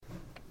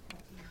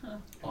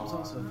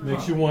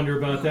Makes you wonder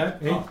about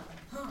that, eh?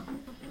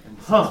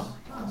 Huh.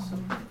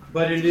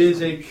 But it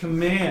is a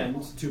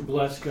command to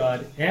bless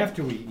God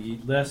after we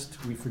eat,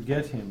 lest we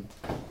forget Him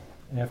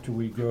after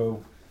we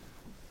grow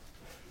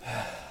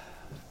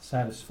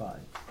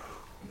satisfied.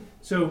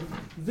 So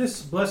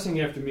this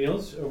blessing after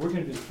meals, we're going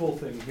to do the full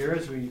thing here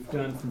as we've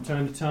done from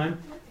time to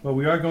time, but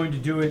we are going to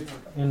do it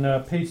in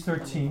page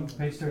 13.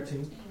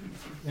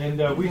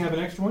 And we have an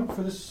extra one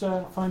for this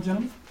fine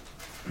gentleman.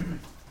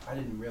 I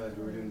didn't realize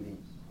we were doing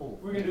the whole.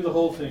 We're going to do the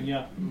whole thing,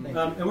 yeah. And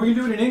we're going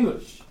to do it in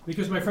English,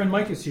 because my friend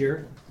Mike is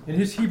here, and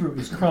his Hebrew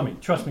is crummy.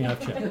 Trust me, I've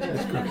checked.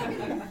 It's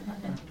crummy.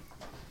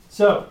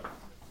 So,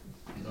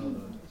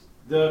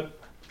 the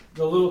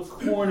little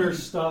corner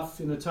stuff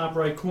in the top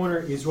right corner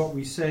is what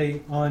we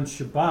say on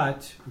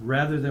Shabbat,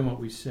 rather than what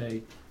we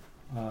say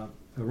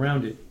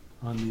around it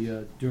on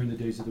the during the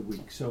days of the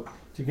week. So,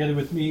 together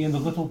with me in the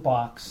little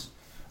box,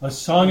 a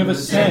song of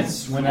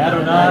ascents, when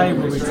Adonai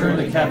will return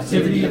the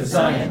captivity of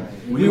Zion.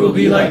 We will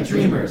be like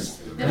dreamers.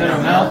 Then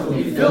our mouth will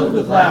be filled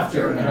with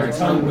laughter, and our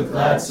tongue with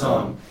glad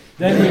song.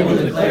 Then we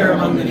will declare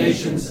among the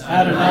nations,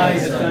 Adonai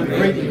has done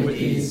greatly with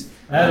these.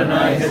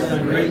 Adonai has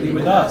done greatly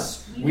with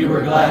us. We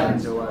were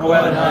gladdened. O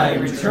Adonai,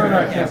 return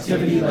our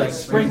captivity like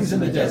springs in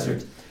the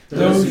desert.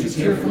 Those who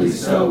tearfully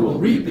sow will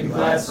reap in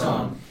glad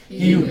song.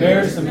 He who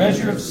bears the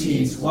measure of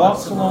seeds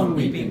walks along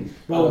weeping,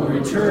 but will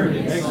return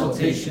in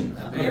exultation,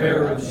 a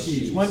bearer of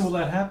seeds. When will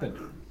that happen?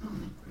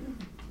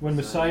 When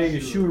Messiah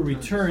Yeshua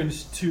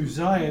returns to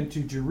Zion,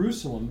 to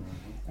Jerusalem,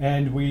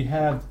 and we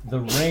have the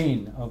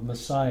reign of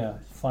Messiah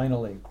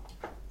finally.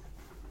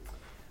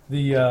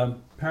 The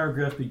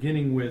paragraph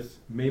beginning with,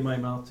 may my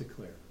mouth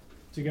declare.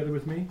 Together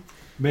with me?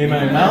 May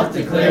my mouth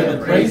declare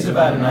the praise of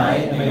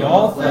Adonai, and may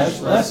all flesh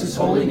bless His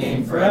holy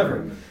name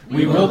forever.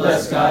 We will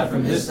bless God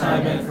from this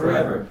time and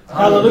forever.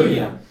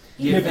 Hallelujah!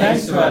 Give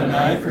thanks to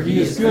Adonai, for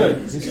He is good.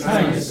 His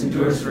kindness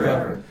endures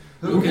forever.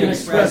 Who can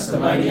express the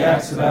mighty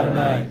acts of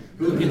Adonai?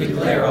 Who can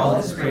declare all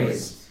His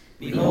praise?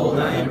 Behold,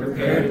 I am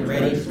prepared and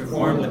ready to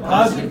perform the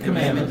positive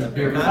commandment of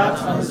Birkat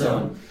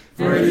Hamazon.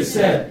 For it is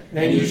said,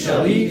 and you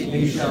shall eat,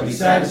 and you shall be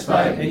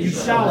satisfied, and you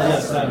shall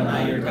bless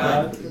Adonai your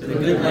God, the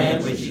good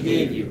land which He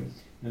gave you.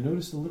 Now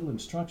notice the little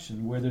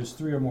instruction where there's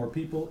 3 or more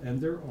people,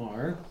 and there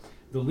are.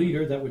 The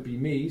leader, that would be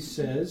me,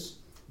 says,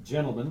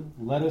 gentlemen,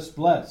 let us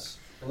bless.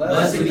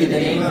 Blessed be the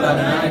name of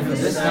Adonai from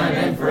this time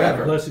and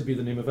forever. Blessed be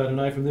the name of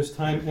Adonai from this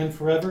time and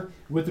forever.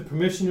 With the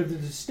permission of the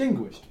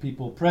distinguished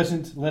people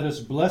present, let us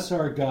bless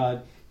our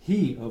God,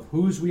 He of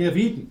whose we have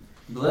eaten.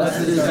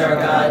 Blessed is our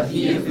God,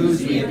 He of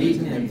whose we have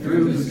eaten, and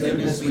through whose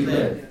goodness we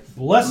live.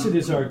 Blessed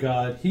is our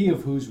God, He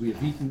of whose we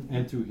have eaten,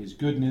 and through His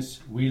goodness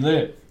we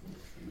live.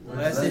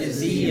 Blessed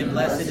is He, and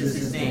blessed is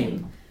His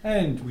name.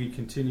 And we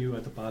continue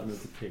at the bottom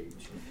of the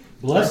page.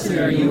 Blessed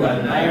are you,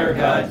 Adonai our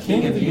God,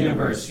 King of the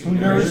universe, who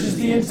nourishes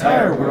the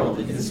entire world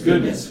in His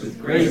goodness,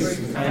 with grace,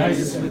 with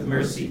kindness, and with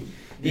mercy.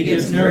 He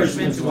gives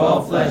nourishment to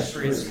all flesh,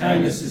 for His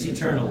kindness is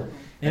eternal.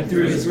 And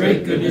through His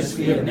great goodness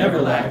we have never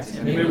lacked,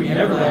 and may we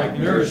never lack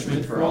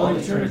nourishment for all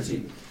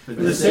eternity. For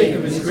the sake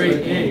of His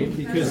great name,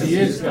 because He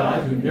is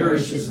God, who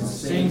nourishes and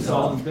sustains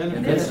all and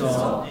benefits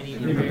all, and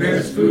He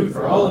prepares food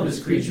for all of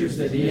His creatures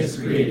that He has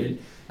created.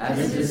 As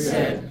it is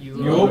said,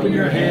 you open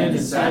your hand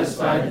and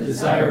satisfy the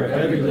desire of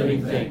every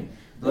living thing.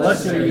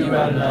 Blessed are you,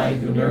 Adonai,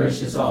 who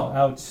nourishes all.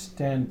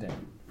 Outstanding.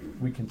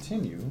 We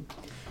continue.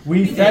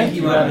 We thank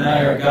you,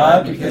 Adonai, our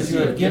God, because you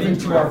have given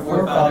to our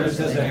forefathers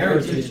as a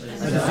heritage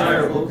a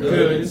desirable,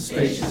 good, and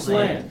spacious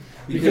land.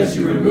 Because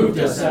you removed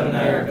us,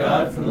 Adonai, our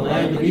God, from the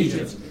land of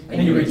Egypt,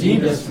 and you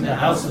redeemed us from the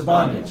house of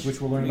bondage,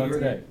 which we'll learn about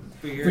today.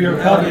 For your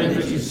covenant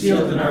that you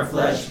sealed in our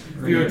flesh,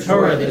 for your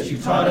Torah that you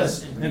taught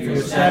us, and for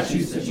your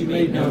statutes that you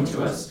made known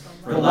to us,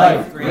 for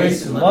life,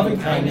 grace, and loving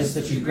kindness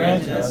that you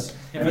granted us,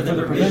 and for the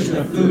provision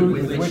of food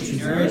with which you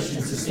nourish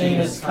and sustain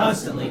us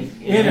constantly,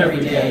 in every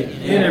day,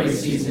 in every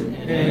season,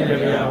 and in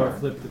every hour.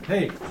 Flip the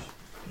page.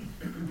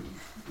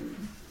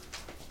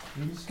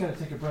 You just got to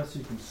take a breath so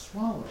you can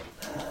swallow.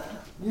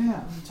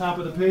 Yeah, top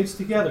of the page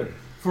together.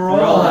 For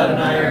all,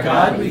 Adonai our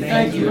God, we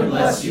thank you and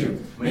bless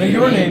you. May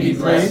your name be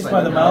praised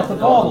by the mouth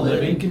of all the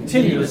living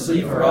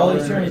continuously for all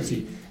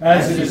eternity.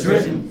 As it is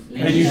written,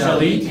 and you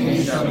shall eat, and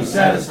you shall be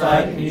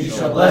satisfied, and you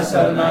shall bless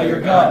Adonai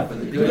your God for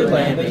the good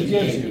land that He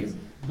gives you.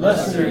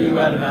 Blessed are you,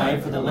 Adonai,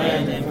 for the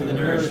land and for the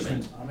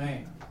nourishment.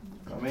 Amen.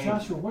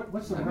 Joshua,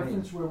 what's the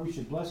reference where we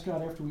should bless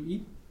God after we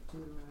eat?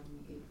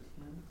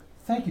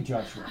 Thank you,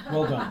 Joshua.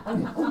 Well done.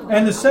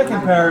 And the second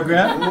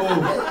paragraph. I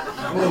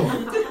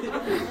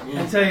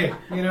tell you,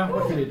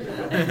 what can you do?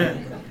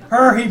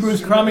 Her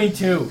Hebrew's crummy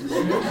too.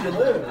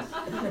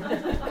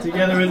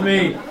 Together with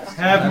me.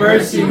 Have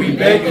mercy, we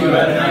beg you,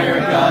 Adonai our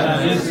God,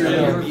 on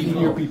Israel,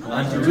 even your people,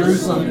 on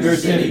Jerusalem, your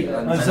city,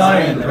 on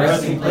Zion, the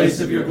resting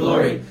place of your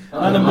glory,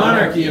 on the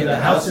monarchy of the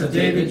house of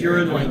David, your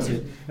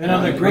anointed, and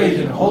on the great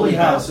and holy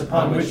house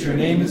upon which your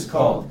name is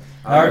called.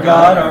 Our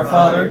God, our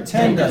Father,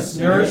 tend us,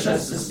 nourish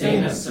us,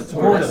 sustain us,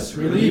 support us,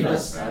 relieve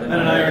us.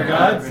 Adonai our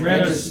God,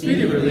 grant us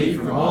speedy relief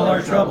from all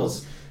our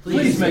troubles.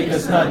 Please make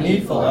us not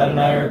needful,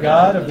 Adonai our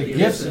God, of the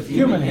gifts of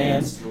human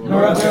hands,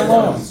 nor of their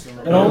loans,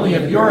 but only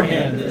of your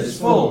hand that is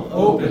full,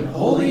 open,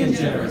 holy, and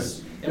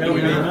generous, that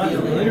we may not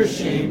feel inner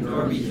shame,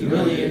 nor be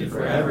humiliated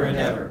forever and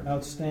ever.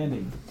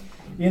 Outstanding.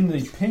 In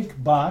the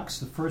pink box,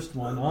 the first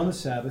one, on the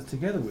Sabbath,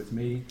 together with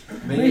me.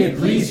 May it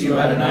please you,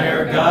 Adonai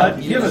our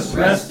God, give us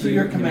rest through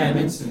your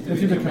commandments, and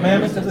through the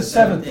commandment of the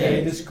seventh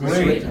day, this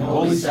great and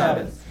holy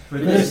Sabbath. For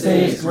this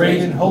day is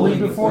great and holy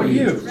before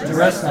you, to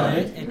rest on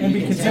it, and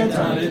be content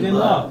on it in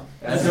love,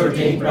 as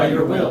ordained by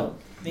your will.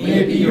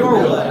 May it be your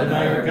will,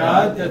 Adonai our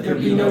God, that there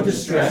be no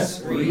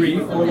distress, or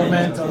grief, or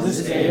lament on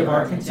this day of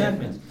our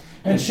contentment.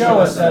 And show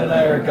us,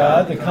 Adonai our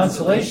God, the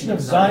consolation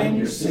of Zion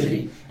your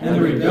city, and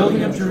the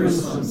rebuilding of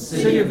Jerusalem,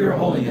 city of your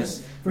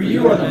holiness. For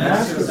you are the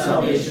master of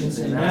salvations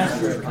and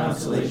master of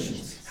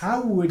consolations.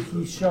 How would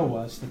he show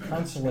us the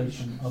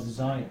consolation of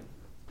Zion?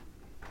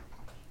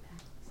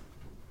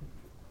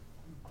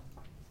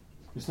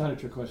 It's not a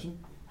trick question.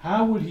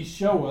 How would he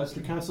show us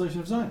the consolation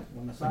of Zion?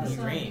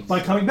 By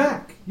coming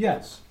back,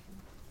 yes.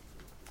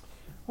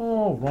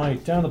 All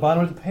right, down the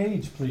bottom of the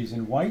page, please,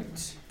 in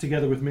white,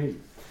 together with me.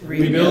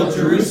 Rebuild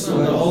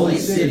Jerusalem, the holy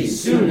city,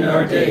 soon in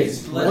our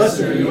days. Blessed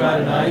are you,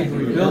 Adonai, who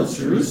rebuilds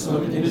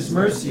Jerusalem in his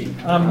mercy.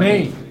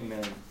 Amen.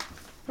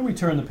 And we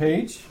turn the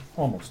page,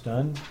 almost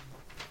done.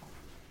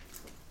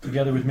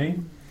 Together with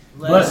me.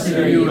 Blessed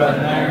are you,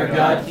 Adonai, our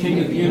God, King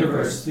of the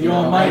universe, the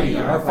Almighty,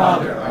 our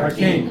Father, our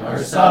King,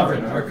 our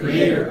Sovereign, our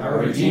Creator, our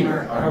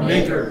Redeemer, our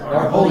Maker,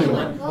 our Holy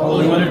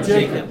One of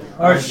Jacob,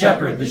 our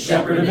Shepherd, the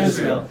Shepherd of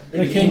Israel,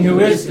 the King who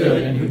is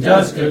good and who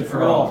does good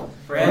for all.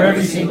 For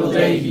every single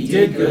day he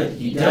did good,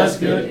 he does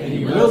good, and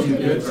he will do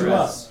good to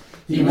us.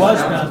 He was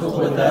bountiful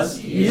with us,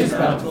 he is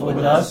bountiful with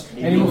us,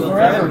 and he will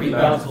forever be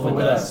bountiful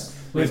with us.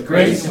 With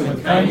grace and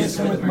with kindness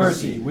and with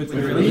mercy, with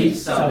relief,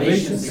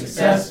 salvation,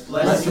 success,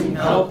 blessing,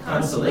 help,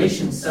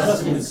 consolation,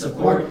 sustenance,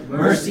 support,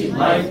 mercy,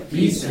 life,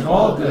 peace, and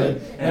all good,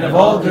 and of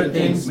all good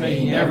things may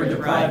he never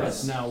deprive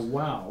us. Now,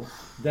 wow,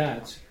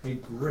 that's a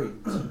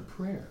great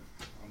prayer.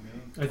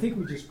 I think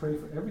we just pray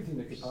for everything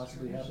that could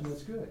possibly happen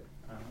that's good.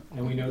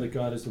 And we know that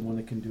God is the one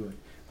that can do it.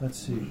 Let's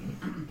see.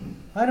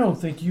 I don't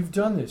think you've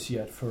done this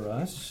yet for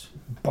us,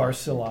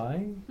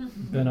 Barzillai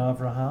ben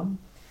Avraham.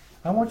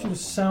 I want you to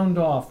sound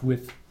off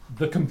with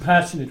the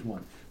compassionate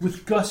one,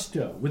 with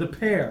gusto, with a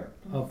pair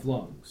of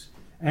lungs,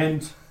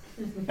 and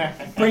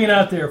bring it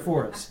out there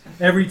for us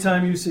every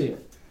time you see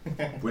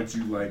it. Would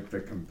you like the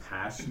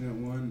compassionate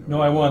one?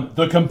 No, I want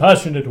the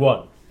compassionate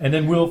one, and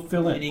then we'll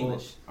fill in. In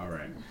English. All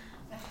right.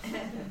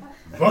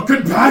 The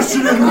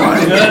compassionate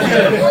one!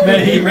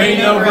 May he reign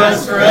over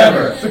us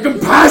forever. The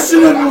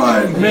compassionate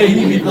one! May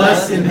he be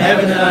blessed in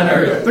heaven and on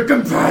earth. The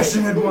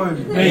compassionate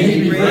one! May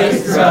he be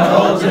praised throughout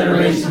all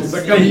generations.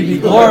 May he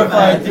be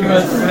glorified through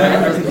us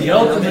forever to the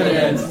ultimate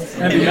end,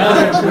 and be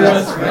honored through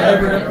us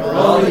forever and for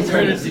all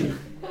eternity.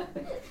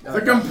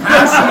 The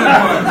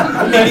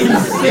compassionate one! May he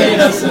sustain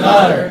us in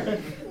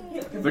honor.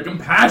 The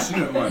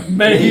compassionate one!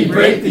 May he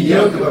break the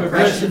yoke of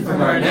oppression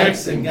from our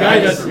necks and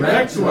guide us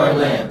erect to our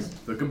land.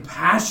 The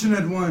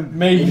compassionate one!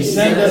 May He he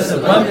send us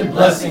abundant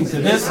blessing to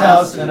this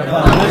house and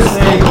upon this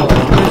table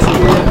in which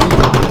we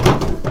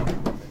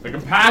have. The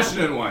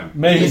compassionate one!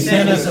 May he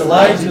send us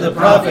Elijah the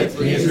prophet,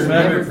 who he has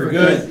remembered for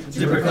good,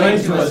 to proclaim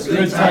to us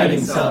good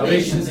tidings,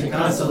 salvations, and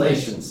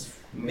consolations.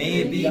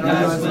 May it be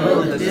God's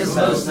will that this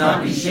house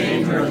not be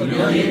shamed or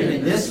humiliated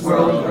in this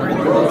world or in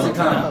the world to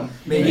come.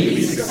 May he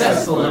be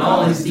successful in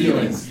all his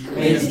dealings.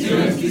 May his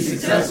dealings be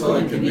successful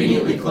and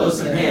conveniently close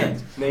at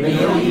hand. May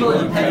no evil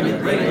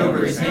impediment reign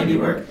over his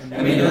handiwork,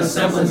 and may no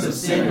semblance of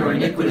sin or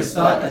iniquitous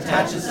thought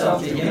attach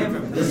itself to him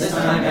from this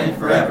time and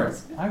forever.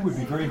 I would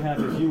be very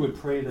happy if you would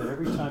pray that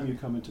every time you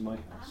come into my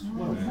house.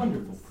 What a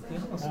wonderful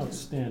prayer.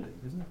 Outstanding.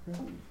 Isn't it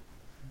great?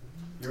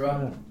 You're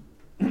up.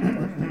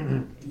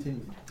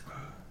 Continue.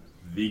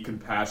 The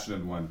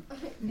compassionate one.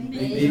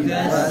 May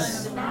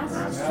bless the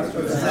master of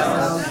this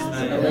house,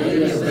 and the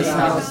lady of this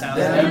house,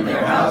 them,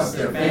 their house,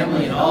 their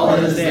family, and all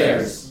that is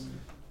theirs.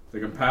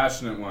 The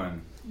compassionate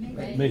one.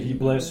 May he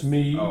bless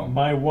me, Oh.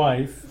 my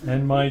wife,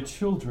 and my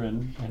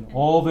children, and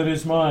all that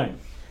is mine.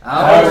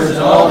 Ours and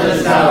all that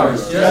is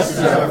ours, just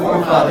as our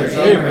forefathers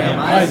Abraham,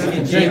 Isaac,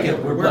 and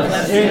Jacob were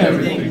blessed in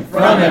everything,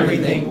 from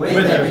everything,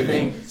 with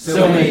everything.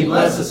 So may he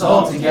bless us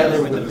all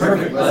together with the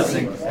perfect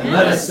blessing, and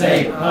let us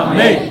say,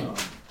 Amen.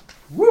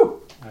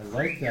 Woo! I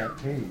like that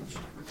page.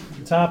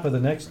 Top of the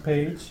next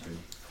page.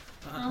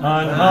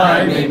 On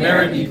high, May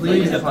merit be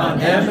pleased upon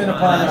them and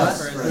upon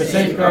us for a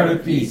safeguard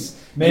of peace.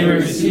 May we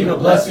receive a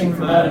blessing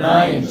from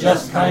Adonai and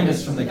just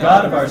kindness from the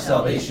God of our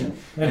salvation,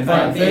 and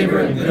find favor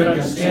and good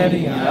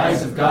understanding in the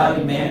eyes of God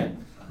and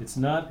man. It's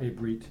not a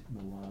Brit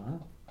Milah.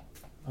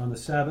 On the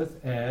Sabbath,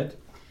 add.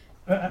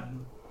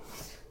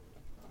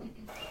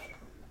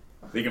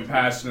 The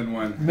compassionate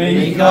one.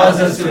 May he cause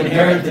us to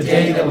inherit the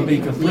day that will be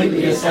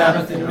completely a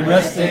Sabbath and a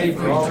rest day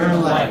for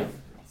eternal life.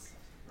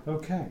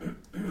 Okay.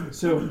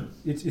 So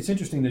it's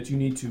interesting that you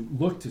need to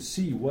look to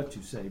see what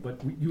to say,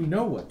 but you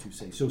know what to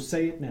say. So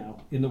say it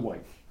now in the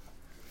white.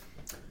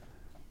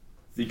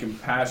 the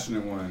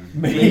compassionate one.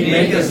 May He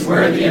make us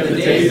worthy of the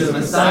days of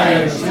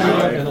Messiah,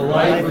 Yeshua, and the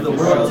life of the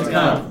world to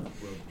come.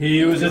 He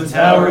who is a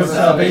tower of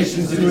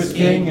salvation to his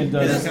king and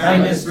does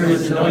kindness for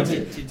his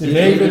anointed, to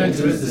David and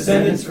to his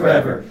descendants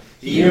forever.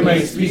 He who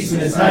makes peace in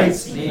his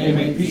heights, may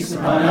make peace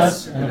upon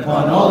us and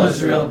upon all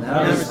Israel.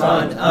 Now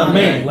respond,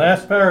 Amen.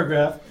 Last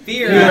paragraph.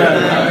 Fear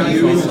Adonai,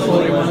 you his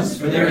holy ones,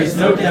 for there is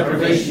no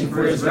deprivation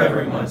for his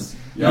reverent ones.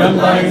 Young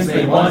lions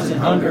may want and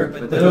hunger,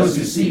 but those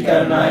who seek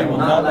Adonai will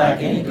not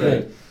lack any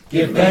good.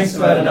 Give thanks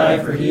to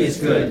Adonai, for he is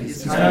good.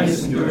 His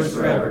kindness endures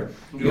forever.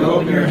 You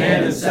open your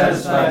hand and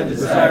satisfy the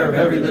desire of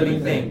every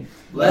living thing.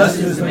 Blessed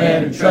is the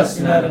man who trusts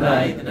in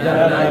Adonai, and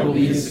Adonai will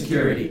be his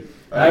security.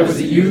 I was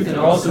a youth and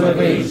also of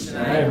age, and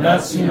I have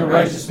not seen a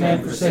righteous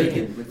man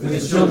forsaken, with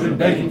his children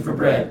begging for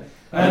bread.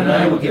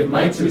 Adonai will give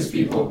might to his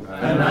people.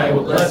 Adonai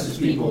will bless his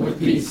people with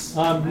peace.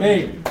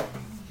 Amen.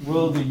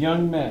 Will the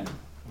young men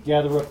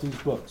gather up these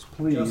books,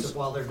 please? Joseph,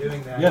 while they're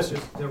doing that, Yes, sir.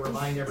 just to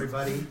remind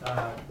everybody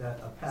that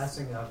a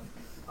passing of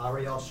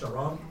Ariel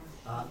Sharon,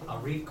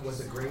 Arik was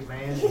a great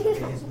man, and may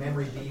his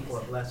memory be for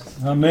a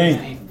blessing.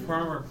 Amen. A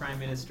former Prime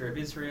Minister of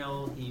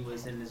Israel. He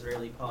was in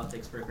Israeli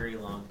politics for a very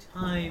long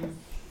time.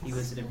 He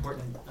was an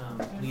important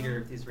leader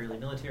of the Israeli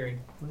military.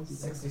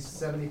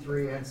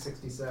 73 and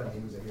 67, he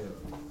was a hero.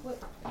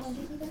 When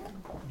did he die?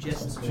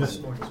 Just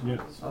Just,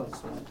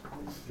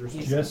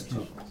 He's- just.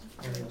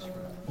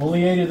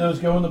 Only 8 of those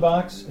go in the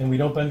box, and we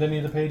don't bend any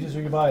of the pages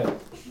or you buy it.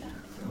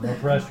 No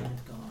pressure.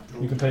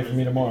 You can pay for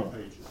me tomorrow.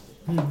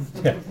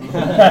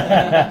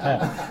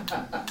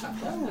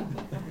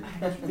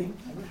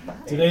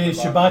 Today is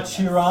Shabbat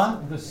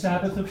Shirah, the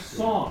Sabbath of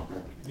Song,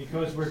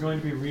 because we're going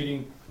to be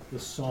reading the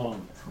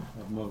Song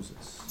of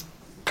Moses.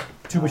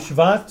 Tu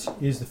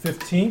B'Shvat is the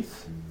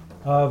 15th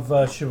of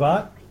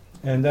Shvat,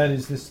 and that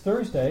is this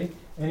Thursday,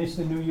 and it's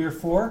the new year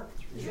for?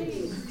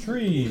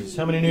 Trees.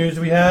 How many New Years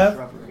do we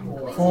have?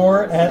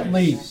 4 at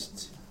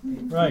least.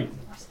 Right.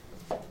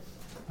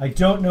 I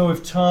don't know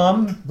if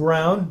Tom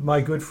Brown,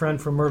 my good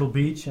friend from Myrtle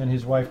Beach, and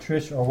his wife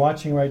Trish are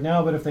watching right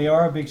now, but if they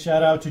are, a big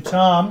shout out to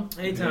Tom.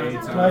 Hey, Tom.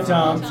 Hi,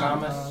 Tom.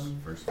 Thomas.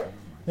 First.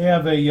 They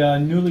have a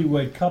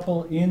newlywed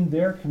couple in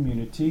their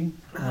community,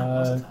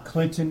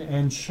 Clinton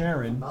and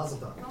Sharon. Mazel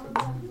tov.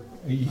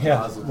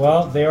 Yeah,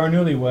 well, they are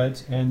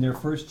newlyweds, and their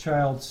first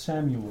child,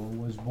 Samuel,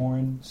 was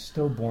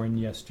stillborn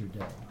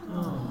yesterday.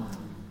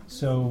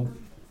 So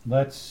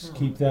let's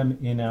keep them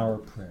in our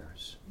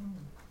prayers.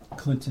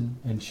 Clinton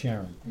and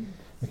Sharon.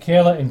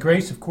 Michaela and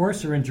Grace, of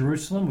course, are in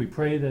Jerusalem. We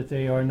pray that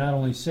they are not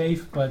only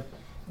safe, but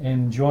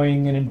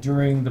enjoying and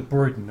enduring the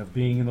burden of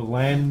being in the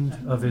land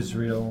of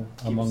Israel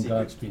among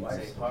God's people.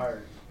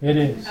 It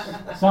is.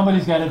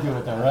 Somebody's got to do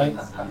it, though, right?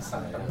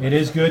 It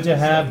is good to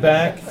have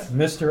back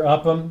Mr.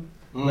 Upham,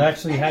 who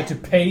actually had to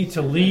pay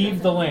to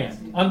leave the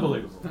land.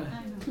 Unbelievable.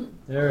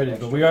 There it is.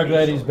 But we are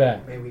glad he's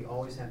back. May we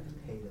always have to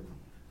pay them.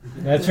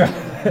 That's right.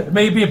 It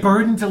may be a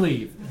burden to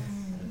leave.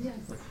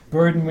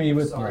 Burden me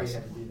with Sorry you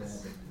blessing. had to do that.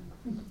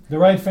 The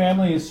Wright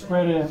family is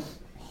spread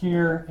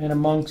here and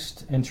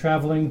amongst and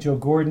traveling. Joe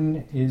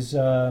Gordon is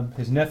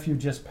his nephew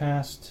just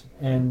passed,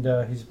 and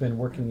he's been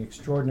working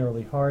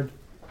extraordinarily hard.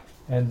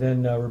 And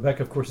then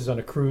Rebecca, of course, is on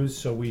a cruise,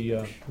 so we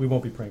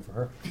won't be praying for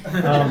her.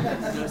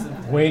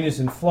 Wayne is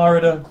in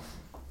Florida,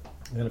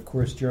 and of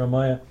course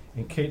Jeremiah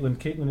and Caitlin.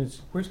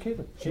 Where's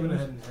Caitlin? Caitlin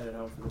is headed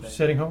home for the she's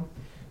heading home.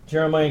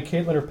 Jeremiah and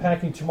Caitlin are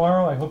packing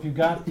tomorrow. I hope you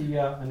got the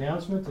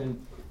announcement, and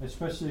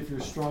especially if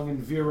you're strong and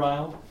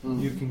virile,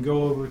 you can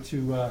go over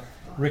to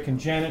Rick and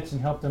Janet's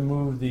and help them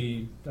move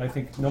I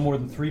think no more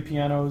than 3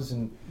 pianos,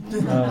 and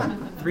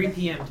 3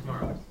 p.m.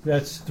 tomorrow.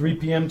 that's 3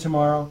 p.m.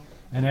 tomorrow.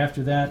 And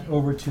after that,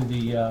 over to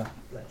the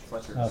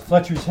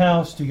Fletcher's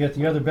house to get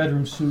the other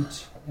bedroom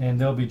suite,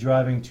 and they'll be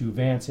driving to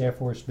Vance Air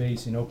Force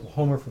Base in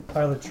Oklahoma for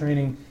pilot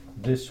training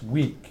this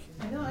week.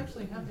 And they'll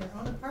actually have their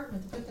own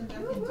apartment to put them back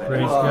into.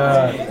 Praise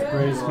God.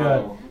 Praise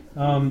God.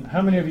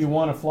 How many of you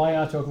want to fly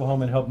out to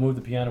Oklahoma and help move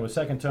the piano a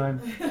second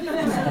time?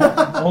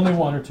 Only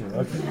 1 or 2.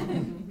 Okay.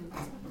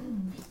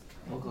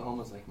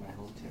 Oklahoma's like my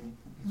hometown.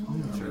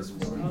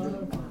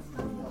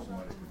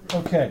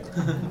 Okay.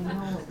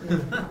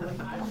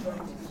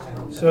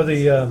 So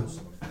the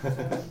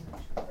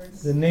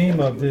name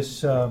of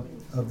this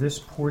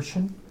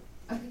portion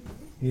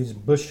is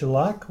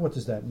Bushalak. What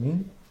does that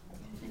mean?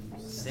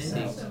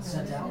 Sending.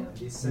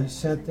 He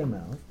sent them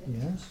out.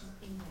 Yes.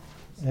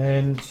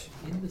 And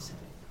In the city.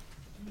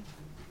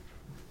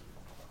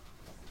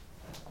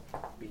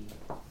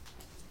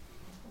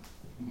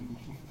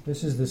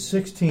 this is the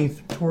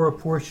 16th Torah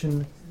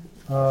portion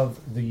of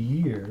the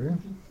year.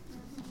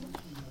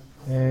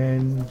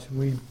 And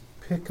we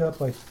pick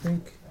up, I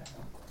think,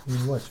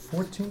 in what,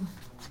 14?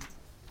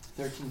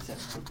 13,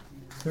 17.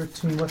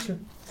 13, what's it?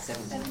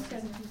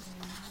 17.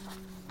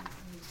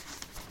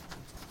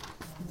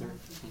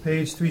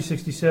 Page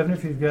 367,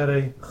 if you've got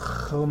a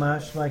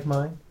Chumash like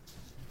mine.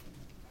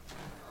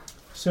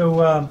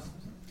 So,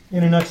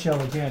 in a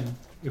nutshell, again,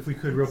 if we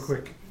could real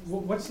quick,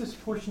 what's this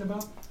portion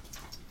about?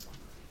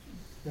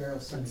 Pharaoh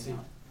sends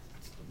out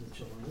the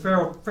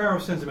children. Pharaoh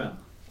sends him out.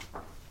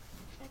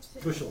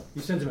 Bushel, he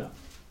sends him out.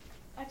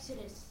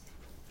 Exodus.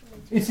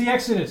 It's the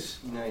Exodus.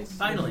 Nice.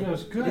 Finally. That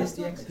was good. It is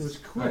the It Exodus. was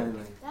quick. Finally.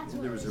 That's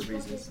There what was a this book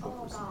reason is the book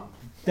all was about.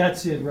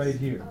 That's it right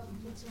here.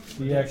 It's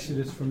The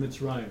Exodus from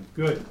Mitzrayim.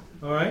 Good.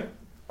 All right.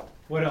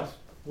 What else?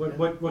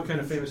 What kind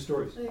of famous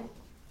stories?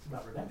 It's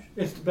about redemption.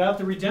 It's about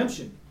the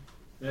redemption,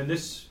 and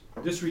this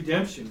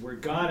redemption, where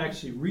God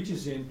actually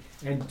reaches in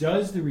and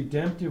does the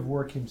redemptive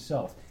work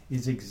Himself,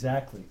 is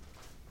exactly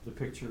the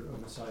picture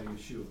of Messiah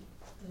Yeshua.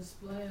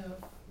 Display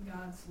of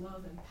God's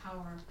love and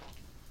power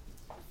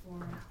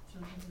for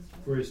children of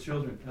Israel. For His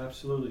children,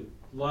 absolutely.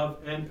 Love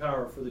and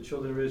power for the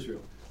children of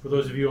Israel. For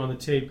those of you on the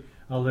tape,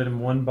 I'll let them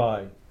one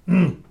by.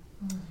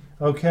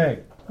 Okay,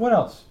 what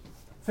else?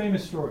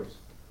 Famous stories.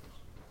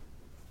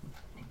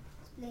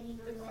 Splitting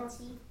of the Red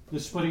Sea. The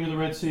splitting of the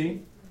Red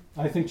Sea.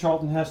 I think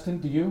Charlton Heston.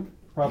 Do you?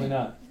 Probably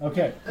not.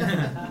 Okay.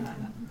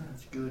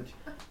 That's good.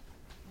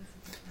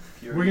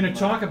 We're going to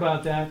talk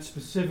about that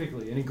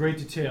specifically and in great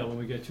detail when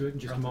we get to it in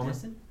just Charlton a moment.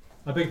 Heston?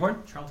 I beg your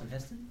pardon? Charlton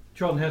Heston?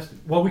 Charlton Heston.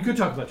 Well, we could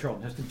talk about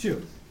Charlton Heston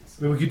too.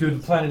 We could do the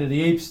Planet of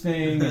the Apes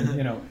thing,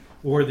 and,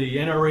 or the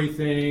NRA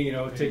thing.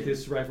 Take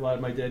this rifle out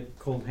of my dead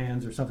cold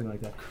hands or something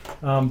like that.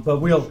 But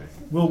we'll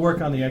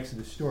work on the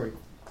Exodus story.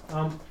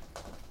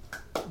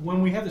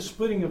 When we have the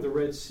splitting of the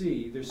Red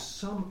Sea, there's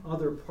some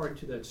other part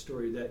to that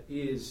story that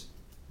is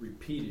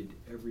repeated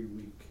every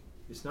week.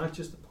 It's not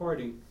just the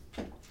parting.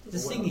 The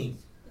singing.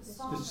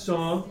 The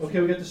song.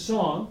 Okay, we got the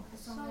song. The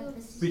song of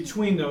the sea.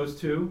 Between those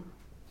two,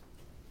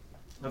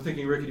 I'm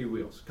thinking rickety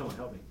wheels. Come on,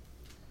 help me.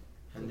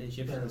 And the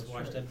Egyptians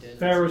washed up dead.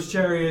 Pharaoh's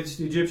chariots,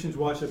 the Egyptians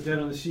washed up dead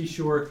on the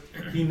seashore.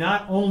 He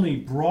not only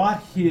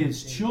brought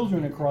his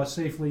children across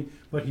safely,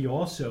 but he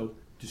also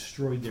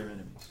destroyed their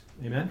enemies.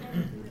 Amen?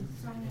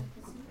 The song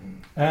of the sea.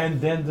 And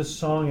then the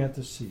song at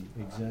the sea.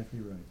 Exactly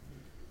right.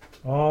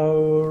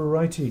 All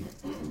righty.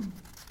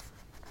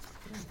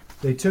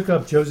 They took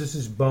up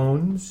Joseph's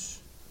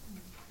bones.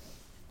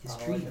 His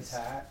Amalek trees.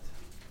 attacked.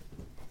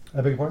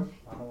 I beg your pardon?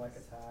 Amalek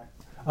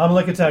attacked.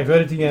 Amalek attack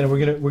right at the end.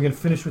 We're gonna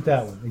finish with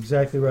that one.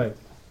 Exactly right.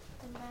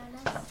 The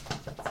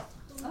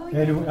manna.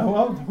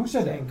 And who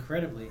said that?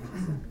 Incredibly.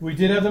 We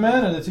did have the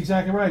manna. That's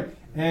exactly right.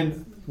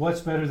 And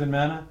what's better than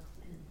manna?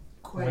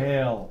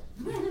 Quail.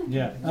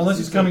 Yeah, unless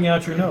it's coming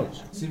out your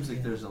nose. It seems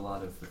like there's a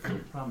lot of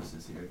fulfilled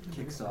promises here. It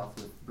kicks off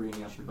with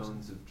bringing up the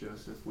bones of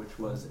Joseph, which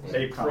was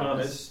A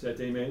promise that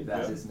they made.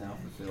 that Yep. is now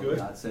fulfilled. Good.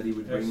 God said He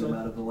would bring them Excellent.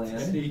 out of the And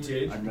land. he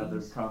did. Another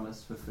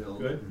promise fulfilled.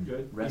 Good,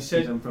 good. He Rescue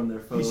said them from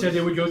their foes. he said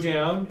they would go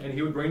down and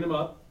he would bring them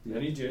up, Yeah.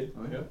 and he did.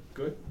 Oh, yeah. Yep,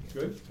 good,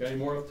 good. Got any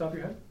more off the top of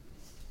your head?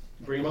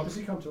 Bring them up as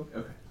he comes to 'em.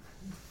 Okay.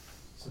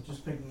 So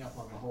just picking up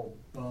on the whole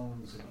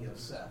bones of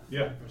Yosef.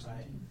 Yeah.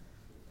 Right?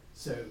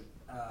 So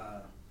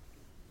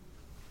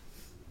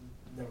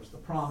there was the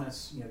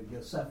promise,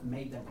 Yosef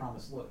made them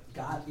promise, look,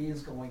 God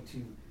is going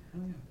to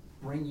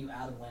bring you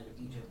out of the land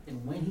of Egypt,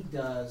 and when He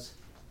does,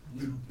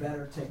 you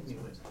better take me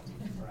with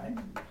you, right?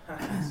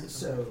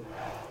 So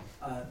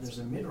there's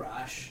a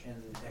midrash in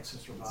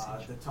Exodus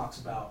Rabbah that talks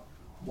about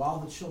while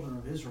the children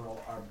of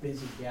Israel are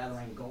busy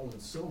gathering gold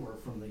and silver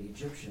from the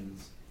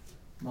Egyptians,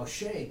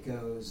 Moshe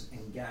goes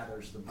and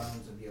gathers the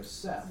bones of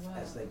Yosef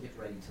as they get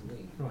ready to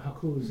leave. Oh, how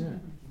cool is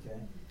that? Okay,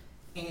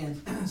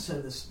 and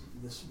so this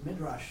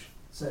midrash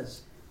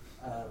says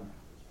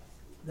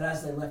that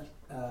as they left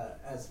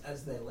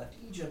as they left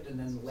Egypt, and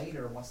then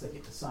later once they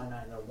get to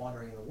Sinai and they're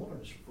wandering in the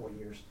wilderness for 4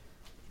 years,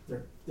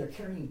 they're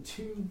carrying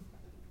two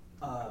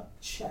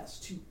chests,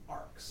 two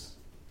arks.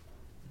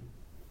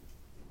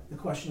 The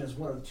question is,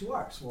 what are the two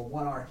arks? Well,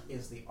 one ark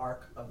is the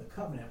Ark of the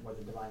Covenant, where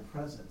the divine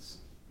presence,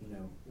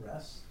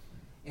 rests,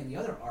 and the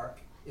other ark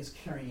is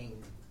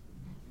carrying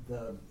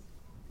the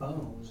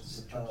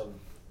bones of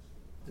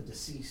the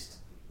deceased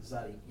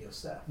Zadik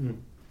Yosef. Mm.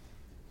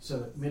 So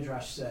the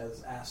Midrash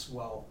asks,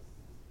 well,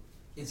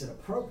 is it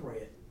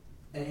appropriate?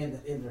 And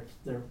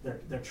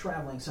they're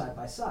traveling side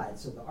by side.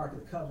 So the Ark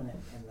of the Covenant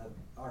and the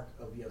Ark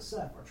of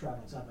Yosef are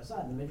traveling side by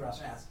side. And the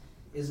Midrash asks,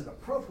 is it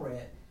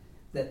appropriate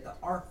that the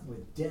ark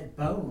with dead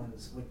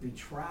bones would be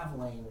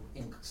traveling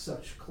in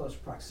such close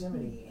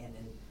proximity and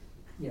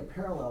in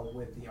parallel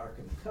with the Ark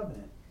of the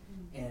Covenant?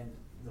 And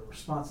the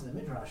response in the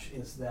Midrash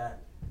is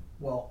that,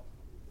 well,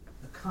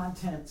 the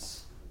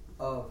contents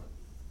of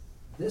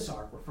this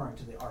ark, referring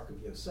to the Ark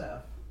of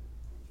Yosef,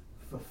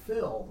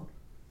 fulfilled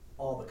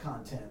all the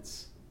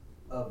contents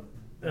of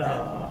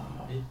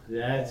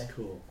That's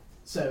cool.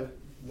 So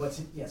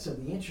so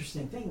the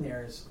interesting thing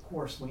there is, of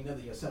course, we know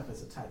that Yosef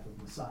is a type of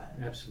Messiah.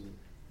 Absolutely.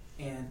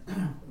 And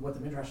what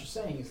the Midrash is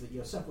saying is that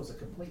Yosef was a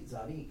complete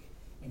Zadik,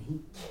 and he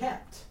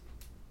kept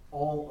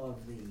all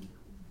of the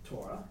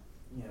Torah,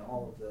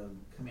 all of the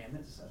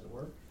commandments, as it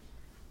were.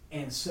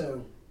 And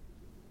so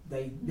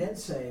they then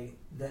say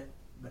that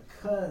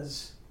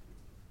because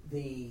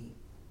the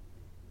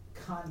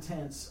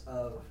contents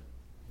of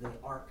the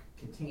ark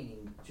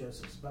containing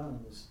Joseph's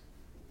bones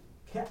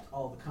kept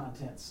all the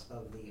contents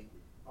of the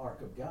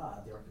Ark of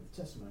God, the Ark of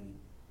the Testimony,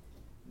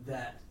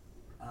 that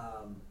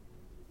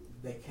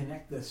they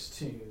connect this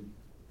to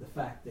the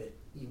fact that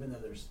even though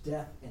there's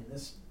death in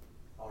this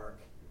ark,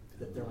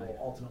 that there will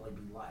ultimately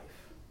be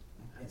life.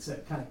 And so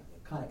it kind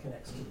kind of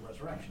connects to the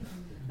resurrection.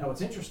 Now,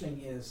 what's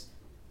interesting is,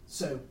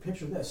 so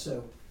picture this.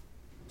 So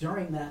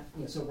during that,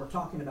 so we're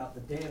talking about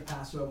the day of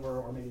Passover,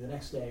 or maybe the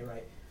next day,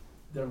 right?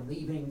 They're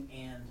leaving,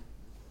 and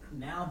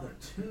now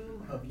the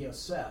tomb of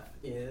Yosef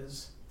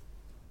is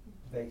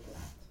Vacant.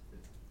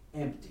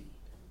 empty.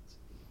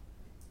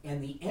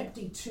 And the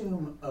empty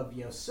tomb of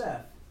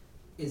Yosef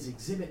is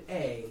Exhibit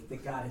A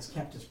that God has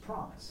kept his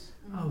promise.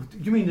 Oh,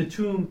 you mean the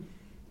tomb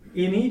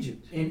in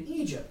Egypt? In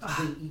Egypt,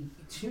 the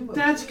tomb of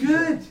That's Egypt,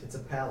 good. It's a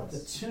The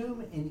palace.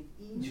 tomb in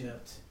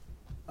Egypt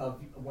of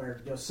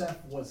where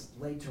Yosef was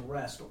laid to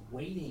rest,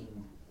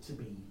 waiting to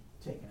be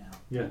taken out,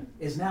 Yeah.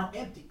 is now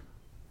empty.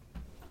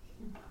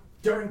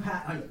 During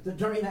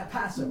that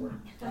Passover,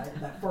 right?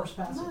 That first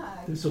Passover.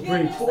 This will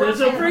preach. This This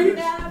will preach.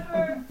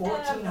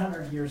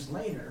 1,400 years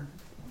later,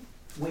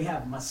 we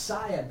have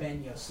Messiah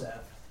ben Yosef,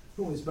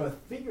 who is both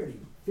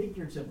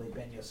figuratively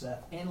Ben Yosef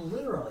and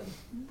literally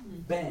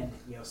Ben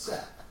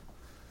Yosef,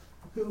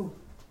 who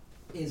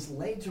is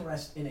laid to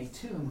rest in a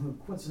tomb who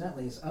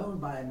coincidentally is owned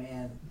by a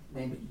man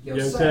named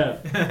Yosef.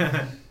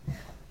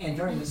 And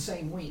during the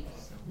same week,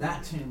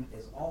 that tomb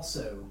is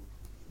also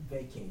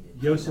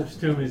vacated. Joseph's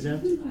tomb is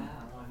empty.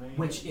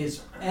 Which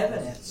is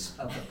evidence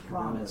of the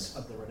promise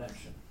of the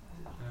redemption.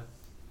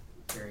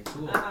 Very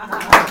cool.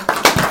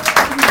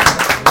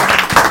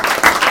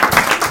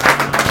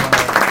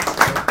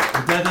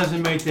 If that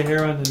doesn't make the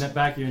hair on the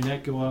back of your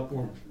neck go up,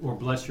 or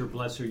bless your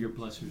blesser, your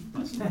blesser's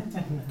blessed.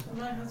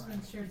 My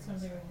husband shared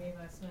something with me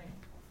last night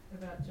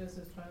about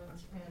Joseph's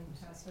bones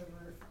and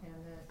Passover, and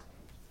that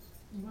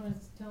you want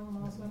to tell him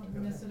also, I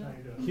don't mess it up.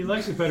 He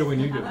likes it better when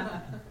you do it.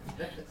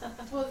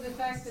 Well, the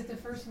fact that the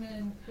first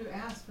men who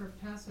asked for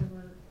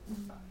Passover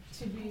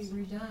to be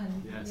redone,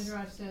 Yes.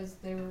 Midrash says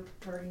they were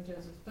guarding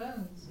Joseph's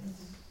bones.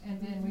 And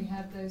then we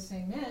have those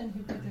same men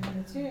who put them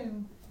in the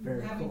tomb,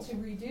 Very having cool. to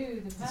redo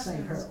the It's the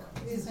same Passover.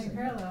 parallel. The same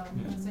parallel,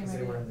 the same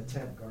They were idea. in the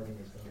tent guarding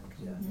his bones.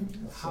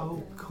 Yeah.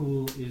 How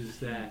cool is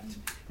that?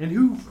 And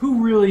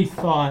who really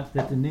thought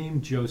that the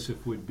name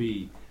Joseph would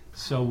be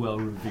so well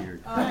revered?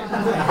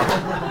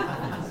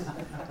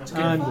 It's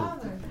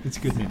Unbelievable. It's a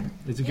good name.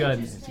 It's a good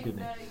name. It's a good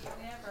name.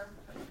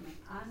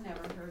 I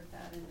never heard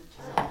that in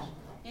the church.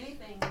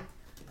 Anything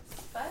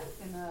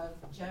spoken of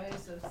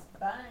Joseph's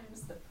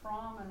bones, the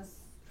promise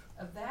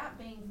of that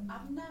being,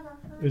 I've never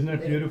heard. Isn't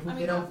that it. beautiful? I They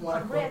mean, don't want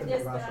I've to read quote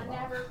this, the but I Rashi.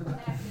 never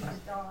connected the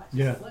dots.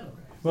 Yeah.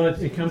 Well,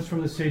 it comes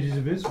from the sages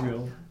of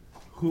Israel,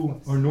 who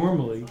are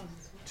normally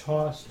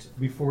tossed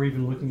before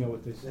even looking at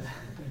what they say.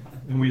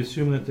 And we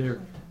assume that they're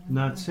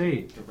not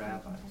saved. The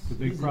rabbis. The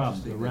big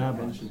problem, the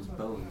rabbis. mentions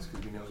bones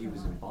because we know he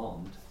was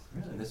embalmed,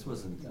 and this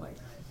wasn't like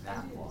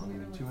that long. I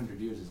mean, 200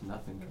 years is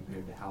nothing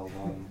compared to how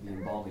long the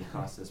embalming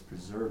process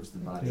preserves the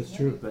body. That's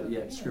true. But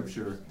yet,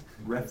 Scripture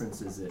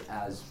references it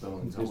as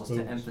bones, As almost to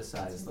bones.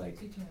 emphasize like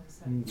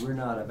Mm. we're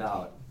not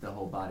about the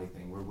whole body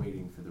thing. We're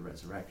waiting for the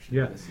resurrection.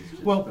 Yeah. This is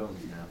just Well-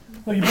 bones now.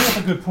 Well, you bring up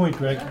a good point,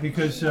 Greg,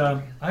 because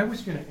I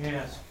was going to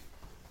ask,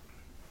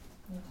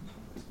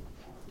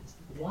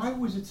 why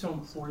was it so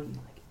important?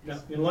 Now,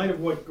 in light of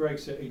what Greg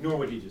said, ignore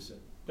what he just said.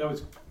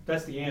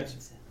 That's the answer.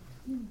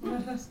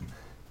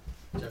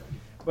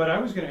 But I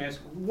was going to ask,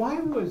 why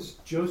was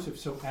Joseph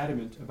so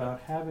adamant about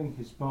having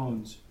his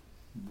bones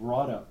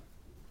brought up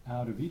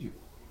out of Egypt?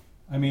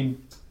 I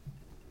mean,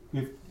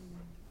 if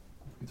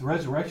the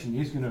resurrection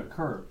is going to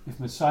occur, if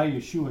Messiah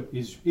Yeshua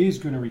is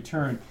going to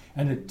return,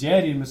 and the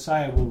dead in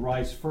Messiah will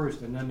rise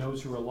first, and then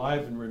those who are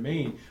alive and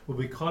remain will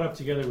be caught up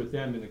together with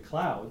them in the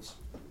clouds,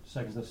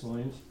 2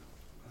 Thessalonians,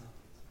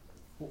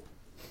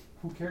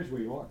 who cares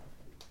where you are?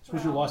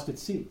 Suppose you're lost at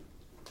sea.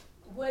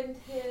 Wouldn't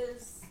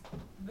his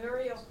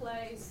burial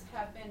place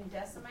have been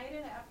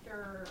decimated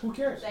after Who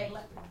cares? they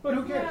left? But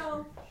who cares?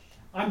 Well,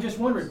 I'm just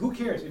wondering, who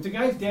cares? If the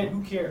guy's dead,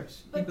 who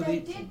cares? but they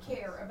did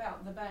care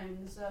about the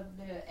bones of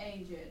the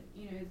aged,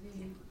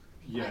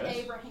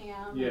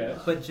 Abraham. Yes.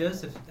 But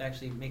Joseph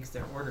actually makes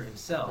their order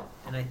himself,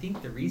 and I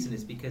think the reason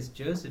is because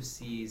Joseph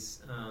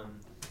sees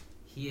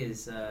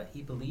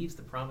he believes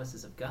the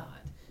promises of God.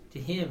 To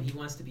him, he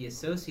wants to be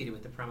associated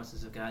with the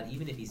promises of God,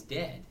 even if he's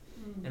dead.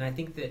 Mm. And I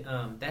think that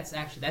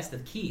that's the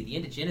key. The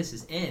end of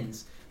Genesis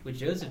ends with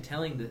Joseph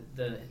telling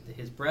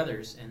his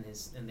brothers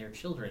and their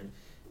children,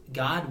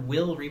 God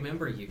will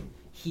remember you.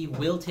 He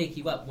will take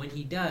you up. When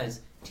he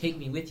does, take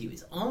me with you.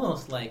 It's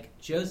almost like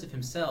Joseph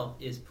himself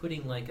is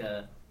putting like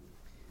a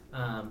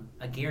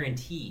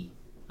guarantee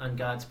on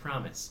God's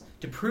promise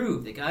to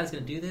prove that God is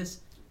going to do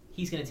this.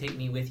 He's going to take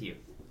me with you.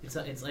 It's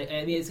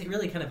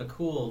really kind of a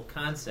cool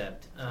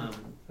concept.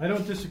 I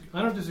don't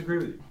disagree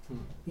with you.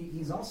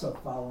 He's also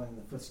following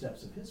the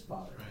footsteps of his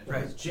father.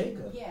 Right. Because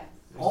Jacob Yes.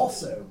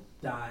 also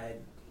died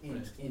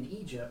in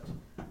Egypt,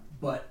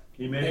 but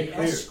He made they it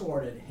clear.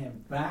 escorted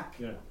him back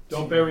Yeah.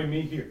 Don't bury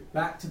me here.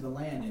 back to the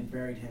land and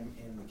buried him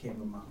in the cave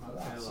of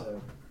Machpelah.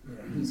 So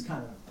he's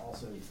kind of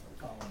also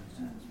following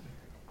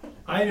that.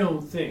 I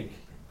don't think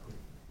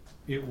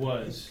it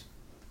was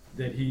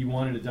that he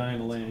wanted to die in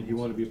the land. He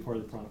wanted to be a part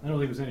of the promise. I don't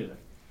think it was any of that.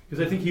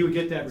 Because I think he would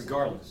get that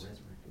regardless.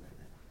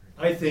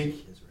 I think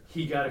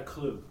he got a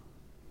clue.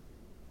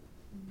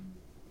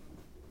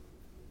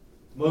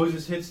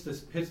 Moses hits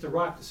the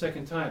rock the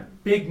second time.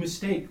 Big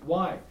mistake.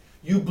 Why?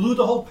 You blew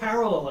the whole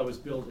parallel I was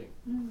building.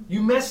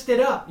 You messed it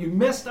up. You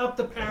messed up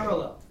the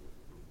parallel.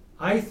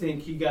 I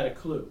think he got a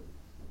clue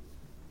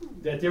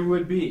that there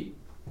would be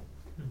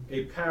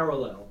a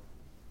parallel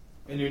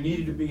and there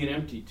needed to be an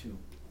empty tomb.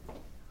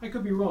 I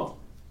could be wrong,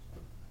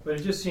 but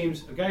it just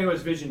seems a guy who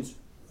has visions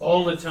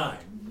all the time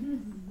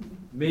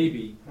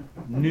maybe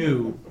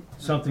knew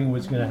something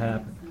was going to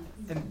happen.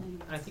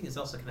 And I think it's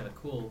also kind of a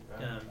cool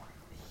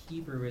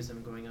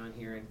Hebrewism going on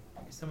here. And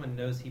if someone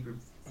knows Hebrew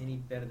any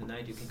better than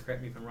I do can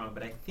correct me if I'm wrong,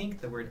 but I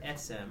think the word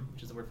etzem,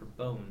 which is the word for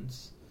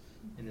bones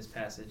in this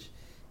passage,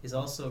 is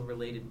also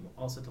related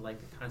also to like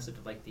the concept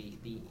of like the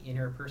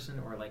inner person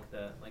or like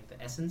the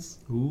essence.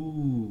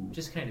 Ooh. Which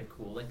is kind of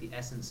cool. Like the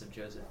essence of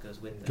Joseph goes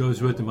with them.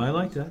 Goes with them. I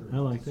like that. I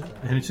like that.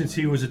 And since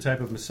he was a type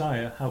of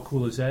Messiah, how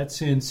cool is that?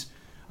 Since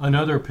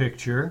another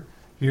picture,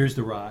 here's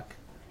the rock.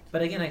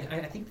 But again,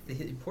 I think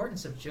the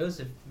importance of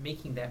Joseph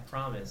making that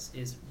promise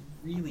is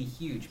really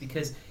huge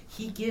because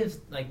he gives,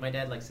 like my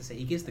dad likes to say,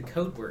 he gives the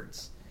code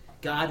words.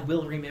 God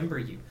will remember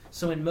you.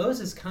 So when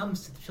Moses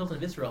comes to the children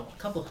of Israel a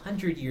couple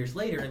hundred years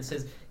later and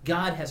says,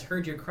 God has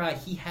heard your cry,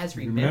 he has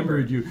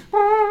remembered you.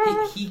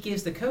 He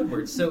gives the code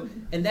words. So,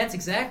 and that's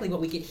exactly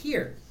what we get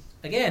here.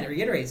 Again, it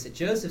reiterates that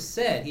Joseph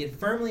said, he had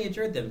firmly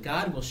adjured them,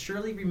 God will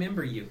surely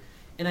remember you.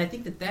 And I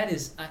think that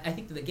is, I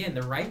think that again,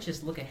 the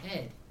righteous look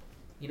ahead.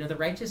 You know, the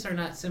righteous are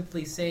not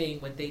simply saying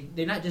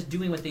they're not just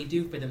doing what they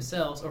do for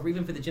themselves or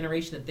even for the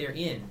generation that they're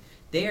in.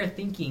 They are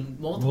thinking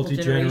multiple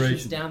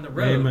generations down the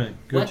road. Amen.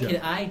 Good job. What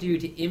can I do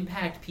to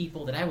impact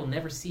people that I will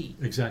never see?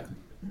 Exactly.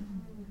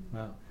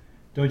 Wow.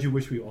 Don't you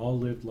wish we all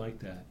lived like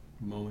that,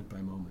 moment by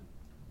moment?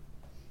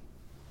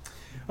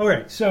 All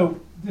right, so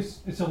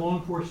it's a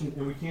long portion,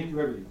 and we can't do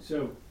everything.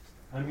 So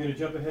I'm going to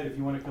jump ahead. If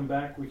you want to come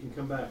back, we can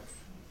come back.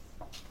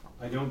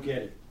 I don't get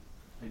it.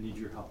 I need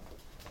your help.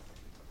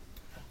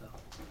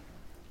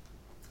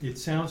 It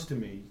sounds to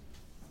me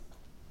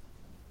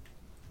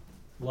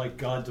like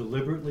God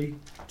deliberately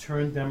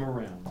turned them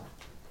around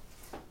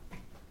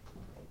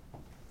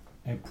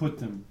and put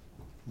them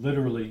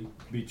literally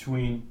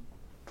between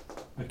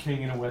a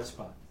king and a wet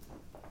spot.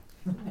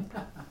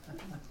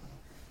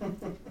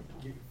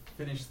 You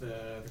finish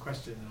the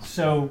question.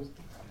 So,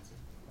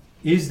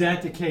 is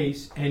that the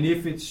case? And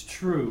if it's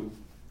true,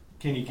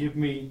 can you give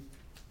me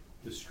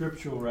the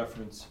scriptural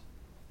reference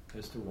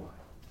as to why?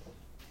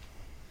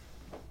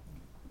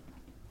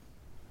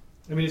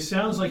 I mean, it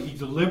sounds like he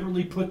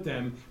deliberately put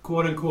them,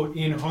 quote unquote,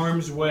 in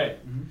harm's way.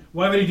 Mm-hmm.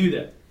 Why would he do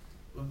that?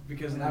 Well,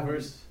 because in that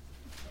verse.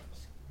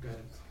 Go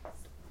ahead.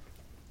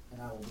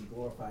 And I will be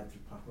glorified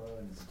through Paro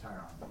and his entire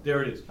army.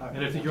 There it is. Okay.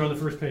 And I think you're on the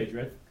first page,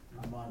 right?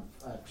 I'm on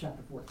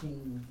chapter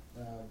 14,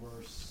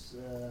 verse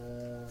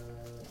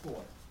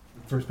 4.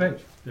 First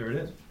page. There it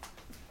is.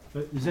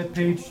 But is that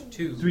page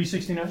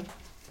 369?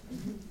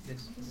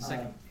 It's the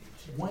second.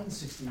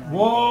 169.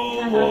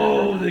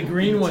 Whoa, the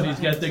green one. He's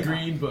got the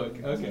green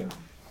book. Okay.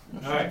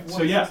 All right.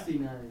 So yeah,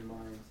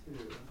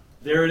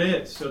 there it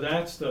is. So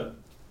that's the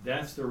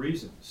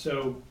reason.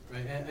 So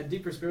right, a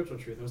deeper spiritual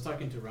truth. I was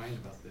talking to Ryan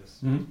about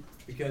this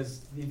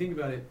because you think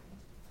about it.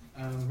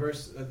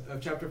 Verse of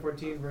chapter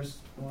 14, verse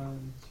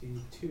 1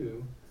 to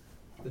 2,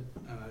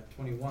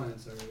 21.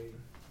 Sorry.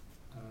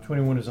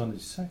 21 is on the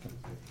second.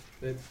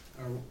 That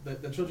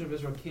the children of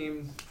Israel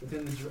came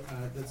within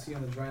the sea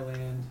on the dry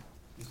land.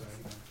 I'm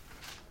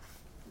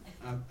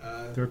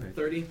sorry. Third page.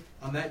 30.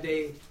 On that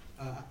day,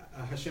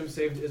 Hashem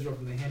saved Israel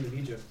from the hand of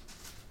Egypt,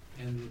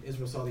 and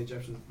Israel saw the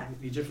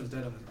Egyptians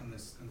dead on the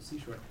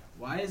seashore.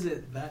 Why is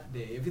it that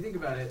day? If you think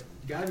about it,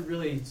 God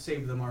really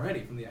saved them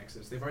already from the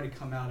Exodus. They've already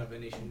come out of a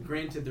nation.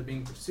 Granted, they're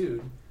being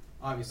pursued,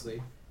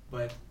 obviously,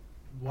 but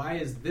why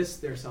is this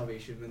their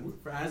salvation? And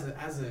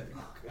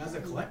as a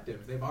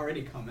collective, they've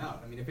already come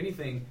out. I mean, if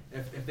anything,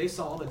 if they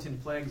saw all the 10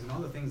 plagues and all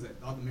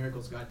the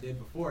miracles God did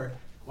before,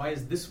 why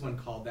is this one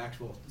called the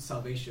actual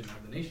salvation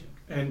of the nation?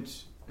 And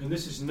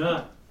this is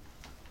not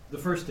the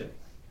first day.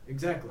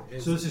 Exactly.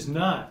 So this is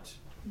not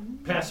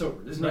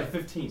Passover. This is not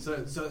 15. So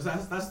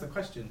that's the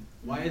question.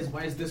 Why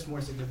is this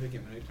more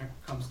significant when it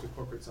comes to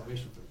corporate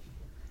salvation for them?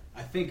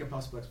 I think a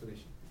possible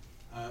explanation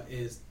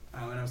is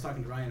when I was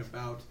talking to Ryan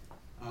about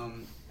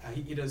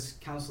he does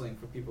counseling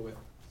for people with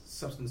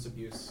substance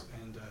abuse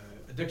and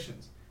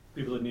addictions.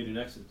 People that need an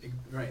exit.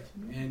 Right.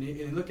 And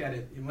you look at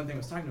it, and one thing I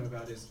was talking to him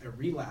about is a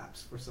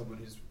relapse for someone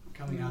who's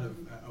coming out of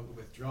a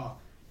withdrawal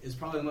is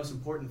probably the most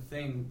important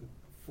thing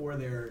for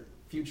their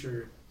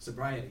future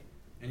sobriety.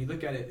 And you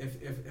look at it,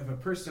 if a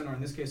person, or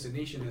in this case a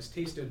nation, has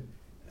tasted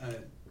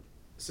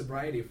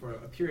sobriety for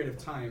a period of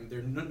time,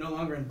 they're no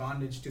longer in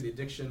bondage to the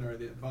addiction or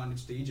the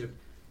bondage to Egypt,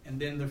 and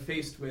then they're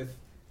faced with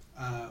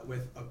a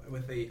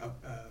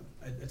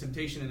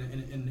temptation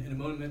in a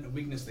moment of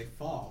weakness, they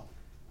fall.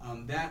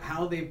 That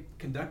how they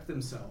conduct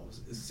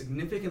themselves is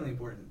significantly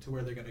important to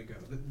where they're going to go.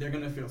 They're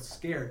going to feel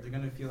scared. They're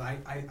going to feel, I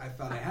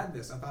thought I had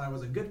this. I thought I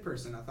was a good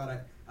person. I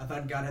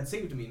thought God had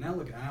saved me. Now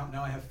look,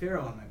 now I have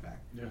Pharaoh on my back.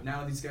 Yeah.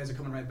 Now these guys are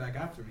coming right back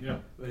after me. Yeah.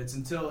 But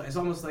it's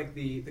almost like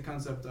the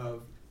concept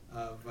of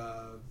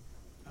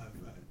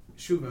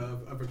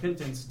shuva, of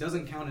repentance,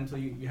 doesn't count until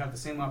you have the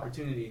same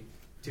opportunity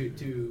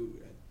to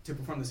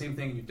perform the same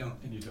thing and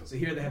you don't. So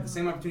here they have the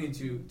same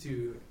opportunity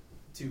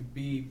to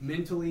be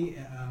mentally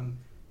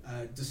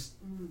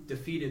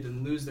defeated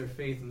and lose their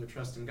faith and their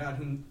trust in God,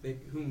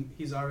 whom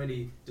He's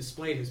already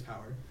displayed His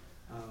power.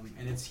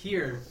 And it's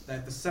here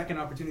that the second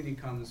opportunity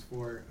comes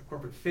for a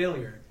corporate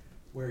failure,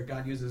 where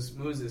God uses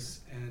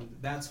Moses, and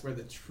that's where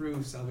the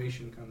true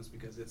salvation comes,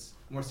 because it's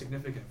more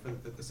significant for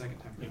the second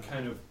time. It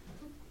kind of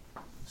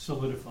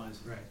solidifies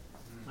it. Right.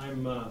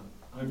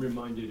 I'm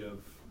reminded of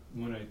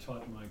when I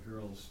taught my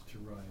girls to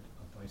ride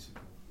a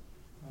bicycle.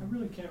 I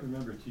really can't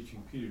remember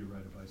teaching Peter to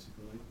ride a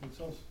bicycle. It's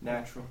also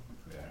Natural.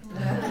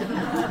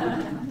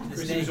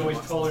 Chrissy was always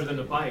taller than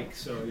the bike,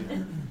 so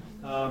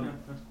yeah.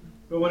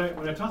 But when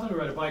I taught them to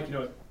ride a bike,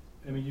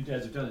 I mean, you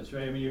dads have done this,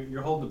 right? I mean,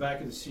 you're holding the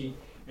back of the seat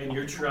and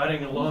you're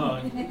trotting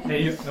along,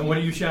 and what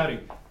are you shouting?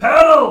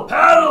 Paddle,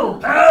 paddle,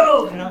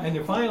 paddle! And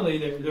then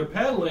finally they're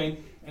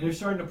pedaling and they're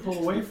starting to pull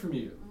away from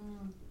you,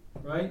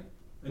 right?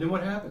 And then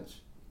what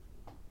happens?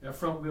 That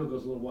front wheel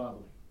goes a little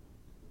wobbly.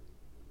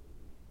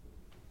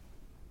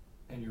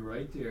 And you're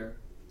right there,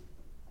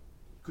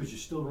 because you're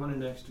still running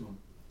next to them,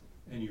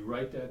 and you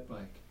ride that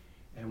bike.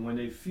 And when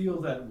they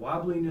feel that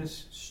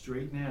wobbliness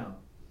straighten out,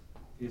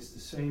 it's the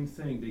same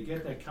thing. They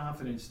get that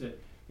confidence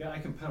that, yeah, I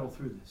can pedal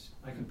through this.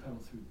 I can pedal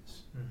through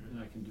this,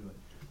 and I can do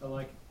it. I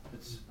like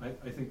it.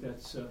 I think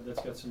that's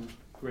got some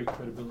great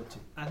credibility.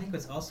 I think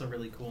what's also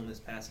really cool in this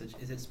passage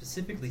is it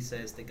specifically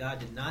says that God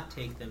did not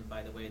take them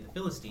by the way of the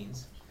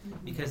Philistines,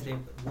 because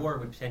war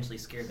would potentially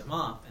scare them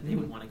off and they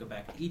would want to go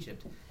back to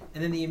Egypt.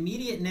 And then the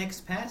immediate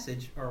next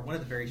passage, or one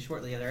of the very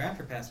shortly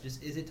thereafter passages,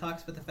 is it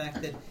talks about the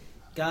fact that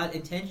God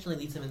intentionally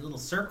leads them in a little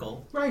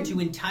circle to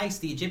entice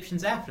the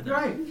Egyptians after them.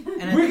 Right.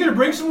 And We're going to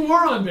bring some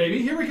war on,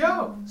 baby. Here we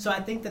go. So I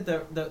think that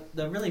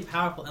the really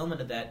powerful element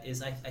of that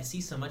is I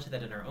see so much of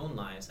that in our own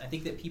lives. I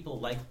think that people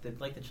like the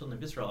children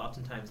of Israel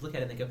oftentimes look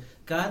at it and they go,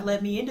 God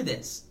led me into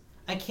this.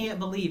 I can't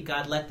believe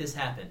God let this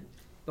happen.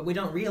 But we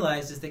don't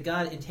realize is that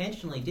God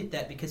intentionally did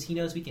that because He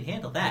knows we can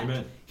handle that.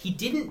 Amen. He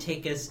didn't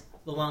take us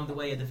along the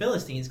way of the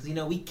Philistines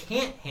because we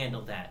can't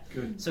handle that.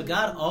 Good. So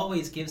God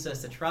always gives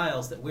us the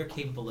trials that we're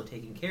capable of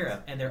taking care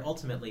of, and they're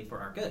ultimately for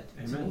our good.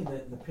 To me,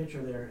 the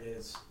picture there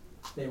is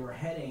they were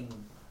heading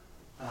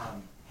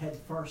head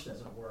first,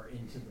 as it were,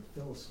 into the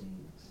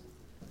Philistines.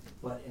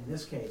 But in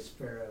this case,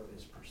 Pharaoh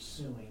is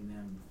pursuing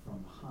them from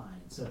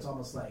behind. So it's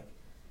almost like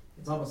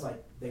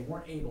they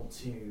weren't able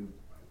to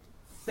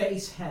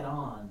face head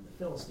on the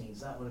Philistines.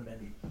 That would have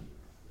been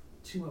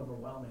too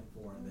overwhelming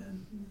for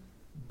them.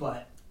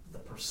 But the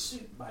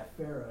pursuit by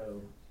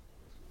Pharaoh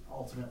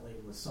ultimately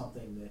was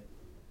something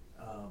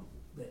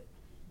that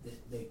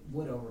they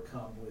would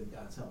overcome with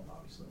God's help,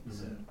 obviously.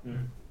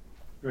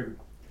 Very good.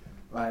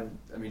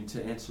 I mean,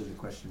 to answer the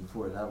question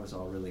before, that was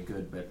all really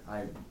good, but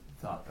I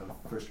thought of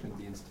 1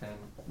 Corinthians 10,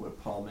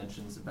 what Paul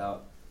mentions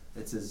about,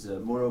 it says,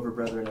 moreover,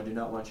 brethren, I do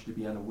not want you to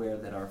be unaware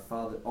that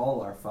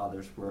all our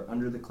fathers were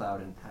under the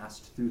cloud and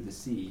passed through the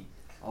sea.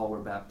 All were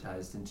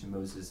baptized into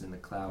Moses in the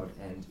cloud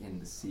and in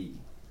the sea.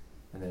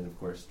 And then, of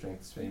course,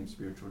 strength, fame,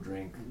 spiritual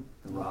drink,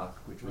 the rock,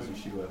 which was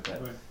Yeshua.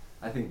 But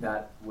I think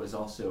that was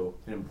also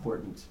an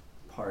important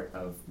part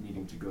of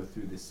needing to go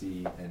through the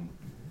sea and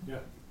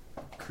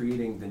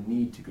creating the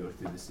need to go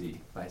through the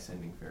sea by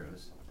sending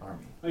Pharaoh's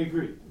army. I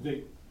agree.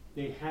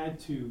 They had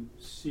to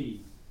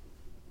see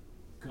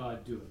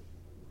God do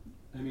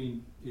it. I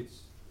mean,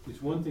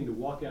 it's one thing to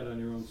walk out on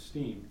your own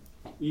steam,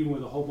 even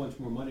with a whole bunch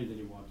more money than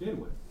you walked in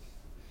with.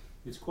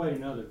 It's quite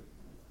another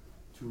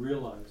to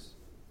realize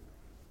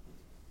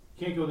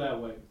you can't go that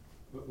way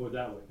or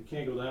that way. You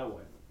can't go that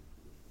way.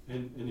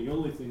 And the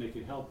only thing that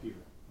can help you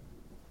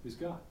is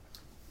God,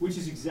 which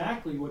is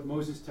exactly what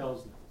Moses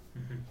tells them.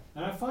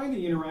 And I find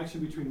the interaction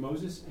between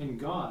Moses and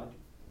God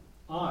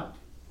odd.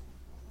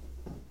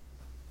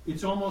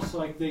 It's almost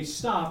like they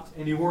stopped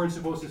and they weren't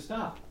supposed to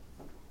stop.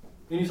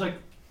 And he's like,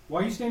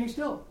 why are you standing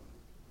still?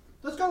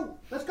 Let's go.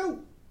 Let's go.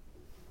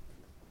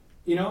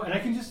 And I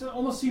can just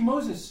almost see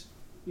Moses,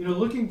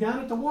 looking down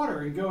at the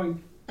water and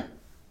going,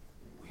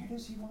 where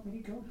does he want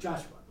me to go?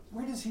 Joshua,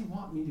 where does he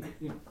want me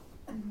to go?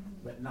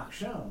 But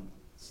Nachshon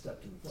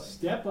stepped to the plate.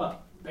 Step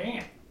up.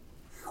 Bam.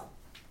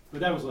 But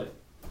that was late.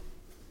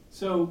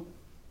 So,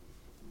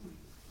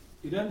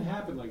 it doesn't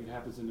happen like it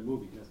happens in the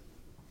movie, does it?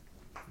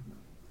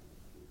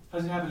 How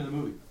does it happen in the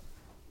movie?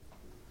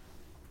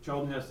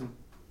 Charlton Heston,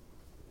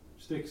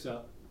 sticks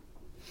up,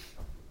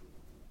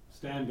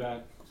 stand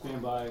by,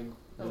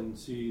 and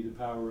see the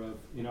power of,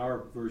 in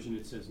our version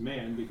it says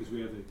man, because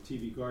we have the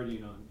TV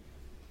Guardian on.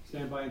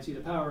 Stand by and see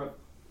the power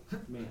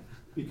of man,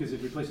 because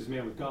it replaces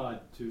man with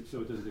God, so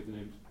it doesn't take the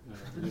name,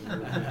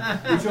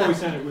 which always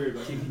sounded weird.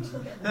 But,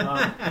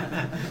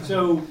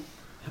 so,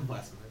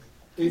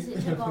 Because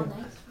it took all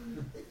night.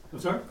 I'm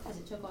sorry? Because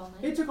it took all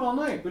night. It took all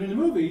night, but in the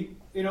movie,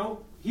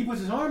 he puts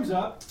his arms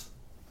up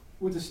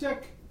with the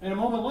stick, and a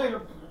moment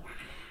later,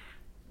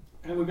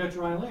 and we got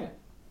dry land.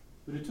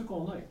 But it took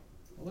all night.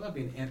 Well, that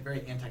would be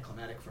very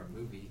anticlimactic for a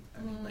movie.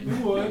 I mean, You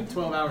would.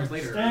 12 hours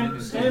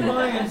later. Stand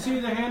by and see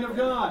the hand of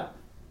God.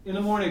 in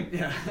the morning.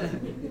 Yeah.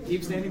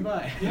 Keep standing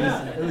by.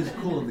 Yeah. It was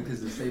cool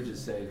because the sages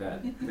say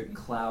that the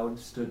cloud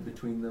stood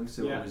between them,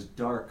 so Yeah. it was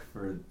dark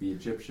for the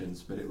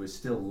Egyptians, but it was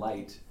still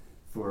light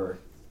for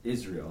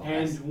Israel.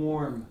 And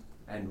warm.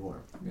 And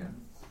warm, yeah.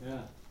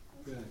 Yeah.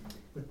 Good.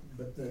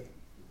 But the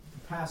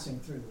passing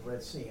through the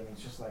Red Sea, I mean,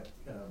 it's just like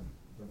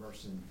the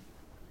verse in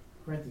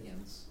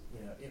Corinthians,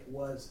 you know, it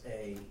was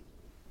a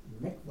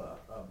mikvah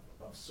of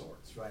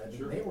sorts, right? I mean,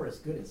 Sure. they were as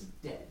good as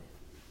dead.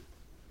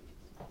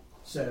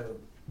 So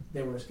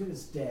they were as good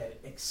as dead,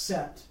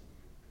 except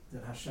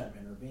that Hashem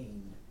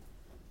intervened.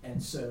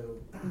 And so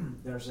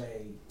there's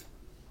a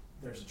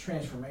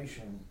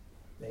transformation.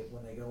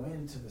 When they go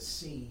into the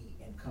sea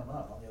and come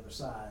up on the other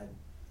side,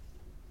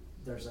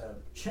 there's a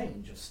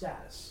change of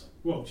status,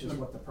 Well, which is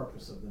what the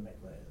purpose of the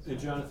mikvah is. And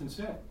Jonathan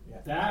said, Yeah.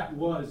 that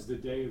was the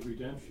day of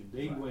redemption.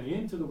 They Right. went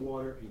into the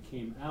water and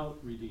came out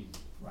redeemed.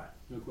 Right.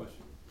 No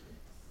question.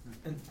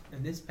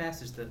 And this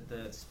passage,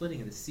 the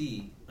splitting of the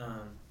sea,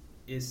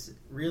 is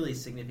really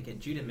significant.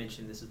 Judah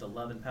mentioned this is the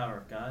love and power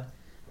of God,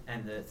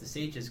 and the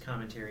sages'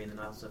 commentary, and then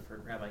also for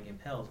Rabbi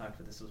Gimpel talked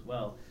about this as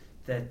well,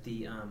 that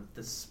the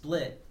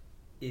split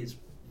is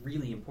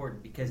really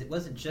important because it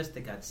wasn't just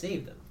that God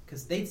saved them,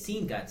 because they'd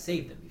seen God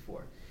save them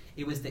before.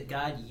 It was that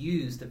God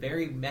used the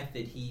very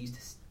method He used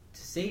to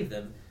save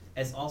them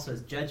as also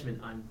as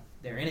judgment on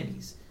their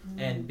enemies.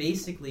 And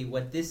basically,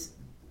 what this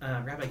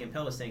Rabbi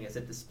Gimpel was saying is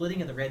that the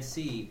splitting of the Red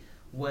Sea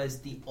was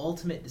the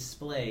ultimate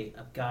display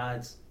of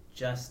God's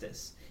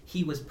justice.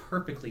 He was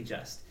perfectly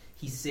just.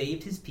 He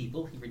saved His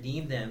people, He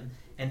redeemed them,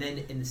 and then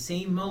in the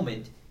same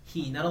moment,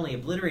 He not only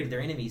obliterated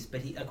their enemies, but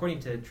He,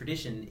 according to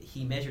tradition,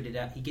 He measured it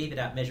out. He gave it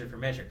out measure for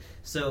measure.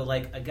 So,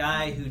 like a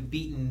guy who'd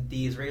beaten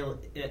the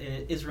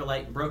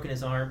Israelite and broken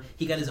his arm,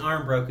 he got his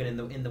arm broken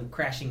in the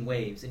crashing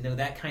waves, and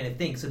that kind of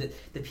thing. So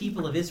that the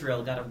people of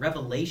Israel got a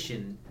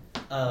revelation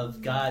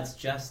of God's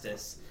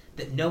justice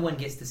that no one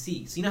gets to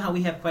see. So you know how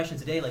we have questions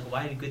today, like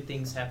why do good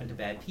things happen to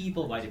bad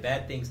people? Why do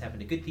bad things happen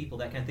to good people?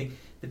 That kind of thing.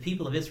 The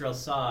people of Israel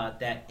saw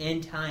that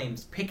end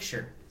times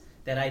picture,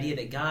 that idea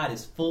that God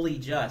is fully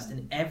just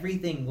and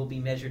everything will be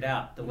measured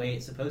out the way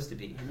it's supposed to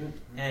be. Amen.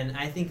 And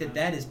I think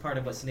that is part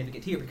of what's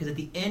significant here, because at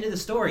the end of the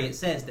story it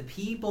says the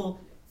people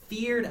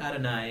feared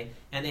Adonai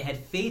and they had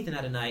faith in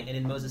Adonai and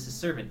in Moses'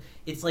 servant.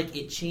 It's like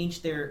it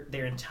changed their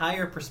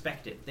entire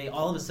perspective. They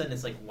all of a sudden,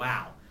 it's like,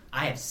 wow,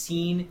 I have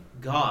seen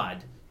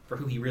God for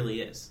who He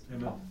really is.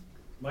 Amen.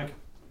 Mike?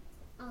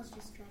 I was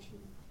just trashing.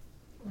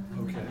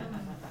 Okay.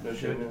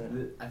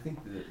 I think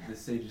the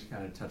sages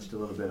kind of touched a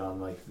little bit on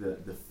like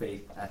the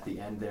faith at the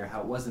end there,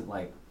 how it wasn't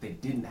like they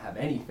didn't have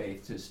any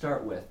faith to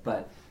start with,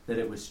 but that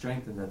it was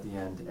strengthened at the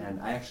end.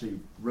 And I actually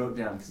wrote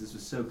down, because this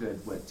was so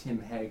good, what Tim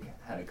Hegg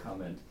had a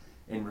comment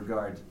in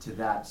regard to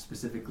that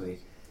specifically.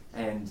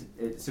 And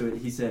so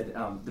he said,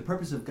 the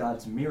purpose of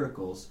God's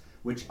miracles,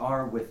 which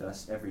are with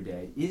us every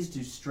day, is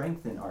to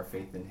strengthen our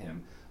faith in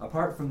Him.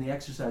 Apart from the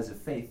exercise of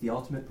faith, the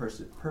ultimate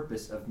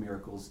purpose of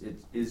miracles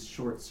is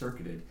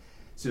short-circuited.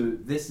 So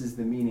this is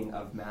the meaning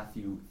of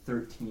Matthew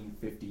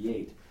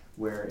 13:58,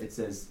 where it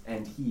says,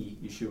 and He,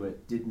 Yeshua,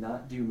 did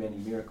not do many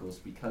miracles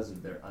because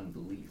of their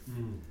unbelief.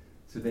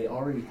 So they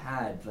already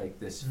had like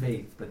this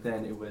faith, but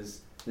then it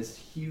was this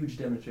huge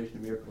demonstration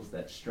of miracles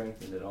that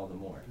strengthened it all the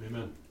more.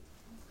 Amen.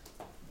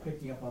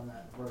 Picking up on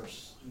that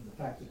verse, the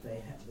fact that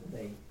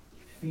they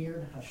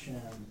feared Hashem,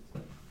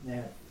 they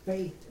had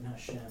faith in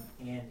Hashem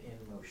and in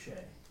Moshe.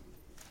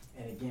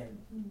 And again,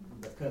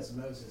 because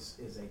Moses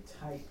is a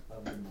type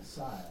of the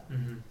Messiah,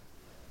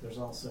 there's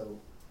also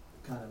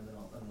kind of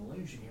an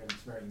allusion here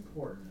that's very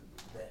important,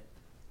 that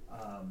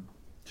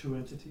Two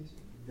entities?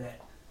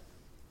 that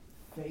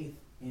faith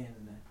in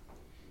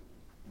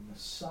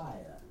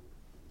Messiah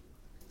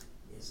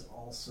is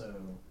also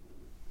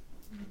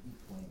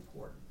equally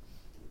important.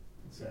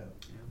 So,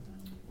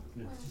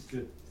 Yeah,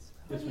 good.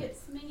 What Yes, ma'am.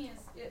 hits me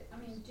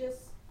is,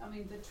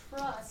 the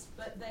trust,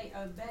 but they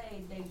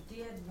obeyed. They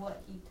did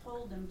what He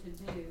told them to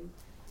do.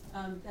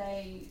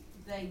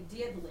 They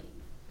did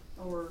leave,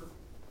 or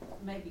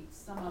maybe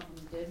some of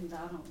them didn't.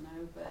 I don't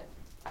know, but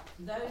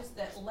those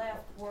that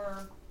left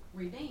were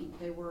redeemed.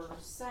 They were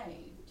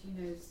saved.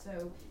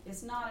 So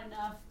it's not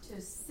enough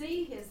to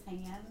see His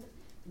hand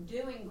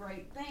doing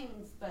great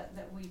things, but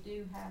that we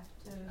do have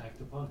to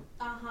Act upon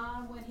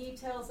it. when He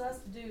tells us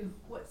to do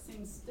what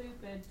seems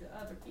stupid to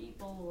other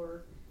people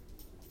or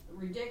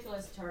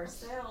ridiculous to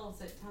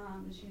ourselves at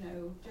times,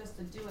 just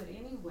to do it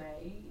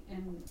anyway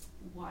and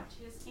watch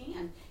His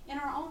hand in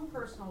our own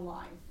personal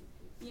life.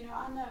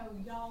 I know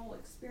y'all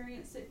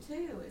experience it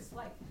too. It's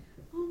like,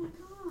 oh my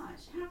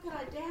gosh, how could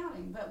I doubt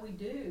Him? But we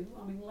do.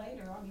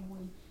 Later,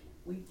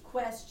 we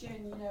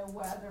question,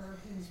 whether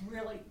He's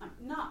really,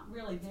 not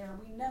really there.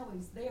 We know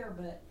He's there,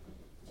 but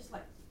just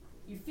like,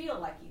 you feel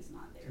like He's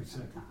not there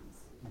sometimes.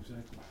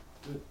 Exactly.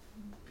 Good.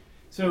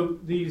 So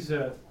these,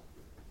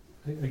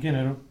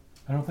 again,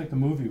 I don't think the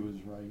movie was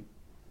right.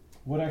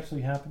 What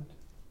actually happened?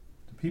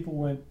 The people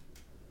went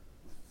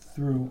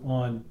through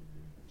on,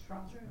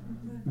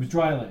 it was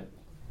dry land.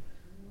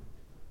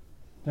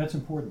 That's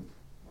important.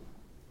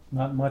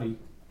 Not muddy,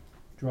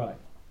 dry.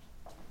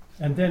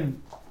 And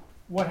then,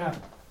 what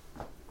happened?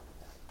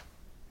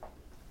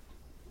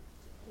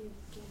 You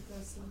give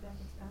the sea back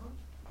its power.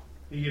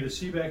 He gave the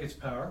sea back its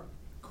power.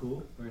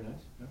 Cool, very nice.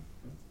 Yeah,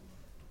 yeah.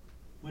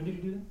 When did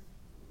he do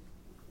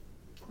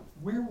that?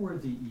 Where were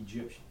the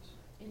Egyptians?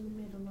 In the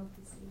middle of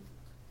the sea.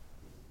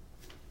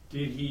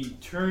 Did he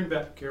turn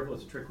back? Careful,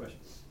 it's a trick question.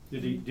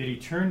 Did he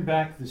turn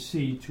back the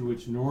sea to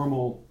its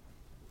normal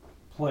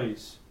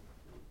place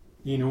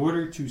in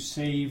order to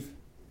save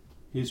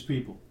his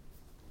people?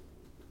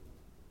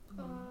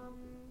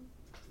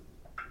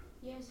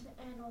 Yes,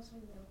 and also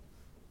no.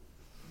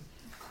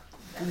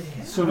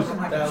 So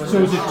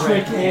it's a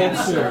trick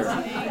answer.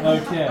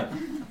 Okay.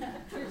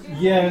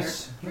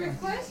 Yes, Trick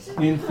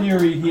question. in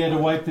theory, he had to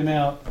wipe them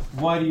out.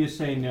 Why do you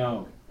say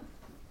no?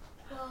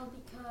 Well,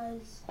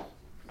 because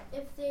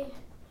if the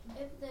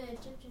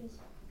Egyptians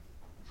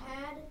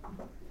had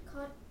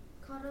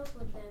caught up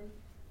with them,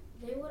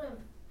 they would have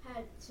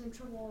had some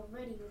trouble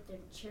already with their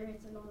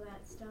chariots and all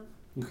that stuff.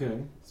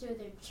 Okay. So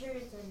their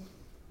chariots and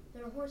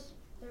their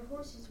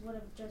horses would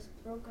have just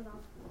broken off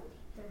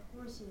their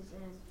horses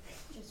and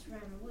just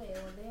ran away,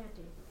 or they had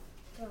to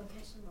go and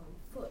catch them on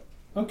foot.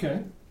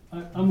 Okay.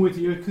 I'm with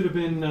you. It could have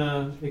been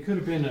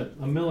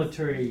a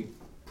military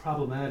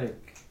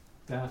problematic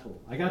battle.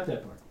 I got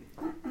that part.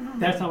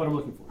 That's not what I'm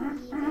looking for.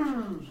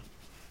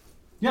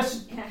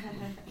 Yes.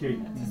 Okay.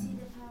 To see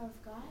the power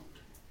of God.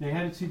 They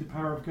had to see the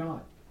power of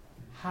God.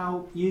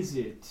 How is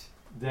it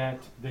that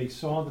they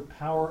saw the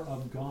power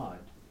of God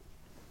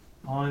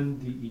on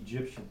the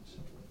Egyptians?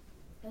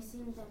 By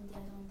seeing them dead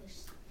on the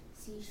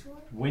seashore.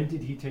 When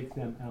did he take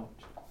them out?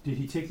 Did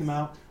he take them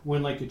out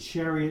when, like, a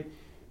chariot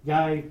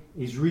guy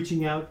is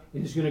reaching out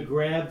and is going to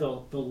grab the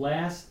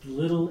last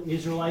little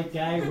Israelite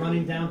guy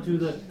running down through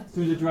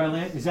the dry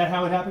land? Is that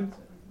how it happened?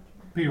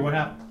 Peter, what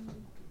happened?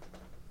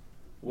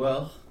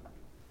 Well,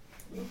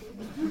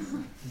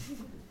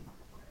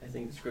 I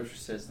think the scripture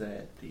says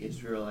that the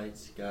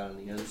Israelites got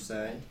on the other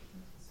side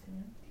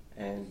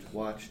and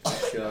watched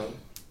the show.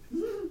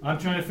 I'm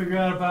trying to figure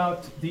out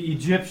about the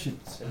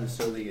Egyptians. And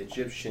so the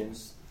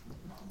Egyptians,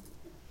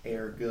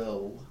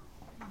 ergo,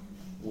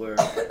 were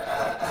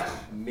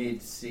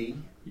mid-sea.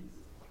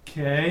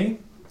 Okay.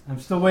 I'm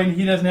still waiting.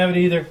 He doesn't have it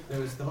either. There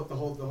was the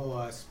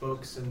whole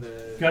spokes and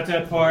the. Got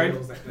that part.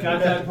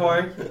 Got that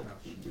part.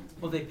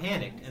 Well, they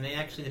panicked, and they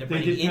actually ended up They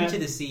running did into pan-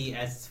 the sea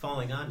as it's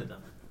falling onto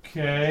them.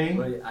 Okay.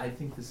 But I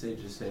think the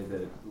sages say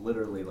that it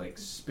literally like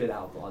spit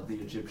out all the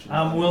Egyptians.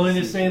 I'm willing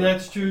to say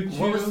that's true too.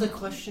 What was the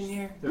question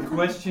here? The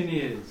question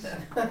is.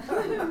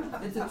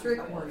 It's a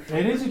trick one.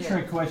 It is a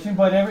trick question,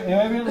 but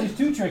evidently it's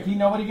too tricky.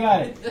 Nobody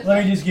got it.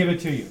 Let me just give it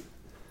to you.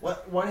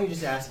 What? Why don't you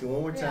just ask it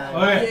one more time?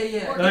 Okay.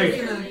 Yeah.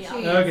 Okay.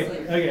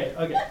 Okay.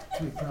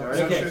 Okay. There are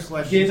no trick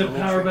questions. Gave the only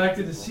power trick- back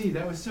to the sea.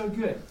 That was so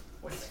good.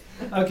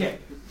 Okay.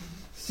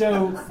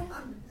 So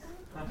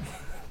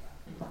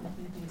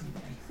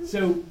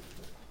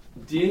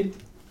did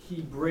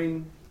he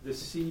bring the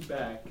sea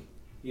back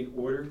in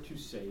order to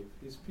save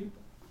his people?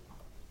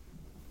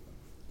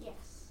 Yes.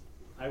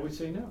 I would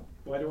say no.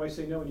 Why do I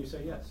say no and you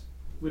say yes?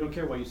 We don't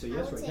care why you say I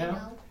yes would right say now.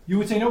 no. You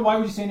would say no? Why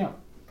would you say no?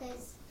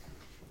 Because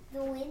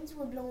the winds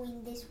were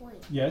blowing this way.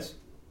 Yes.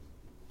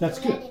 That's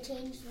so good. We had to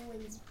change the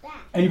winds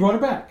back. And he brought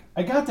it back.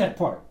 I got that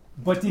part.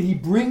 But did he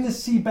bring the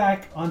sea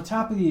back on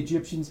top of the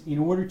Egyptians in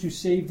order to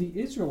save the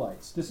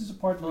Israelites? This is a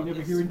part that we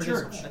never hear in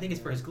church. I think it's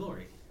for his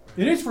glory.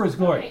 It is for his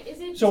glory. Okay, is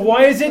it So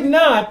why is it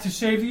not to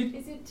save the...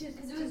 Is it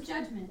Because it was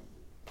judgment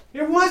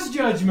It was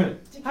judgment.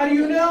 How do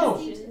you know?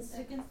 against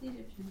the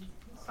Egyptians.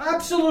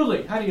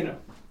 Absolutely. How do you know?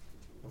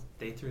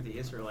 They threw the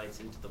Israelites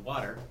into the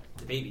water,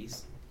 the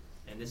babies,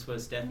 and this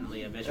was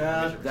definitely a measure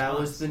of that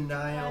was response. the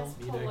Nile.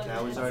 That's pulling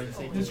That was already it.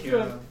 taken It's care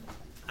good. of.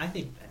 I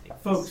think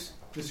Folks,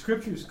 the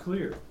scripture is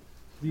clear.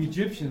 The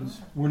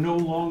Egyptians were no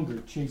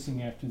longer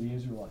chasing after the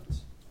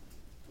Israelites.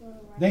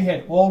 They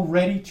had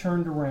already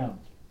turned around.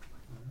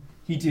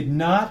 He did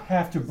not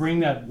have to bring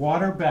that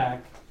water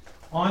back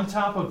on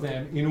top of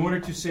them in order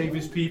to save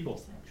his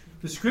people.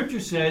 The scripture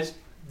says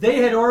they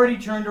had already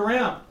turned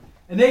around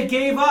and they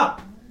gave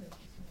up.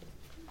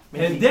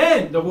 Maybe- And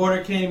then the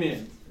water came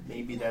in.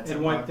 Maybe that's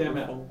and wiped them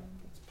out. apocryphal.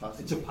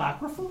 Possibly. It's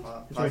apocryphal?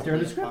 Po- It's right there in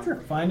the possibly scripture.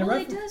 apocryphal. Find the Well, it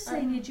reference. does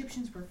say the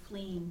Egyptians were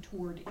fleeing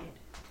toward it.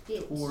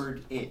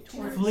 Toward it.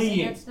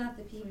 Fleeing. That's not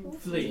the people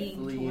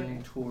Fleeing.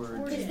 Fleeing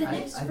toward Because it. the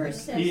next I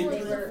verse think- says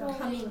It- they were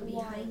coming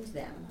behind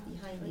them,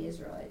 behind the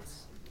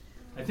Israelites.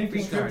 I think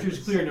the scripture is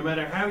clear. No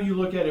matter how you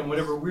look at it, and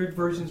whatever weird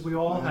versions we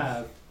all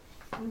have,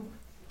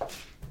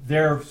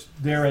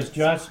 they're as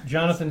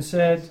Jonathan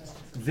said,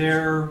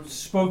 their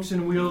spokes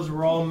and wheels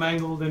were all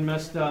mangled and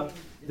messed up.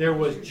 There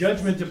was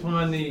judgment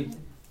upon the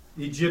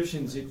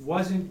Egyptians. It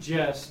wasn't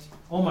just,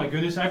 oh my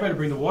goodness, I better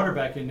bring the water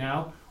back in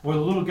now, or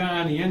the little guy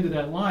on the end of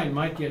that line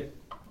might get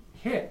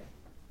hit.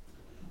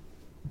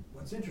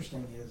 What's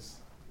interesting is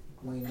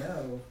we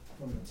know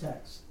from the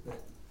text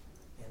that,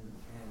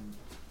 and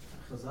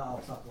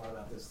Chazal talk a lot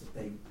about this, that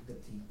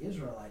the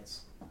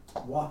Israelites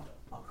walked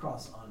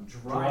across on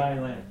dry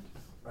land.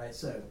 right?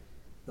 So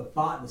the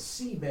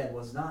seabed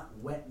was not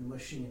wet and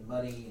mushy and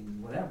muddy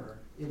and whatever;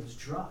 it was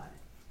dry.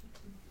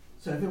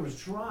 So if it was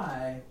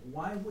dry,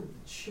 why would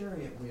the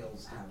chariot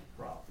wheels have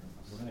problems?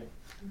 Right.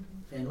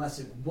 Unless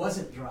it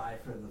wasn't dry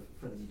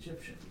for the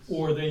Egyptians.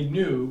 Or they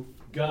knew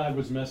God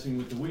was messing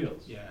with the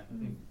wheels. Yeah.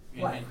 And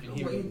Right.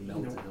 he Well,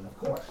 melted them. of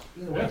course.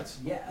 Either way, Yeah. it's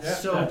yes. Yeah,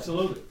 So-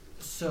 absolutely.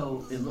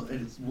 So it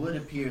would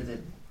appear that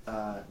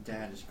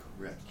Dad is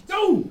correct.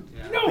 No!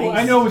 Yeah. No!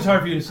 I know it's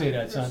hard for you to say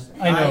that, son.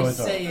 I know it's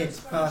hard. say it's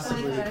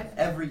possibly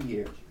every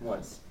year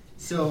once.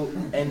 So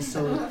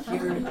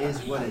here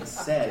is what it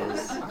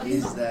says,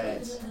 is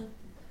that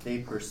they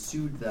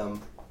pursued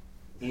them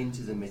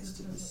into the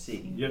midst of the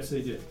sea. Yes,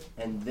 they did.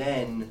 And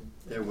then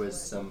there was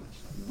some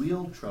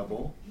wheel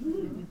trouble,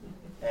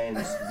 and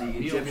the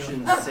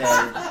Egyptians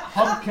said,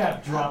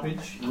 Hubcap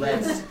droppage.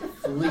 let's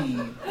flee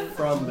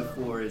from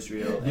before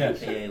Israel,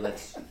 Yes. aka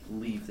let's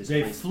leave this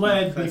They place.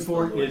 fled because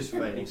before the Lord is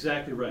Israel. fighting.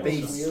 Exactly right.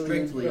 Based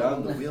strictly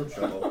on the wheel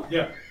trouble.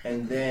 Yeah.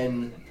 And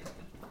then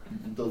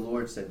the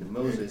Lord said to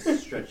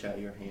Moses, stretch out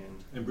your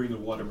hand And bring the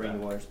water to bring the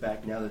back. waters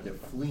back. Now that they're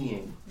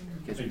fleeing,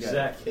 because we Exactly.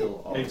 got to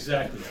kill all.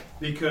 Exactly.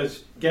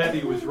 Because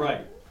Gabby was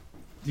right.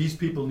 These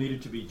people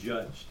needed to be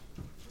judged.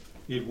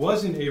 It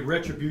wasn't a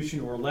retribution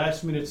or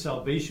last minute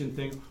salvation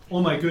thing.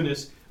 Oh my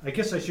goodness, I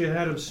guess I should have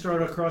had him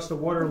start across the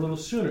water a little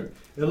sooner.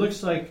 It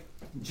looks like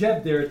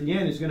Jeb there at the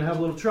end is going to have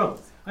a little trouble.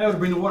 I ought to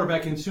bring the water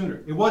back in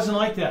sooner. It wasn't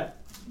like that.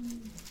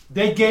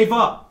 They gave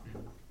up.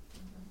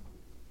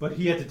 But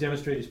he had to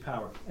demonstrate his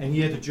power, and he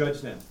had to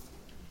judge them.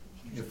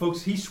 And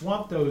folks, he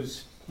swamped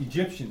those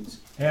Egyptians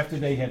after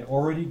they had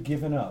already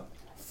given up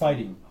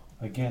fighting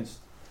against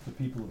the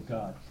people of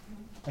God.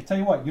 I tell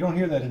you what, you don't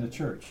hear that in the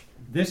church.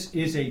 This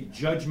is a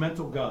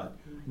judgmental God,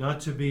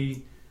 not to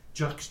be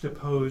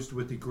juxtaposed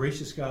with the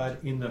gracious God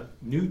in the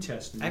New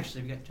Testament.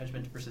 Actually, we got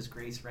judgment versus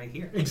grace right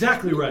here.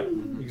 Exactly right.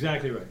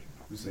 Exactly right.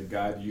 We say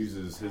God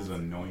uses His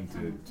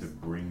anointed to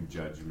bring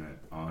judgment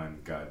on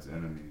God's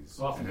enemies, and His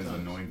Oftentimes.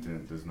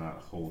 anointed does not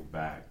hold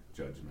back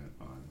judgment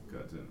on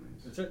God's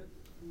enemies. That's it.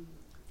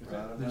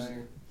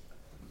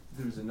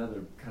 There's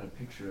another kind of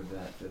picture of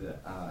that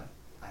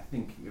I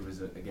think it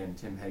was again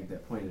Tim Hegg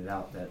that pointed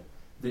out that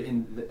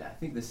I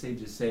think the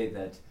sages say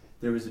that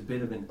there was a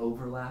bit of an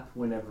overlap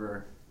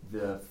whenever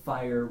the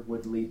fire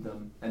would lead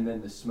them and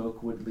then the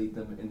smoke would lead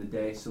them in the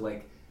day. So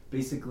like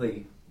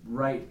basically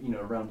right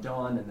around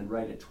dawn and then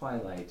right at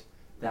twilight,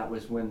 that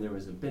was when there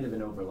was a bit of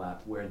an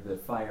overlap where the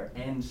fire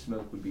and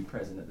smoke would be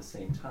present at the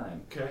same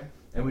time. Okay.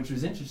 And which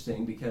was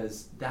interesting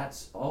because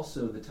that's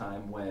also the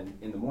time when,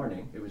 in the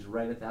morning, it was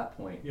right at that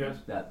point Yes.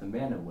 that the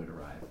manna would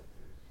arrive.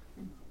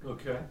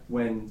 Okay.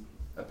 When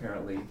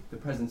apparently the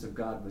presence of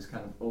God was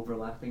kind of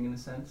overlapping in a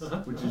sense, Uh-huh.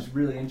 which is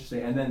really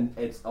interesting. And then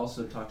it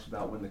also talks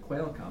about when the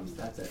quail comes,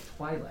 that's at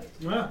twilight.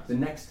 Yeah. The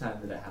next time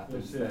that it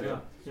happens, That's it,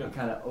 that yeah. it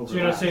kind of overlaps. So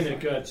you're not saying that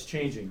God's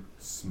changing.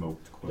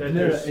 Smoked That quail. No,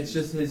 there's- it's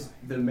just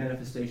the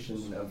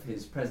manifestation of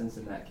his presence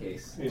in that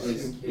case Is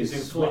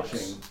in switching.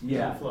 flux.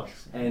 Yeah. Is in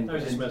flux. And, I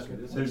was just and messing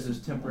with it. there's those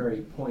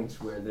temporary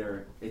points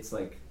where it's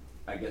like,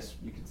 I guess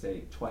you could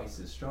say twice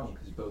as strong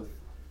because both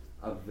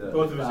of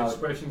Both of his cloud-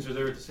 expressions are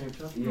there at the same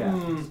time? Yeah.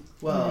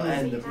 Well, Mm.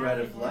 and the bread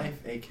of life,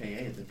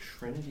 aka the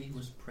Trinity,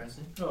 was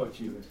present. Oh,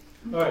 Jesus.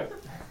 All right.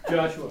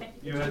 Joshua,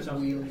 you had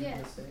something?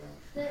 Yes.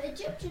 The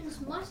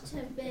Egyptians must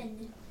have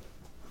been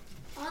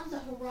on the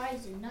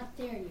horizon, not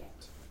there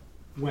yet.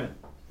 When?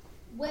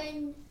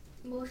 When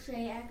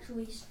Moshe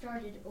actually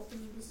started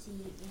opening the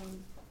sea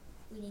and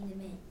leading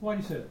them in. Why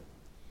do you say that?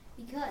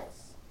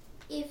 Because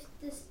if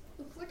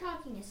we're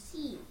talking a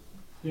sea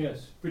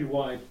Yes, pretty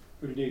wide,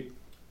 pretty deep.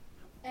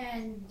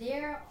 and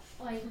they're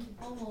like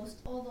almost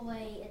all the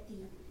way at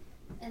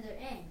the other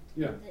end,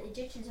 Yeah. the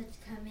Egyptians have to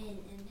come in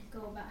and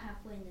go about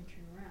halfway and then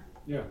turn around.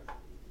 Yeah.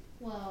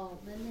 Well,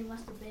 then they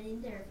must have been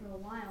in there for a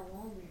while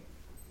longer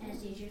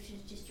as the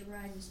Egyptians just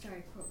arrived and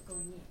started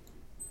going in.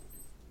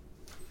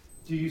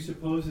 Do you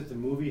suppose that the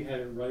movie had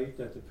it right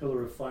that the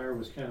pillar of fire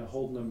was kind of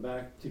holding them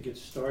back to get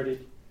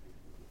started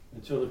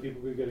until the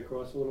people could get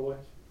across a little ways?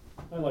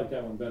 I like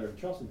that one better.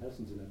 Charleston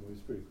Heston's in that movie.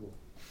 It's pretty cool.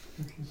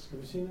 Have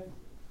you seen that?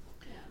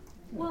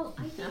 Well,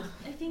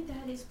 I think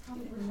that is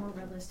probably more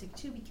realistic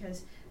too,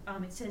 because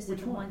it says that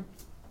Which one?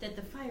 that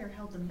the fire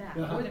held them back,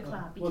 Uh-huh. or the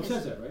cloud. Well, it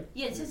Because says that, right?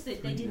 yeah, it says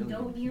that they didn't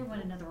go near one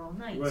another all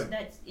night, so Right.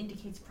 that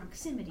indicates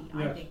proximity.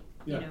 I Yes. think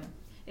Yeah. you know,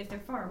 if they're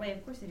far away,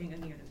 of course they didn't go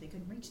near them; they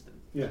couldn't reach them.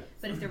 Yeah.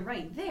 But if they're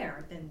right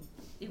there, then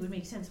it would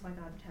make sense why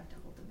God would have to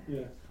hold them back.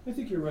 Yeah. I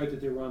think you're right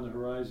that they were on the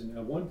horizon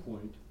at one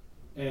point,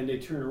 and they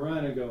turn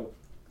around and go,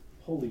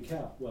 holy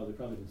cow. Well, they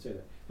probably didn't say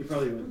that. They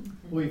probably went,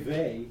 oy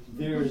vey,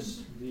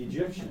 there's the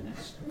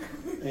Egyptians.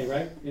 Hey,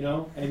 right? You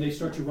know? And they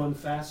start to run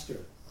faster.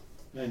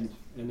 And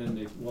then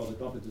they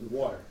bump into the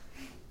water.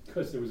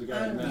 Because there was a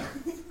guy in the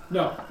mouth.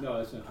 No,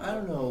 that's not true. I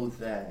don't know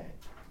that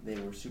they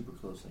were super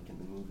close like in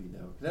the movie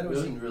though. That always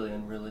Really? seemed really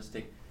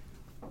unrealistic.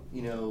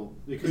 You know,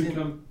 They couldn't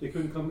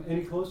come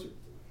any closer.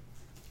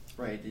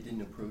 right? They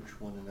didn't approach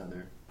one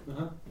another.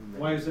 Uh-huh. in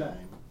Why is that?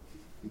 time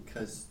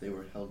Because they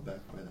were held back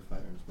by the fire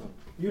and smoke.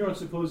 You don't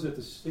suppose that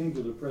the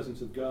singular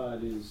presence of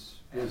God was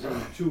in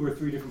 2 or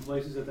 3 different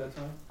places at that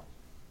time?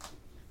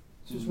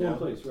 It's just No. one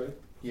place, right?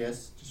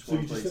 Yes, just So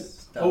one you place.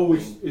 just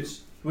stopping.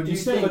 it's What do you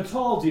instead of think? a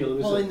tall deal. It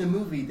was Well, a, in the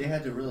movie, they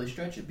had to really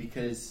stretch it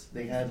because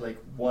they had like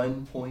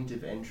one point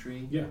of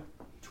entry yeah,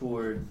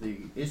 toward the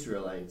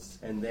Israelites,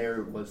 and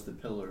there was the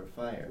pillar of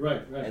fire.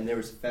 right. And there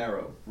was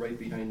Pharaoh right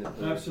behind the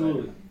pillar Absolutely.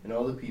 of fire. And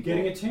all the people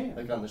Getting a tan.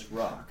 like on this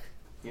rock,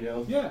 you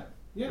know? Yeah.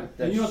 That's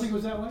And you don't think it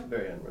was that way?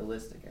 very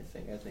unrealistic, I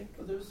think.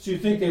 So you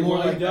think they More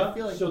lined like- I up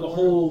feel like so the more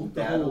whole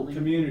battling.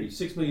 community,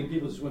 6 million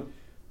people, just went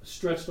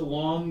stretched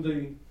along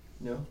the.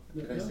 No?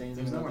 Did I No? say anything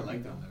There's about nowhere that?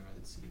 like that on the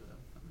Red Sea, though.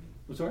 I mean,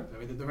 What's that? I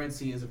mean, the Red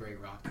Sea is a very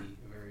rocky,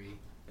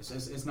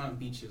 it's not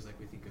beaches like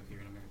we think of here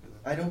in America,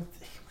 though. I don't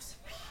think it was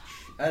a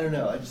beach. I don't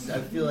know. I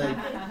feel like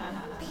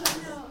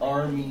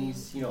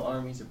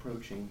armies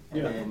approaching,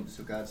 and Yeah. then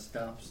so God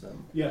stops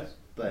them. Yes.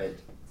 But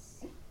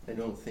I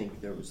don't think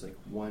there was like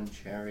one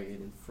chariot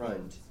in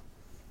front,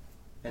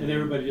 And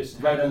everybody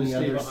just right happened on to the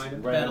stay other behind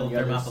him? right Battle on of the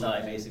other Thermopylae,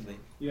 side. basically.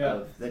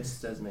 Yeah. That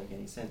just doesn't make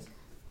any sense.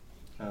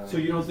 So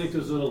you don't think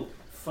those little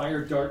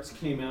fire darts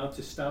came out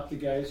to stop the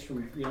guys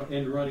from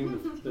end running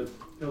the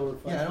pillar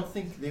of fire? Yeah, I don't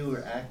think they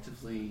were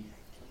actively.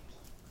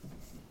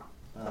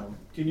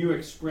 Can you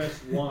express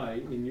why,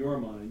 in your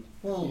mind,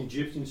 Well- the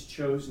Egyptians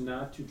chose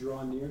not to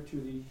draw near to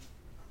the?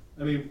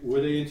 I mean,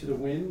 were they into the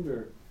wind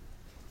or?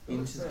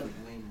 Into the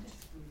wind.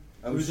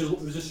 It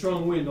was a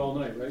strong wind all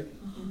night, right?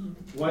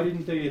 Why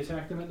didn't they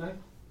attack them at night?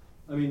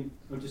 I mean,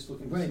 I'm just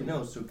looking. To Right. see.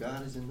 No. So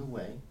God is in the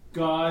way.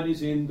 God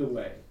is in the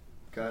way.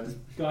 God is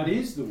God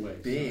is the way.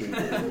 big.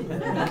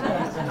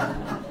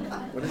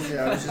 What is it?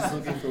 I was just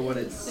looking for what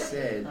it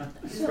said.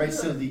 Right.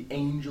 So the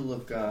angel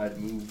of God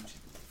moved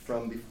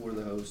from before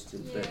the host to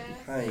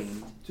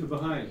behind, To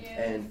behind.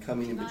 and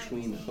coming in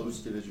between the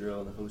host of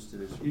Israel and the host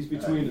of Israel. He's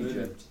between them, isn't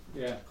Egypt.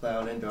 Yeah.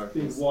 Cloud and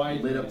darkness. Big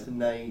wide lit man. up the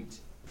night.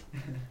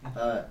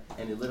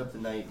 And it lit up the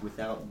night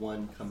without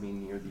one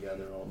coming near the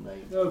other all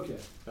night. Okay.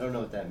 I don't know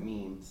what that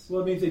means.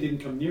 Well, it means they didn't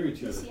come near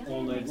each other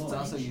all night It's long.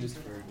 also used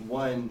for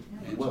One.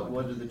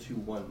 What are the two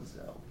ones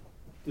though?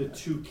 The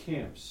two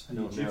camps, I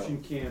the don't know.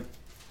 Egyptian camp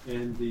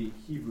and the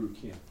Hebrew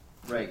camp.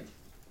 Right.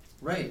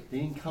 Right. They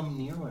didn't come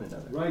near one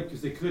another. Right,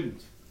 because they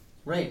couldn't.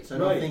 Right. So I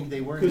Right. don't think they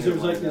were Because near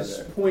there was one like this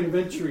another. point of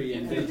entry,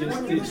 and they The just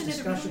point of this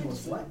discussion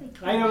was what?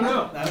 I don't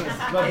know. That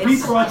was- But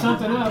Pete brought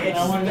something up, and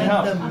I wanted to that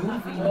help.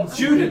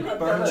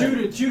 the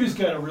movie Judah's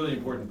got a really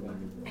important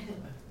point.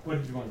 What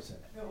did you want to say?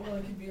 Well,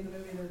 it could be in the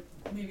movie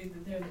that maybe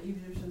the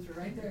Egyptians were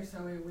right there, so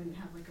it wouldn't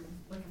have like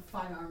a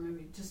 5-hour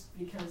movie just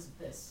because of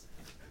this.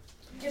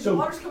 If So- the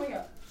water's coming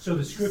up. So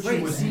the scripture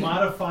Right, was see.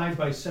 modified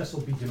by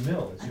Cecil B.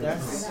 DeMille. Is your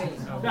That's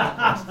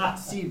point.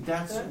 see.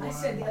 That's I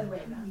said the other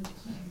way around.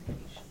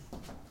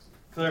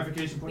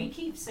 Clarification We point?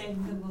 keep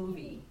saying the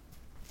movie.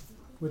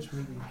 Which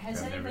movie?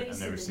 Has I've anybody never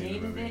seen the seen the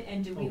name of movie. it,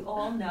 and do we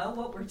all know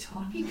what we're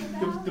talking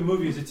about? The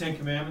movie is The Ten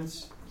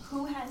Commandments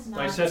Who has not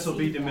by Cecil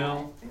B. seen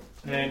DeMille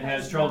that? and Who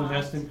has has Charlton not?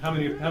 Heston. How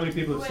many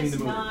people Who have seen the has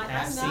movie? not-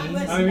 Have who seen?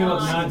 has How many people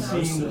have not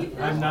not seen?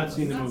 I've not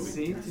seen the movie.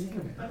 See?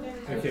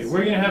 Okay,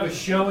 we're gonna have a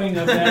showing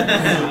of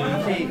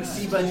that movie. okay.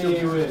 See, but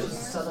Hey, Wiz.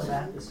 Southern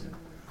Baptist.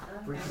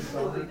 Preacher's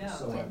daughter,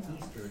 so at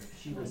Easter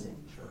she was in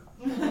church.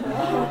 Oh,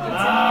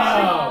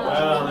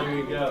 well, there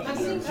you go.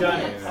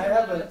 Johnny. I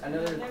have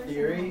another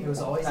theory. It was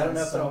always I don't on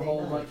know if it'll Sunday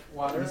hold night. much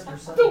water. Easter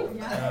Sunday.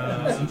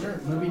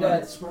 Movie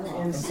But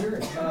in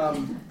Syria.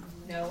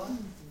 Noah?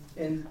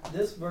 in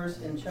this verse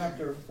in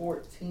chapter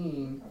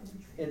 14,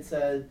 it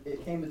said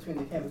it came between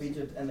the camp of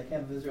Egypt and the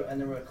camp of Israel, and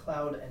there were a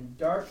cloud and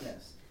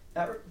darkness.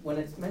 When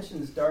it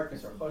mentions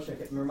darkness or choshek,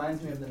 it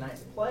reminds me of the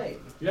ninth plague,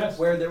 Yes.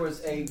 where there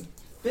was a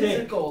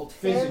physical,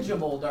 Physical.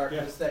 tangible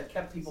darkness Yes. that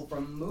kept people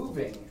from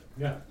moving.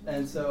 Yeah.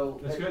 And so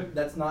That's good.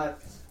 that's not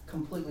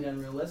completely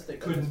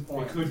unrealistic at this Couldn't.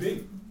 point. It could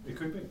be. It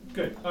could be.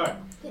 Good. All right.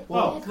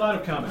 Well, a lot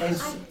of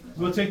comments.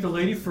 We'll take the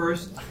lady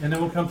first, and then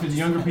we'll come to the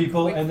younger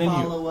people, and then you.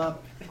 Follow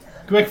up.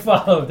 Quick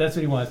follow. That's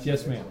what he wants.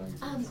 Yes, ma'am.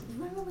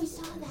 Remember we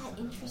saw that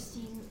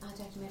interesting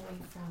documentary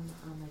from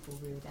Michael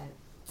Rood.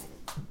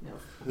 No.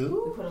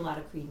 Who? We put a lot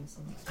of credence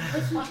in it.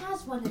 But he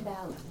has one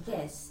about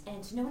this,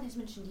 and no one has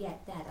mentioned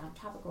yet that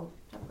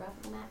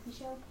topographical map he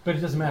showed. But it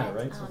doesn't matter,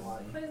 right?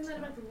 But isn't that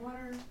about the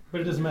water?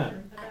 But it doesn't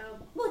matter.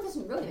 Well, it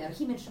doesn't really matter.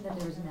 He mentioned that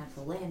there was a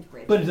natural land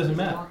bridge. But it doesn't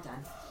that he matter. walked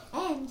on,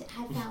 and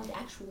had found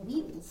actual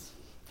wheels,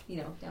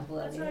 down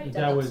below. That's They right. dug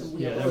That up was some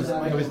yeah. wheels.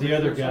 That was the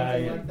other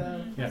guy. Like that?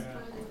 Yeah.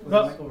 Was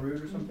Well- it Michael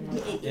Rood or something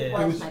like that? It It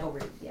was was- Michael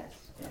Rood, yes.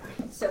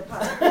 So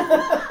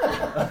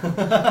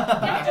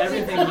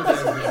Everything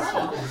was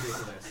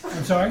ridiculous.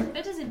 I'm sorry.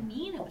 That doesn't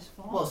mean it was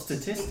false. Well,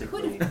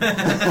 statistically.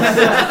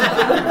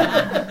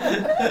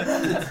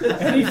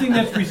 Anything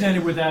that's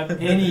presented without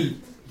any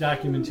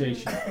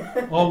documentation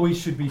always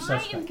should be I am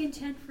suspect.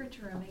 content for it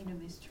to remain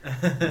a mystery.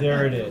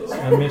 There it is,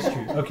 a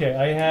mystery. Okay,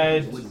 I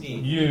had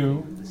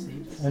you,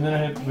 and then I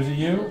had, was it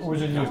you or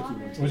was it you?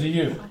 Was it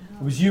you?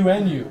 It was you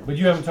and you, but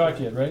you haven't talked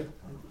yet, right?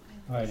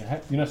 All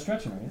right, you're not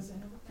stretching, are you?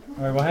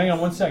 All right, well, hang on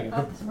one second.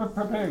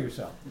 Prepare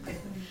yourself.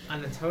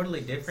 On a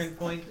totally different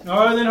point.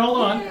 All right, then hold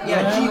on.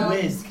 Yeah, gee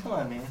whiz. Come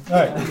on, man. All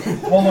right,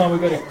 hold on. We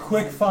got a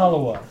quick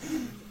follow-up.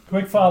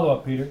 Quick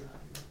follow-up, Peter.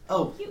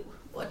 Oh,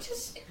 well,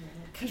 just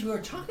because we were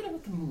talking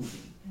about the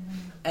movie,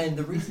 And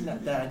the reason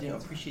that I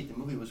didn't appreciate the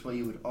movie was what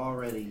you had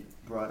already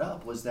brought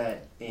up, was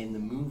that in the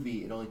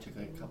movie it only took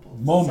like a couple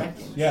Moments,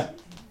 seconds. yeah.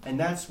 And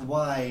that's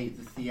why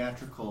the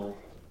theatrical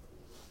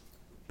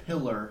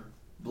pillar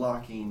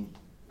blocking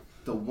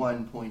the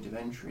one point of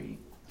entry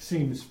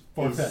seems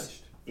far-fetched.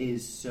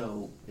 Is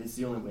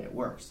the only way it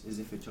works, is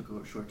if it took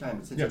a short time.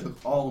 But since Yeah. it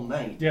took all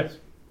night, Yes.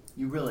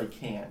 you really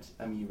can't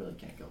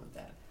go with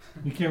that.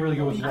 You can't really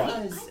go with what?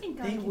 I think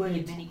God can be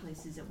in many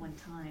places at one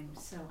time,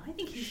 so I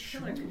think his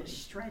pillar could have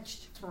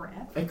stretched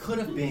forever. It could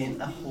have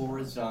been a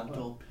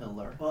horizontal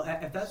pillar. Well,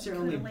 if that's your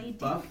Could've only laid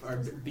buff or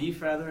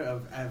beef rather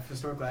of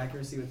historical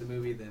accuracy with the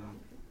movie, then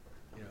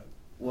you know.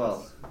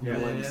 Well, Yeah.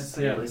 no one's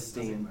Yeah.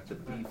 listing the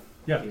beef.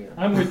 Yeah, here.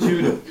 I'm with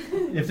Judah.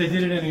 If they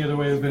did it any other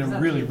way, it would have been a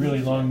really,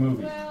 really long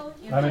movie.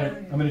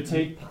 I'm gonna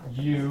take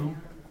you,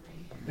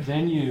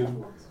 then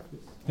you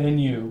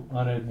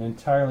on an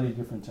entirely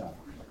different topic.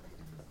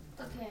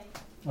 Okay.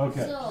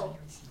 Okay. So,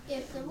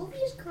 if the movie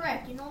is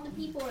correct and all the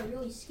people are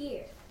really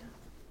scared,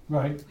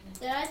 Right.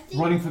 then I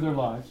think Running for their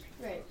lives.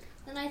 Right.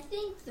 Then I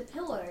think the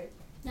pillar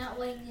not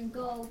letting them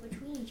go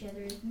between each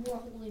other is more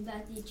holding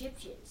back the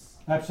Egyptians.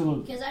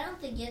 Absolutely. Because I don't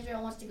think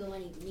Israel wants to go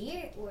any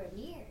near.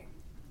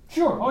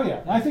 Sure. Oh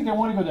yeah. I think they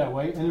want to go that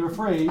way, and they're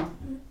afraid,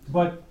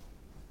 but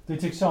they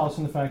take solace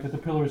in the fact that the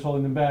pillar is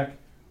holding them back,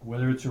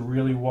 whether it's a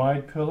really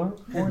wide pillar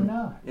or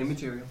not.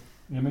 Immaterial.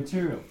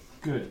 Immaterial.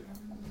 Good.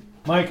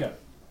 Micah.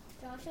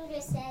 Joshua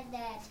just said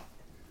that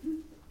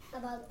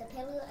about the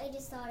pillar. I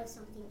just thought of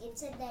something. It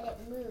said that it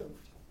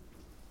moved.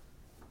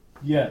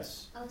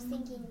 Yes. I was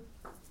thinking.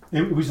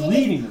 It was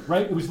leading them,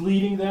 right? It was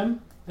leading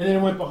them, and then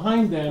it went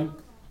behind them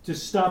to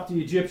stop the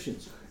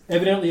Egyptians.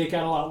 Evidently, it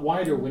got a lot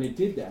wider when it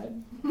did that.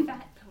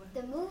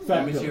 The movie.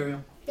 Fat pillar.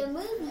 The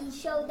movie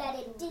showed that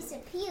it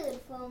disappeared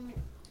from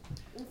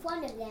in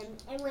front of them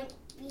and went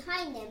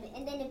behind them,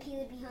 and then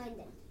appeared behind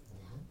them.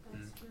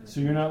 So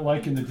you're not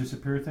liking the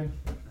disappear thing?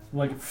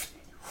 Like,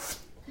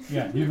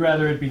 yeah, you'd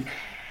rather it be.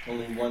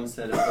 Only one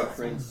set of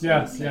footprints.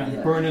 Yeah,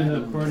 burning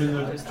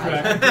the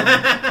track.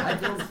 I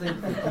don't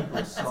think the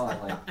people saw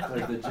or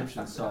the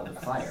Egyptians saw the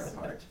fire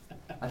part.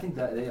 I think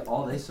that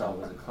all they saw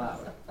was a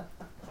cloud.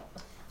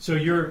 So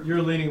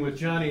you're leaning with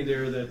Johnny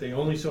there that they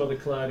only saw the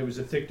cloud. It was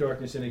a thick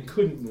darkness and they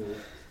couldn't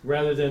move,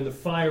 rather than the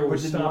fire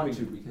was didn't stopping. want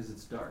to because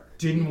it's dark.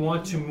 Didn't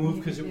want to move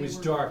because it was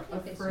dark.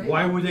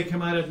 Why would they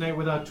come out at night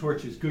without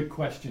torches? Good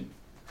question.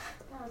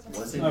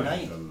 Was it Okay.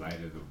 night? The light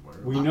of the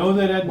world. We know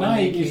that at When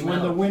night they is came when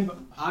the out. wind.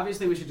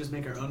 Obviously, we should just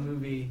make our own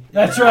movie.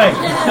 That's right.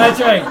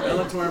 That's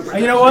right.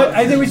 You know what?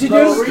 I think we should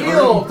do. The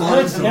real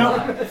Let's,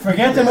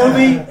 forget the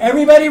movie.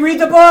 Everybody read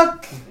the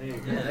book.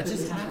 Yeah, that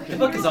just happened. The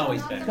book is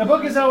always better. The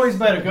book is always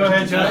better. Go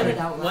ahead, Johnny.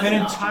 One- An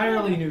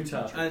entirely new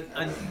topic. one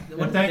And of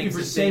the thank you things for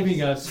the saving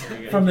sages-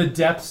 us from the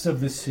depths of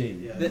the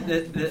sea.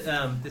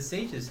 The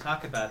sages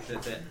talk about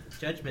that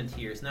judgment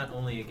here is not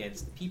only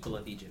against the people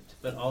of Egypt,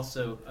 but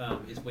also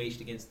is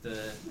waged against the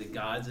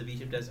gods of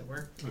Egypt, as it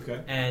were.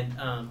 Okay. And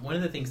one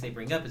of the things they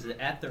bring up is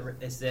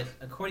that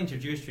according to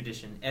Jewish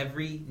tradition,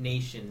 every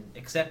nation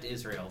except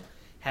Israel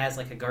has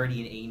like a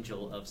guardian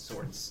angel of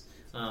sorts.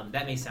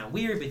 That may sound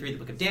weird, but if you read the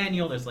book of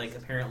Daniel, there's like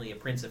apparently a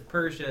prince of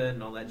Persia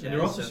and all that jazz. And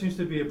there also so- seems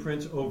to be a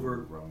prince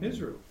over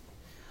Israel.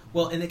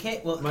 Well, in the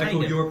case, Michael,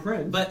 kind of, your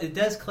prince. But it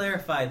does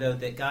clarify, though,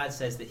 that God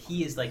says that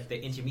He is like the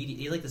intermediate,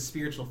 He's like the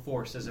spiritual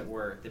force, as it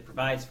were, that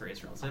provides for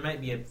Israel. So there might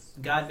be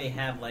God may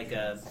have like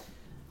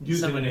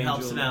someone who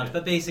helps him out,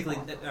 but basically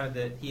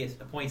that He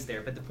appoints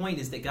there. But the point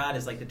is that God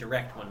is like the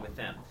direct one with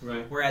them.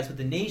 Right. Whereas with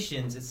the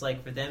nations, it's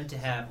like for them to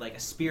have like a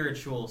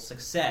spiritual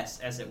success,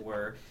 as it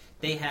were.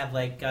 They have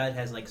like God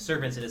has like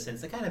servants in a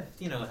sense that kind of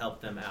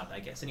help them out,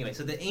 I guess. Anyway,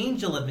 so the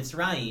angel of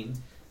Mitzrayim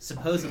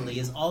supposedly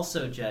is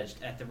also judged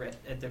at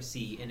the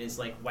sea and is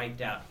like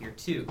wiped out here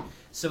too.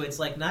 So it's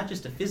like not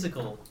just a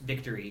physical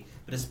victory,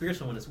 but a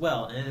spiritual one as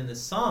well. And in the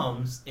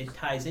Psalms, it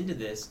ties into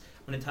this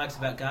when it talks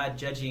about God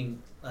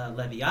judging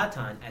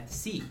Leviathan at the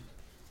sea.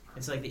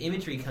 And so like the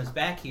imagery comes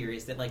back here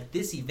is that like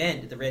this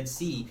event at the Red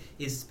Sea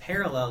is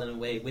parallel in a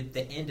way with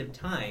the end of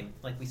time,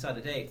 like we saw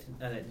today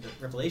in the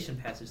Revelation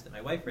passage that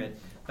my wife read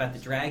about the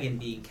dragon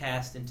being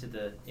cast into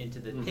the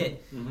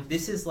pit. Mhm.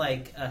 This is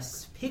like a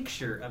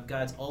picture of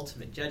God's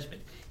ultimate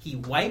judgment. He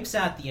wipes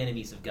out the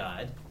enemies of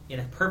God in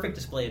a perfect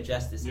display of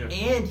justice, Yeah.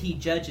 and he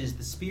judges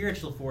the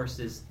spiritual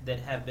forces that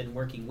have been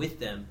working with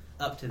them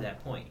up to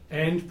that point.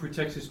 And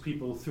protects his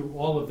people through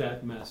all of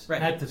that mess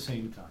at the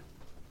same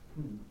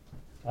time.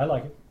 I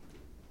like it.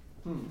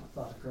 I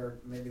thought occurred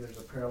maybe there's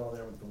a parallel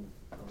there with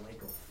the lake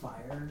of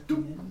fire,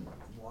 again,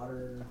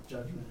 water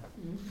judgment.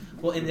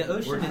 Well, in the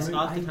ocean is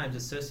oftentimes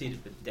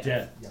associated with death.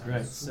 Death,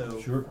 right.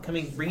 So Sure.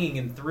 bringing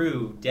him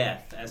through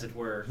death, as it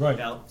were, Right.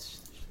 valley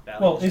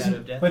Well, of the shadow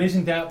of death.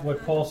 isn't that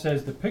what Paul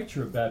says the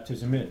picture of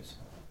baptism is?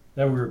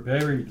 That we were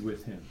buried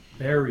with him,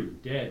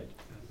 buried, dead,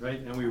 right?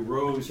 And we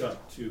rose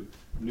up to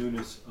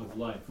newness of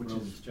life.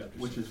 Romans chapter 6.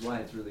 Which is why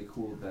it's really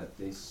cool that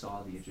they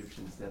saw the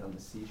Egyptians dead on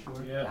the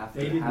seashore Yeah, after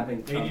they didn't-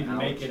 having they come didn't out.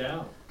 make it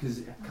out.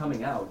 Because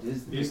coming out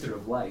is the picture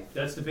of life.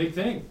 That's the big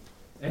thing.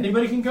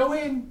 Anybody can go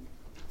in.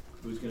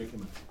 Who's going to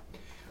come out?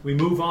 We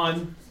move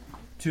on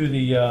to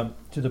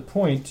the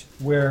point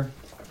where,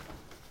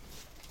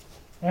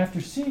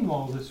 after seeing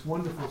all this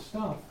wonderful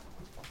stuff,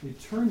 it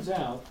turns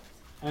out,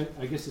 and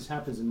I guess this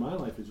happens in my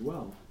life as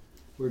well,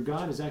 where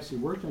God has actually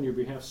worked on your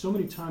behalf so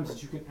many times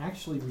that you can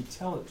actually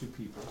retell it to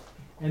people,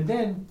 and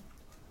then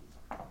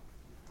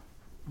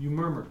you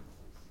murmur.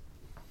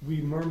 We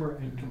murmur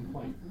and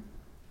complain.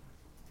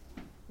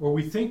 Or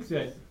we think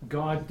that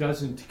God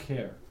doesn't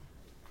care,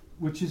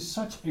 which is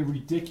such a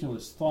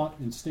ridiculous thought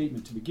and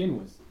statement to begin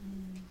with.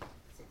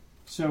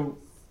 So,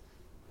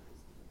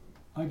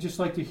 I'd just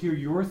like to hear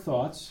your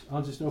thoughts.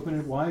 I'll just open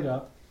it wide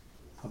up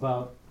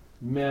about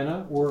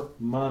manna or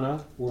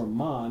mana or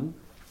man,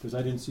 because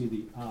I didn't see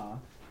the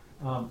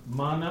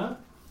manna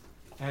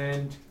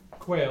and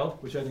quail,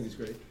 which I think is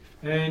great,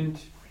 and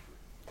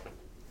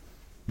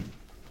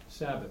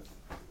Sabbath.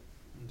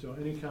 So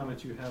any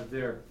comments you have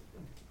there?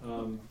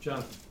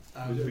 Jonathan?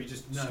 Are you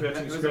just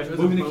scratching,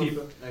 moving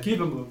to keep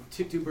a move?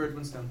 Two birds,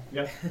 one stone.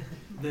 Yep.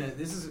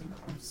 This is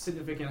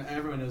significant.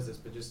 Everyone knows this,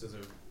 but just as a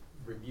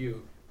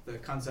review, the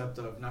concept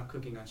of not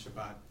cooking on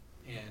Shabbat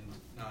and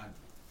not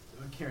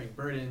carrying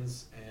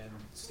burdens and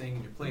staying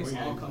in your place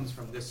all comes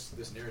from this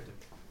narrative,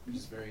 which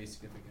is very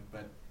significant.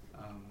 But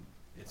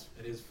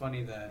it is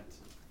funny that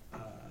I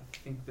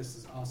think this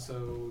is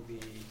also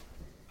the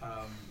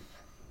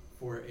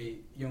for a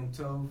Yom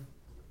Tov,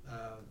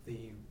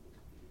 the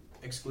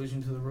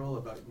exclusion to the rule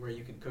about where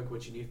you can cook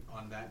what you need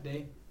on that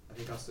day. I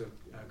think also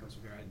comes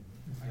from here.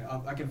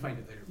 I can find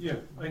it later. Yeah,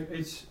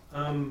 it's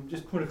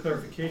just point of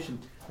clarification.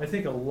 I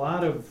think a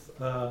lot of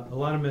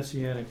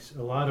Messianics,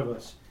 a lot of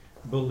us,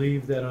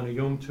 believe that on a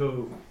Yom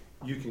Tov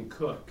you can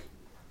cook,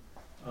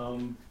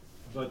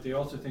 but they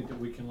also think that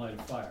we can light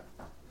a fire.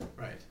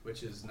 Right,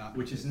 which is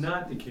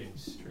not the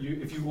case.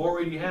 If you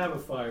already have a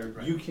fire,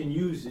 you can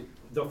use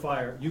the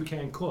fire. You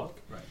can cook.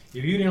 Right.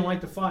 If you didn't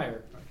light the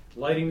fire,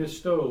 lighting the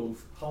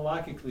stove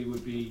halakhically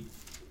would be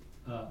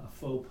a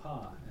faux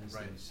pas, as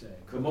they say.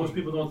 But most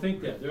people don't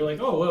think that. They're like,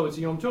 oh, well, it's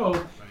a Yom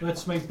Tov,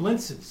 let's make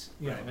blintzes.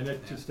 And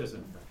that just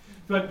doesn't.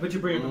 But you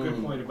bring up a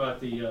good point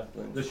about the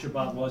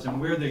Shabbat laws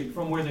and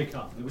from where they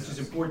come, which is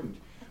important.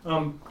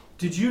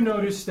 Did you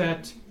notice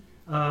that,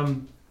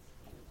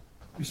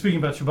 you're speaking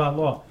about Shabbat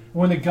law,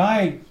 when the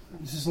guy,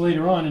 this is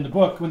later on in the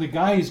book, when the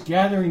guy is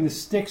gathering the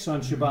sticks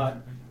on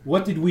Shabbat,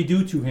 what did we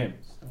do to him?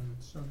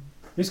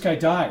 This guy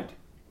died.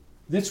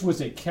 This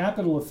was a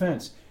capital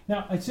offense.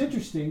 Now, it's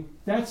interesting,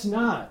 that's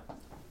not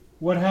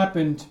what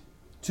happened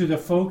to the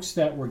folks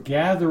that were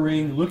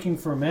gathering, looking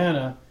for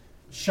manna,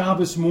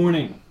 Shabbos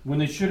morning, when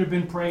they should have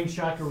been praying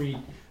Shacharit.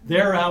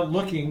 They're out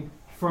looking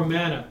for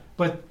manna.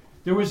 But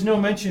there was no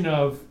mention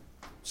of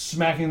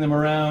smacking them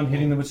around,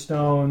 hitting them with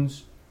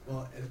stones.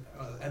 Well,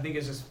 I think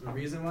it's just the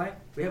reason why.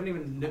 We haven't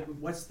even,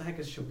 what's the heck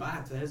is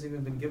Shabbat? That hasn't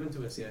even been given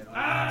to us yet.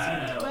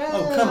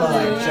 Oh, come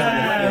on,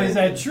 John. Is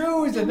that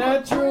true? Is it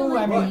not true?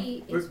 I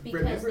mean, it's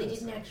because they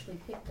didn't actually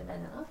pick the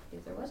manna up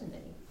because there wasn't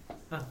any.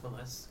 Well,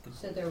 that's good.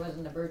 So there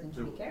wasn't a burden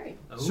to be carried.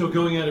 So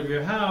going out of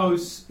your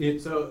house, the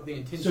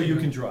intention, so you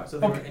can drive. So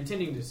they were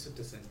intending to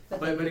sin.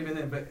 But even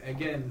then, but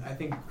again, I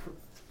think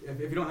if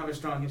you don't have a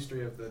strong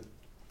history of the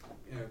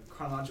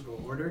chronological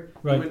order,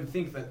 you wouldn't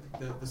think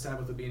that the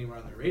Sabbath would be anywhere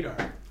on the radar.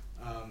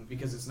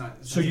 Because it's not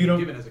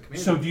given as a commandment.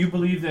 So do you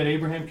believe that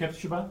Abraham kept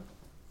Shabbat?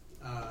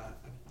 How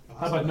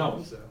about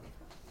Noah? So.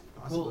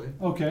 Possibly.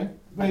 Well, okay.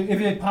 But if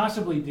it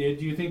possibly did,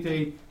 do you think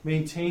they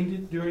maintained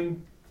it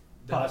during?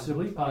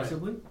 Possibly.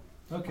 Right.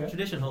 Okay.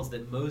 Tradition holds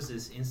that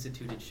Moses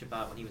instituted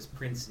Shabbat when he was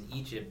prince in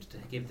Egypt to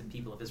give the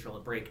people of Israel a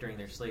break during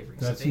their slavery.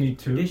 That's neat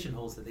too. Tradition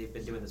holds that they've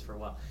been doing this for a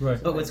while.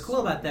 Right. But what's cool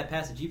about that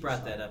passage, you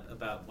brought that up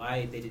about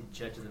why they didn't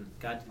judge them.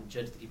 God didn't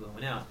judge the people who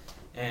went out,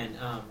 and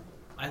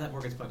I thought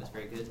Morgan's point was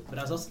very good. But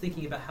I was also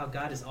thinking about how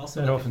God is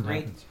also like a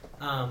great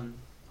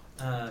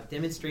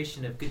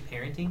demonstration of good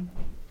parenting,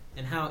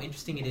 and how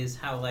interesting it is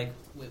how like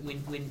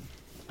when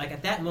like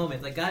at that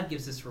moment, like God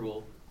gives this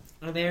rule.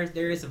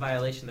 There is a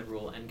violation of the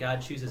rule, and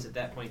God chooses at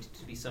that point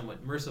to be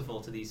somewhat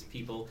merciful to these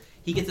people.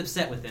 He gets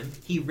upset with them.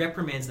 He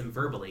reprimands them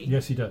verbally.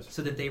 Yes, he does.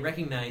 So that they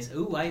recognize,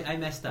 I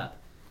messed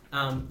up.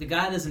 The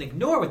God doesn't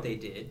ignore what they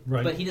did,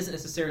 but he doesn't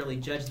necessarily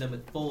judge them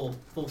with full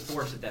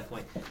force at that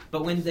point.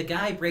 But when the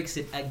guy breaks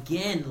it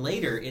again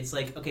later, it's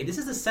like, okay, this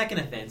is the second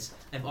offense.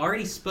 I've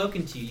already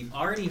spoken to you. You've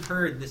already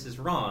heard this is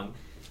wrong.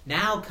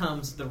 Now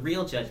comes the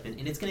real judgment,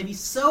 and it's going to be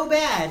so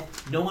bad,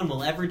 no one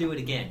will ever do it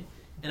again.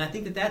 And I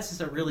think that that's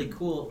just a really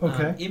cool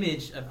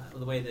image of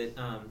the way that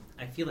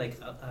I feel like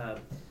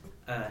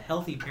a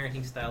healthy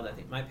parenting style that I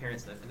think my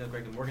parents, I know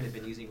Greg and Morgan have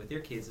been using with their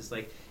kids, is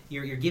like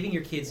you're giving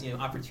your kids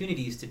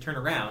opportunities to turn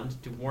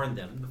around, to warn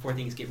them before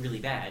things get really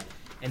bad.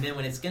 And then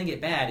when it's going to get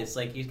bad, it's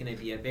like there's going to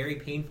be a very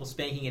painful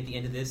spanking at the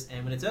end of this.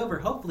 And when it's over,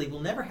 hopefully we'll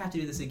never have to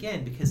do this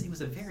again because it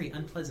was a very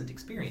unpleasant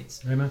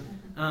experience. Amen.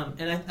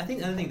 And I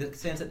think another thing that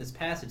stands out in this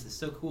passage that's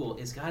so cool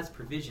is God's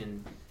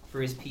provision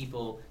for his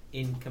people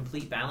in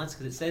complete balance,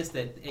 because it says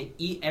that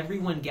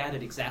everyone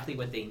gathered exactly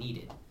what they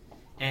needed.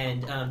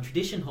 And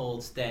tradition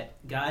holds that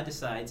God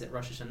decides at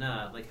Rosh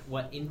Hashanah, like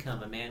what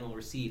income a man will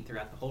receive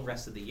throughout the whole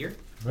rest of the year.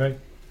 Right.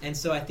 And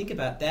so I think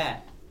about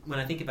that, when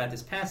I think about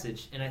this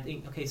passage, and I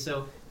think, okay,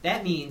 so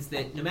that means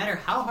that no matter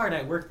how hard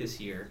I work this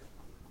year,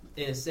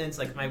 in a sense,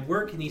 like my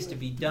work needs to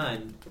be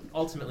done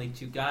ultimately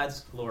to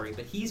God's glory,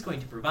 but He's going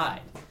to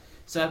provide.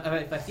 So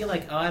if I feel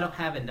like, oh, I don't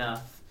have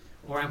enough,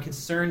 or I'm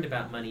concerned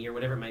about money, or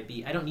whatever it might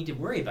be, I don't need to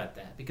worry about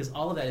that, because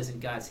all of that is in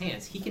God's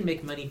hands. He can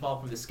make money fall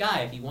from the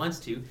sky if He wants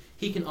to.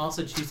 He can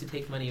also choose to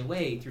take money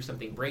away through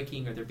something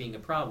breaking or there being a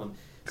problem.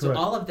 So Correct.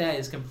 all of that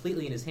is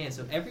completely in His hands.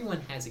 So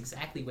everyone has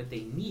exactly what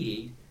they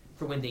need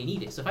for when they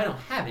need it. So if I don't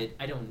have it,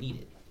 I don't need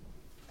it.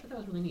 I thought that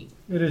was really neat.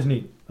 It is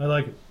neat. I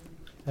like it.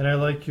 And I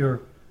like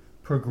your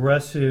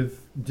progressive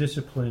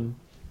discipline,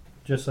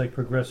 just like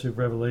progressive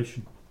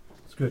revelation.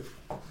 It's good.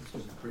 Let's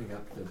just bring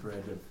up the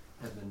bread of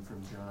heaven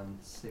from John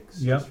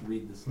 6. Yep. Just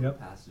read this little Yep.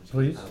 passage.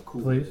 Please. How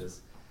cool Please. it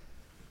is.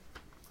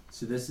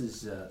 So this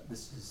is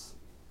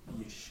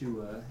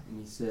Yeshua, and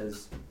he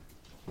says,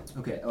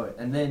 okay,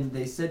 and then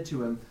they said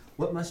to him,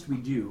 "What must we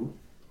do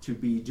to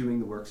be doing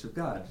the works of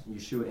God?"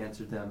 Yeshua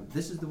answered them,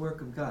 "This is the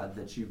work of God,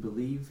 that you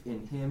believe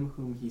in Him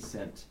whom He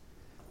sent."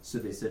 So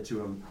they said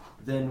to him,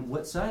 "Then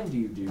what sign do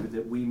you do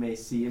that we may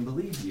see and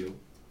believe you?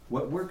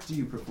 What work do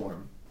you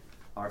perform?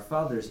 Our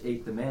fathers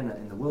ate the manna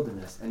in the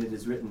wilderness, and it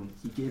is written,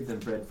 He gave them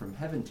bread from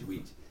heaven to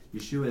eat."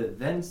 Yeshua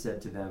then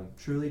said to them,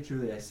 "Truly,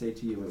 truly, I say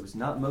to you, it was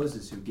not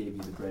Moses who gave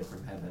you the bread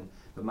from heaven,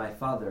 but my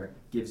Father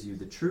gives you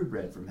the true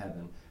bread from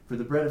heaven. For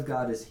the bread of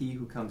God is he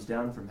who comes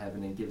down from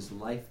heaven and gives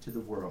life to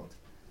the world."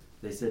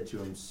 They said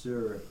to him,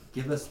 "Sir,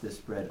 give us this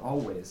bread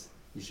always."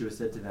 Yeshua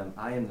said to them,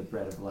 "I am the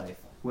bread of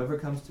life. Whoever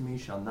comes to me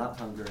shall not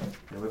hunger,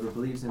 and whoever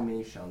believes in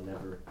me shall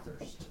never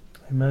thirst."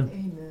 Amen.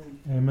 Amen.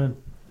 Amen.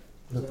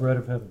 The bread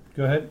of heaven.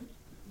 Go ahead.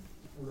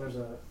 Well, there's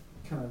a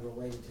kind of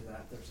related to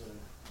that. There's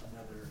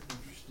another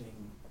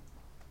interesting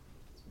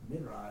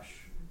midrash.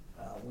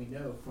 We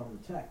know from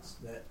the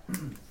text that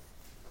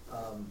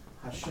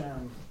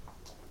Hashem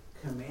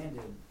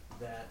commanded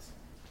that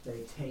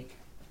they take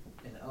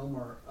an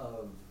omer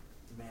of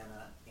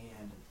manna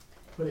and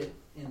put it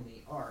in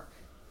the ark.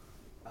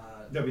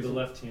 That'd be the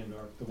left-hand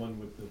ark, the one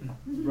with the...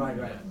 Right.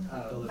 The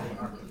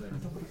ark of the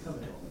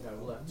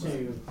covenant.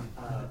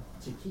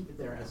 To keep it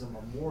there as a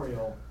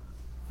memorial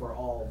for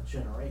all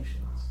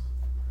generations.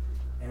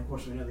 And of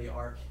course we know the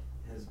ark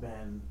has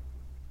been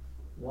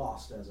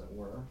lost, as it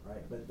were,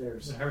 right? But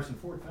there's... Harrison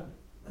Ford found it.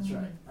 That's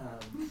right.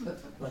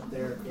 But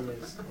there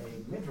is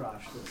a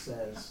midrash that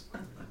says,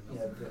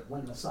 that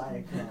when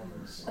Messiah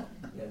comes,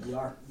 the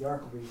ark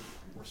will be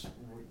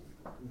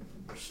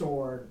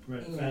restored,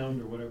 right, and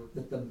found or whatever.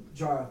 That the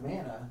jar of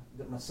manna,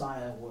 that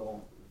Messiah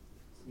will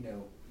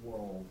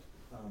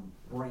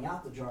bring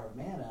out the jar of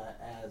manna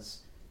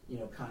as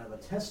kind of a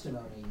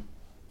testimony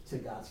to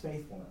God's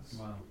faithfulness.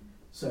 Wow.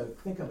 So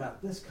think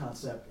about this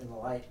concept in the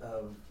light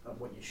of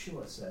what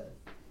Yeshua said,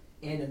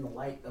 and in the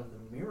light of the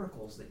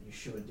miracles that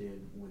Yeshua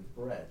did with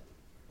bread.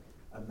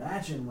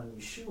 Imagine when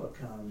Yeshua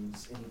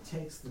comes and he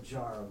takes the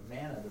jar of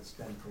manna that's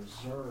been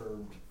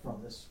preserved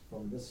from this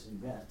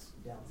event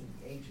down through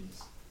the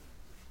ages,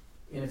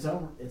 and it's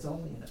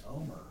only an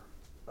omer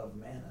of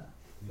manna,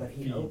 but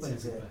he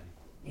opens it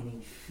and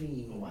he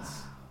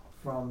feeds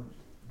from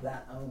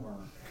that omer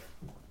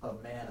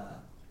of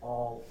manna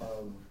all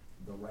of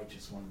the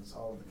righteous ones,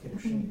 all of the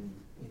Kedoshim,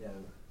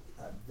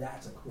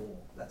 that's cool.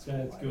 That's cool.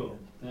 Idea.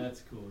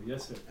 That's cool.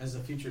 Yes, sir. As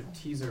a future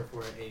teaser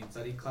for a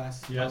study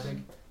class Yes. topic.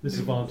 This is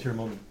a volunteer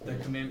moment. The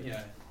command,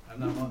 yeah. I'm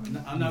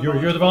not.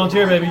 You're the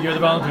volunteer, baby. You're the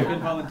volunteer. I've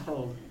been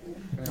voluntold.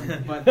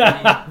 But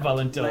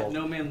voluntold. Let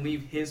no man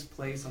leave his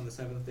place on the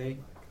seventh day,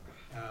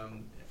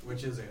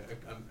 which is a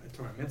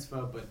Torah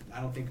mitzvah. But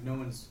I don't think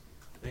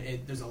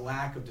there's a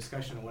lack of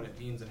discussion on what it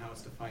means and how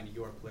it's defined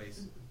your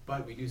place.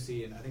 But we do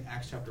see in, I think,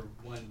 Acts chapter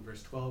 1,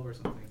 verse 12 or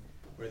something,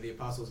 where the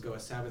apostles go a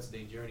Sabbath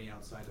day journey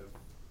outside of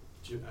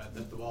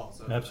the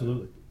walls of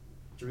Absolutely.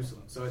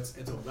 Jerusalem. So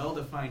it's a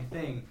well-defined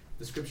thing.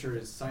 The scripture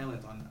is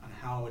silent on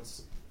how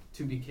it's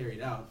to be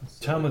carried out.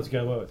 So Talmud's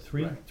got what,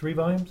 three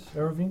volumes,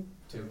 Eruvin?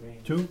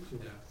 Two?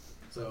 Yeah.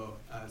 So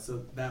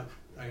that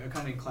I'm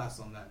coming in class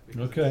on that.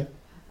 Okay.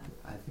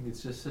 I think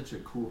it's just such a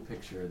cool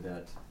picture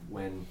that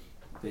when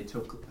they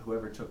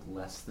whoever took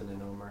less than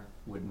an omer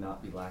would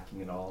not be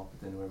lacking at all.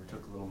 But then whoever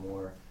took a little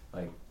more,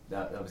 like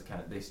that was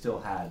kind of, they still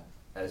had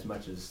as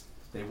much as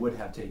they would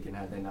have taken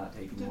had they not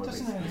taken more.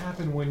 Doesn't that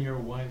happen when your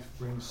wife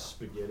brings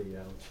spaghetti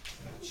out?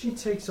 She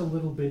takes a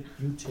little bit,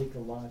 you take a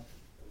lot,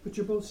 but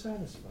you're both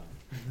satisfied.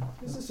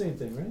 It's the same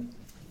thing, right?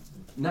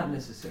 Not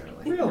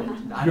necessarily. Really?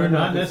 You're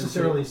not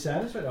necessarily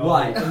satisfied?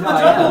 Why? Oh. No,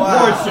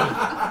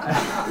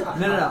 I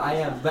am. No, I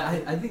am. But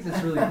I think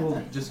that's really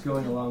cool, just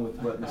going along with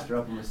what Mr.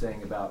 Upham was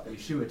saying about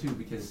Yeshua, too,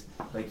 because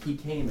he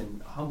came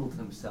and humbled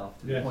himself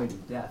to the point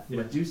of death,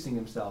 reducing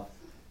himself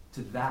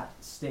to that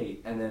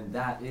state, and then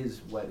that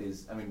is what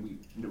is,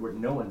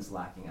 no one's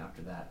lacking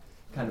after that,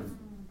 kind of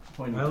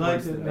pointing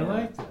towards the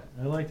manna.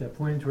 I like that,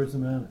 pointing towards the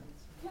manna.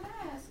 Can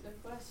I ask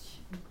a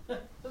question?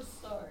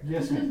 Sorry.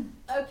 Yes, ma'am.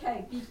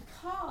 Okay,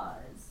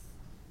 because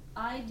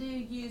I do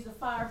use a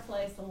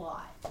fireplace a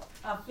lot.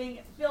 I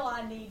feel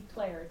I need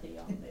clarity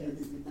on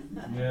this.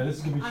 Yeah, this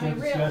is going to be a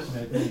discussion,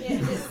 I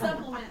think. It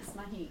supplements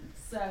my heat.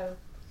 So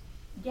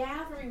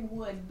gathering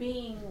wood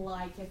being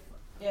like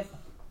if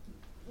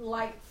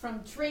like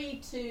from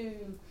tree to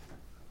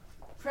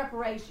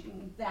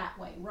preparation that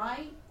way,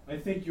 right? I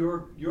think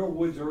your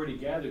wood's already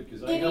gathered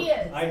because It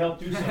is. I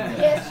helped do some of that.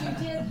 Yes,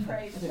 you did,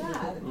 praise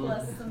God,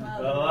 plus some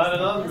others. A lot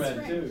of other That's men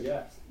right. too,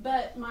 yeah.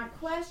 But my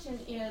question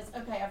is,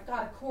 okay, I've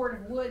got a cord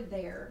of wood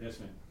there. Yes,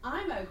 ma'am.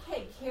 I'm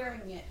okay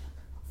carrying it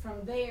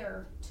from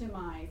there to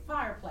my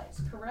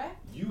fireplace,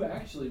 correct? You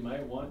actually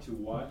might want to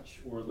watch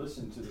or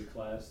listen to the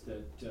class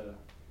that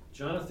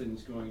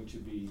Jonathan's going to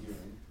be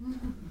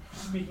hearing,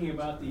 speaking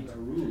about the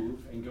eruv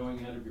and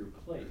going out of your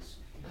place.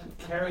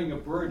 Carrying a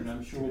burden,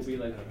 I'm sure, will be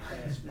like a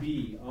class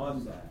B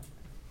on that.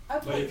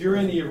 Okay. But if you're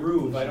in the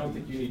eruv, I don't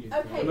think you need to.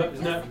 Okay,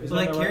 Isn't that So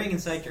like right? carrying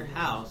inside your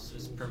house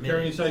is permitted.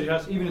 Carrying inside your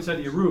house, even inside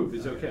the eruv,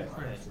 is okay.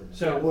 Right.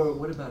 So, Or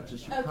what about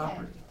just your Okay.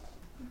 property?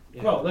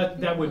 well,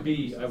 that would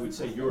be, I would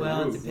say, your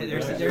Well,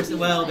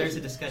 eruv. there's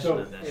a discussion So-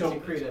 on that. so- To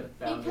create a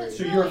boundary. Because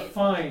So you're really,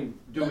 fine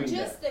doing that.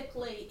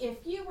 logistically,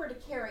 if you were to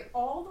carry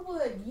all the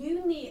wood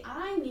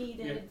I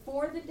needed Yeah.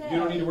 for the day, You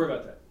don't need to worry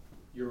about that.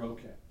 You're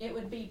okay. it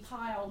would be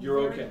piled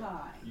You're very okay.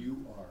 high.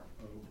 You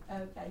are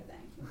okay. Okay,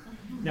 thank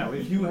you. Now,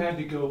 if you had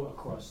to go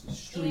across the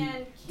street,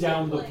 And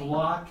down the kindling.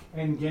 block,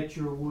 and get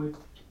your wood,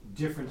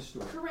 different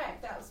story.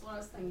 Correct, that was what I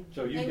was thinking.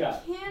 So you and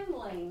got-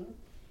 kindling,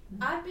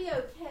 I'd be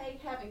okay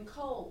having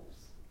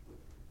coals,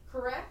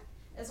 correct?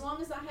 As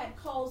long as I had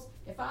coals.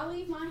 If I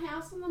leave my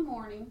house in the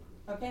morning,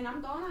 okay, and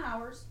I'm gone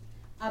hours,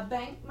 I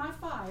bank my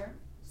fire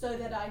so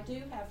that I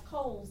do have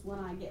coals when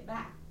I get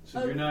back.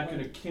 So you're not Okay.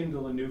 going to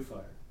kindle a new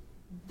fire.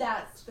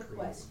 That's the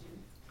question.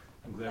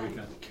 I'm glad we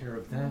got care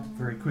of that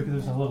very quickly.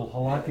 There's a little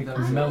halakhic That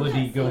was-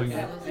 melody going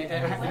And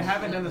on. I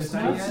haven't done the It's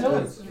study not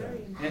yet.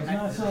 silly. It's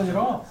not silly at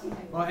all.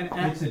 Well,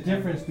 It's the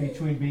difference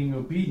between being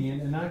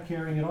obedient and not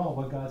caring at all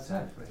what God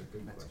said.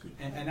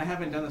 and I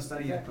haven't done the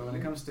study yet, but when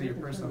it comes to your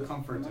personal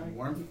comfort and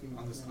warmth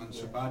on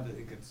Shabbat, I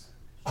think it's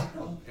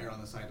I'll err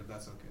on the side of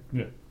that's okay.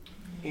 Yeah.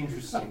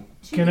 Interesting.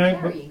 To Can the I-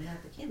 carrying,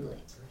 not the kindling,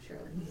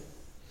 surely.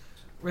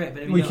 Right,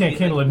 but I mean, We you know, can't I mean,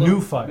 kindle a like, new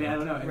well, fire. I mean, I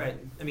don't know. Right.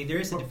 I mean, there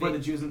is a For the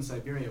debate. Jews in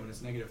Siberia, when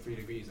it's negative 3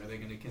 degrees, are they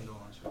going to kindle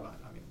on Shabbat?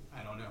 I mean,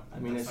 I don't know. I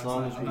mean, That's as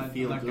long not- as I'm we not-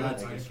 feel I'm not good,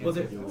 so I I guess can't Well,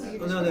 say there, do it.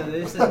 well, no,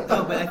 there's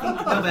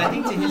but I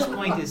think to his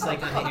point is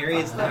like on the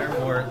areas that are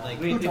more like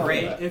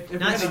gray, If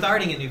not we're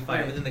starting a new fire,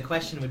 Right. but then the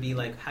question would be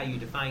like how you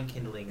define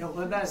kindling. Yeah,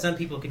 well, that- Some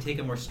people could take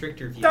a more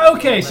stricter view.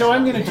 Okay, so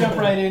I'm going to jump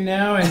right in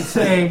now and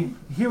say,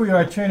 here we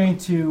are turning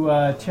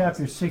to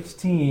chapter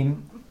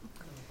 16,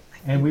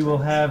 and we will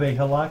have a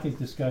halakhic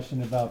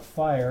discussion about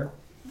fire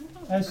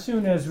as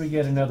soon as we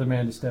get another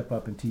man to step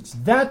up and teach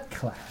that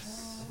class.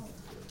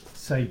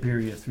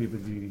 Siberia, 3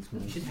 degrees.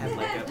 We should have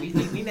like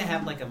we may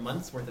have like a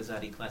month's worth of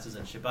Zadi classes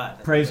on Shabbat.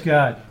 That's Praise good.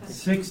 God.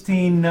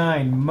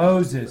 16:9.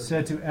 Moses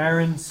said to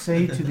Aaron,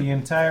 "Say to the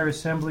entire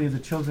assembly of the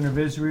children of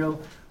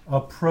Israel,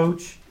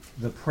 approach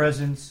the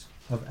presence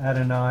of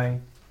Adonai,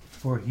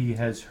 for he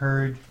has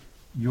heard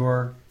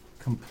your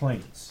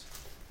complaints."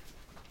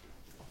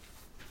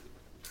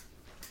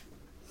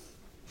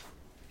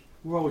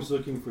 We're always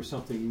looking for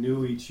something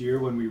new each year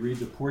when we read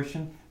the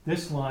portion.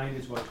 This line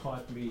is what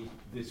caught me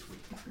this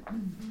week.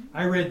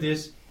 I read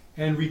this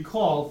and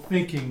recalled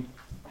thinking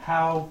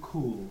how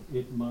cool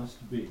it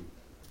must be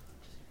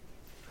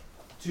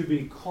to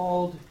be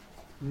called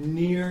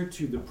near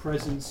to the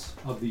presence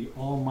of the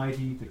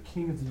Almighty, the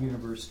King of the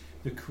universe,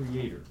 the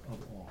Creator of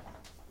all.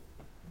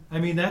 I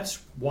mean,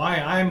 that's why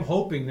I'm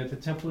hoping that the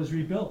temple is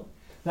rebuilt.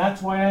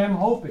 That's why I am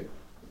hoping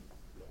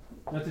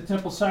that the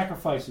temple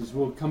sacrifices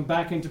will come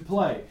back into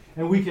play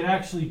and we can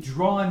actually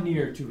draw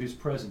near to his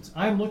presence.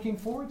 I'm looking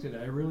forward to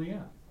that, I really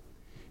am.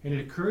 And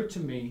it occurred to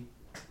me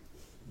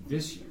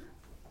this year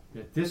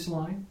that this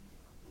line,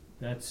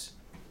 that's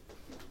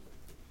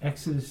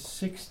Exodus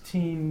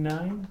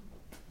 16:9,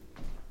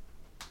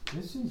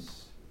 this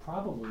is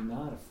probably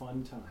not a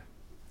fun time.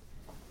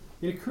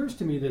 It occurs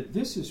to me that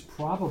this is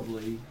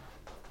probably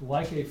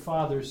like a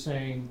father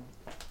saying,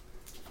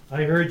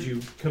 "I heard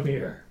you, come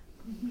here."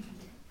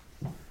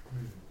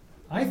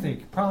 I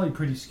think probably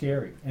pretty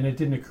scary, and it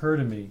didn't occur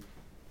to me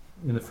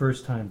in the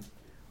first time.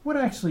 What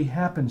actually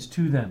happens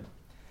to them?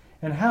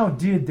 And how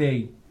did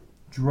they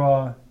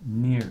draw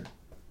near?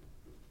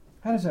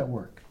 How does that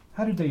work?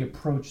 How did they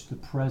approach the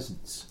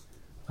presence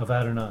of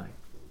Adonai?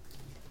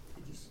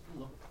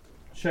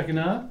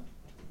 Shekinah,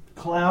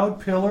 cloud,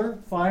 pillar,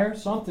 fire,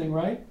 something,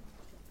 right?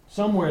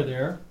 Somewhere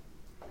there.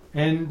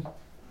 And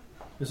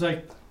it's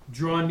like,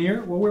 draw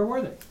near? Well, where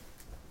were they?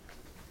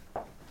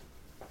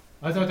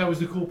 I thought that was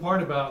the cool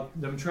part about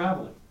them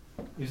traveling,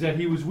 is that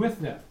he was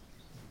with them.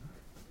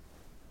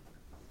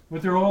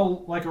 But they're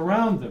all like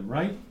around them,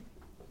 right?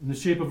 In the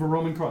shape of a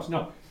Roman cross.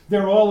 No,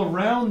 they're all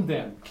around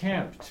them,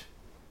 camped.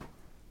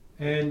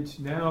 And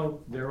now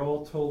they're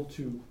all told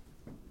to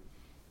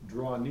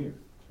draw near.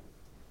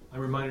 I'm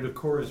reminded of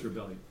Korah's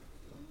rebellion.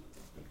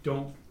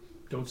 Don't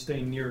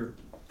stay near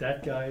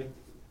that guy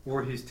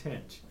or his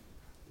tent.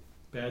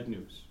 Bad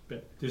news.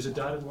 There's a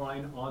dotted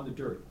line on the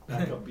dirt.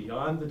 Back up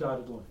beyond the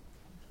dotted line.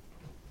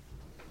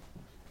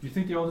 Do you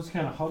think they all just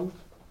kind of huddled?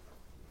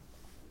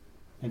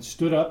 and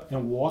stood up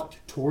and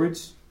walked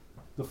towards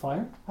the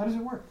fire? How does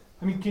it work?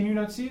 I mean, can you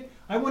not see it?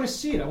 I want to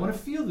see it. I want to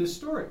feel this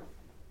story.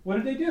 What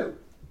did they do?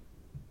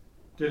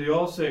 Did they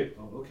all say,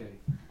 oh, okay?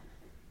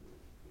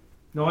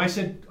 No, I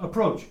said,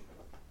 approach.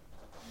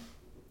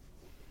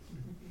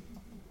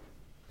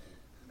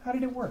 How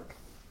did it work?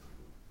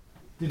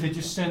 Did they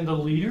just send the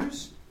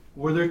leaders?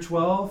 Were there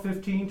 12,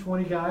 15,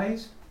 20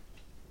 guys?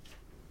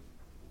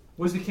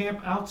 Was the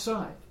camp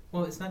outside?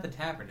 Well, it's not the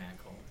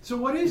tabernacle. So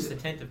what is it?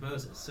 It's the tent of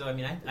Moses. So, I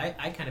mean,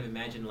 I kind of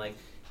imagine, like,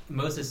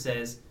 Moses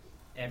says,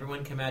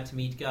 everyone come out to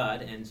meet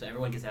God, and so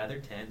everyone gets out of their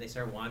tent, they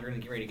start wandering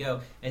and get ready to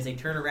go. As they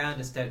turn around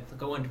to start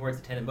going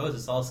towards the tent of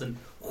Moses, all of a sudden,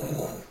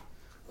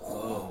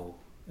 whoa.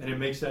 And it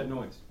makes that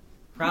noise?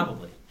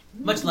 Probably.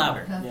 Much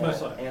louder. Yeah,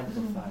 much louder.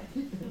 Amplified.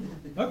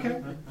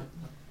 Okay.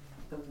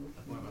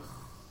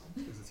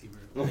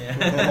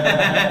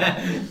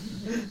 Yeah.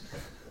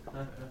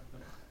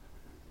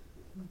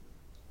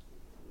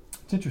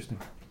 It's interesting.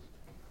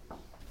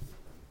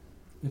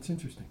 It's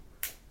interesting.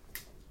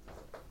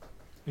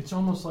 It's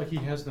almost like he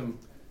has them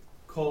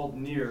called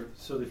near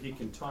so that he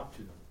can talk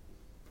to them.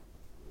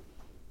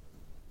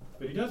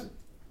 But he doesn't.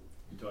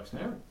 He talks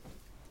to Aaron.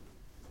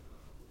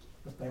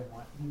 But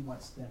he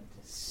wants them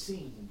to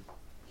see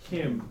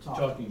Him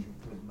talking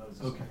with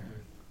Moses. Okay.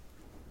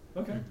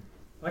 Okay.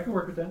 I can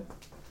work with that.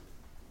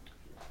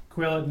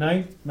 Quail at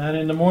night, manna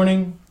in the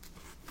morning,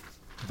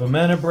 the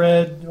manna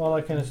bread, all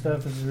that kind of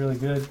stuff. This is really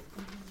good.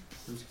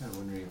 I was kind of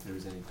wondering if there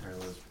was any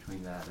parallels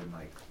between that and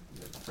like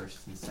the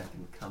first and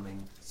second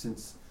coming,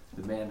 since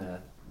the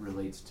manna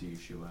relates to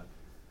Yeshua.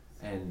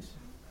 And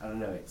I don't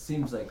know, it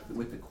seems like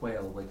with the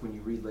quail, like when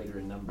you read later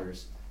in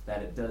Numbers,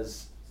 that it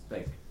does,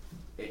 like,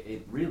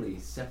 it really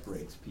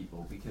separates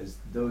people, because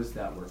those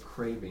that were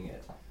craving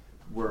it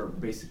were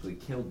basically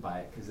killed by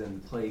it, because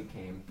then the plague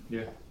came.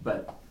 Yeah.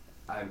 But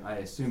I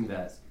assume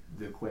that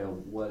the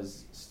quail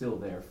was still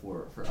there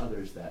for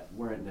others that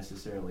weren't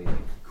necessarily like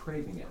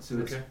craving it.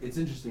 So it's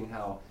interesting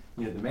how,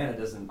 you know, the manna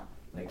doesn't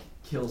like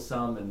kill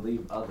some and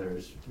leave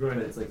others, right.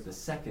 But it's like the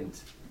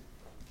second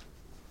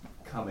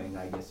coming,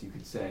 I guess you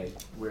could say,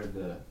 where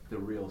the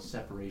real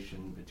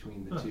separation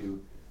between the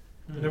two.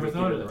 I never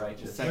thought of that.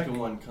 Righteous. The second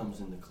one comes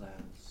in the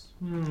clouds.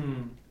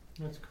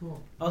 That's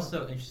cool.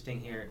 Also interesting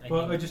here.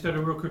 I just had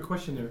a real quick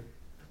question there.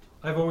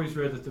 I've always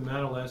read that the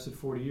manna lasted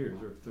 40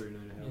 years, or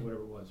 39 and a half,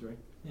 whatever it was, right?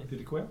 Yeah.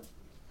 Did it quail?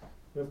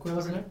 You have quail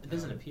every night? It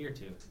doesn't appear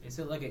to. It's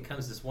like it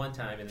comes this one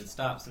time and it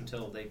stops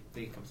until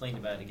they complain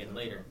about it again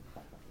later.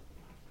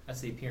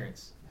 That's the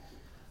appearance.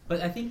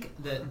 But I think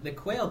the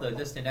quail, though,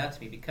 does stand out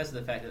to me because of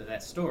the fact of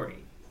that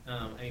story.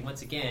 I mean,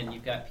 once again,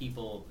 you've got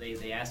people,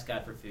 they ask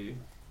God for food.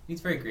 He's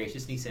very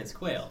gracious, and he sends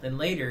quail. Then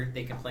later,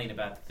 they complain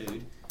about the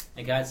food,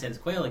 and God sends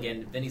quail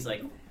again. Then he's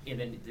like, and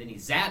then he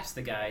zaps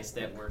the guys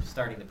that were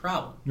starting the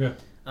problem. Yeah.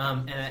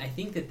 And I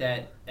think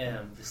that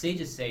the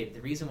sages say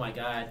the reason why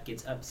God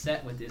gets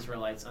upset with the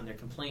Israelites on their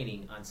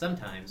complaining on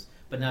sometimes,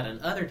 but not on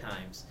other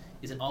times,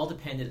 is it all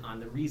dependent on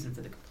the reason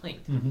for the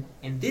complaint. Mm-hmm.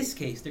 In this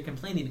case, they're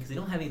complaining because they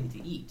don't have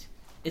anything to eat.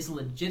 It's a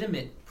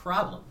legitimate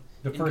problem.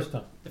 The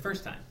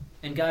first time.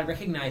 And God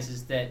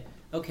recognizes that,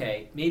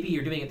 okay, maybe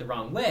you're doing it the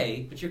wrong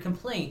way, but your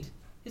complaint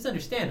is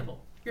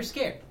understandable. You're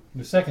scared.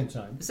 The second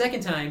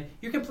time,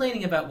 you're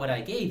complaining about what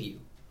I gave you.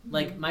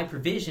 Like, my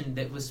provision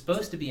that was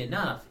supposed to be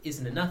enough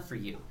isn't enough for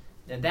you.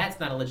 And that's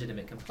not a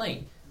legitimate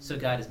complaint. So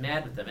God is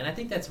mad with them. And I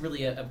think that's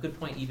really a good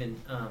point, even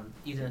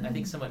I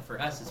think somewhat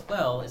for us as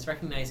well, is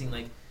recognizing,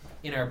 like,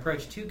 in our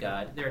approach to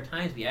God, there are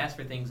times we ask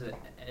for things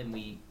and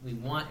we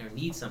want or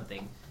need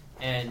something.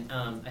 And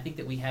I think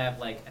that we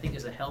have, I think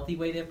there's a healthy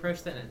way to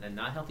approach that and a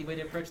not healthy way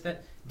to approach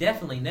that.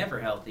 Definitely never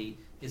healthy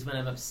is when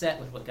I'm upset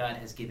with what God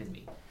has given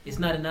me. It's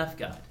not enough,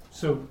 God.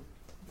 So,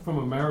 from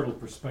a marital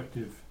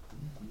perspective,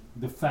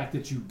 the fact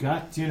that you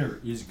got dinner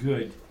is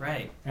good.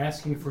 Right.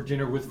 Asking for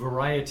dinner with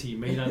variety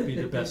may not be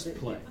the best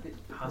play.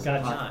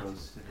 Possibly not.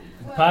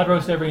 Pot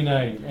roast every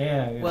night.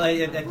 Yeah. Well,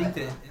 I think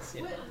that it's...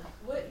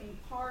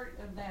 Wouldn't part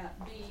of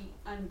that be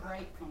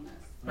ungratefulness?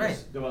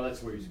 Right. Well,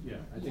 that's where he's. Yeah,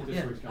 I think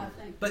that's where he's coming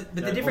from. But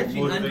the difference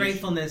between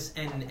ungratefulness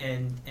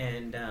and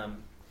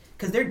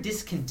because they're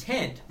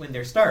discontent when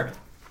they're starving.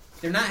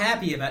 They're not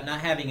happy about not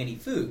having any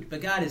food,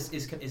 but God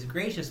is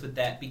gracious with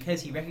that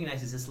because He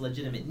recognizes this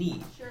legitimate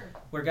need. Sure.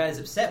 Where God is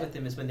upset with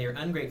them is when they are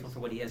ungrateful for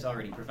what He has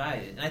already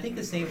provided. And I think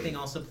the same thing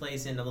also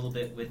plays in a little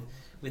bit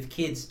with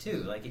kids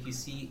too. Like if you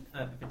see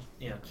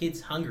kids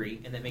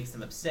hungry and that makes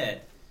them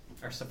upset,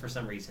 or for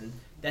some reason,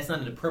 that's not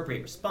an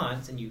appropriate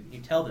response, and you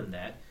tell them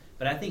that.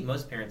 But I think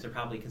most parents are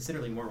probably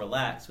considerably more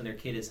relaxed when their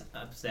kid is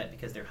upset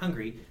because they're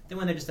hungry than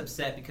when they're just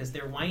upset because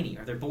they're whiny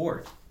or they're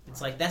bored.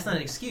 It's like, that's not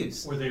an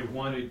excuse. Or they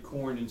wanted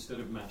corn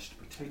instead of mashed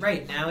potatoes.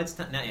 Right, now it's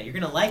not. Now you're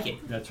going to like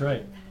it. That's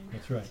right.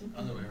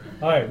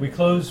 All right, we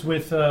close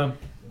with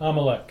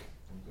Amalek.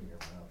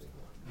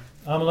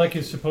 Amalek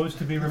is supposed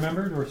to be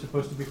remembered or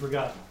supposed to be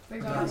forgotten?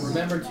 Forgotten.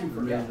 Remember to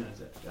forget.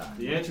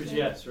 The answer is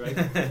yes, right?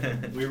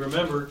 We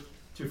remember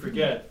to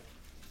forget.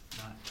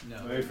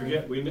 No. We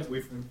forget. We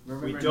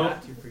don't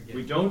not to forget.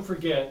 We don't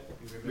forget.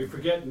 We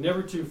forget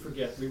never to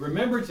forget. We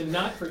remember to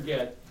not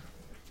forget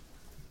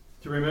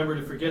to remember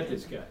to forget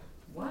this guy.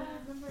 What?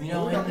 You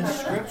know, in the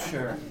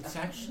scripture, it's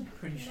actually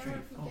pretty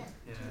straightforward.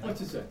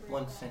 What's it say?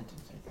 One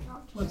sentence, I think.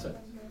 What's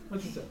that?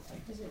 What's it say?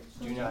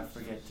 Do not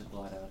forget to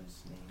blot out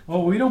his name.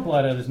 Oh, we don't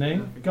blot out his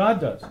name. God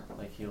does.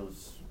 Like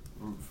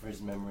for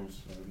his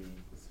remembrance will be.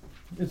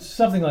 It's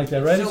something like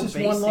that, right? It's just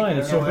one line.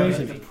 It's so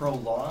basic. To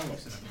prolong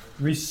it.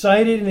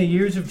 Recited in the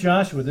years of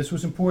Joshua, this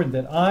was important,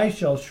 that I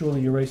shall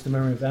surely erase the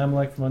memory of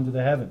Amalek from under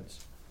the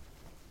heavens.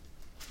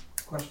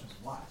 Question is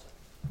why?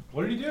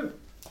 What did he do?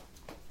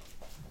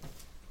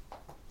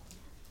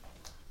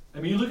 I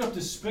mean, you look up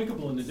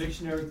despicable in the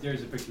dictionary,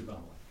 there's a picture of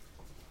Amalek.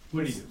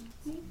 What did he do?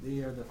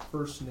 They are the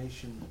first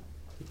nation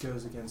that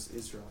goes against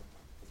Israel.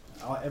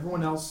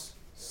 Everyone else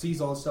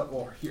sees all this stuff,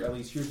 or at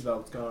least hears about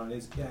what's going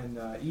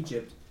on in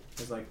Egypt.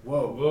 It's like,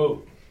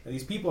 whoa. And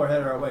these people are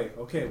headed our way.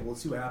 Okay, well,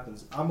 let's see what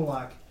happens.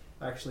 Amalek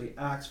actually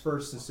acts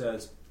first and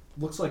says,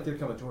 looks like they're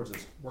coming towards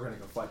us. We're going to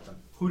go fight them.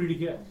 Who did he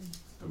get?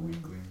 The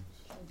weaklings.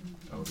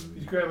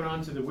 He's grabbing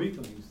onto the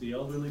weaklings, the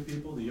elderly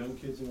people, the young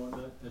kids and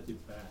whatnot, at the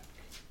back.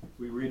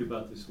 We read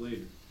about this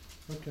later.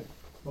 Okay.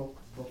 But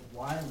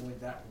why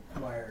would that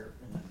require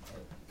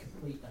a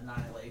complete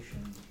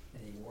annihilation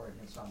in a war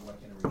against Amalek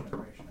and a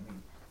regeneration? I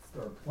mean,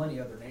 there are plenty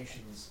of other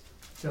nations,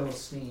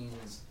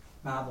 Philistines,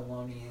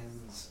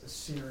 Babylonians,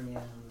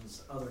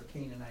 Assyrians, other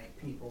Canaanite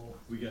people.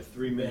 We got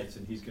 3 minutes,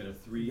 and he's got a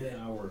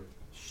 3-hour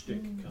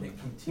shtick coming.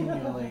 That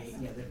continually,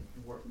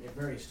 at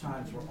various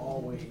times, were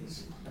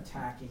always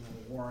attacking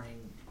and warring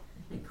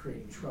and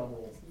creating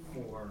trouble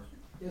for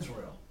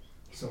Israel.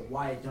 So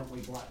why don't we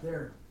blot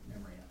their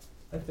memory out?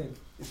 I think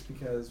it's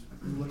because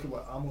you look at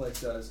what Amalek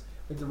does.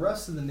 Like the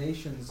rest of the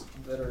nations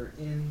that are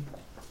in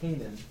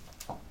Canaan,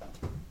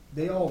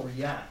 they all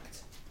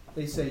react.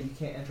 They say you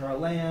can't enter our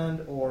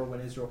land, or when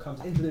Israel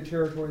comes into their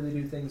territory, they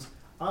do things.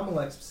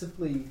 Amalek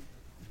specifically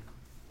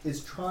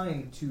is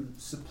trying to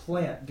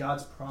supplant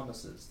God's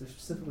promises. They're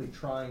specifically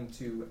trying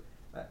to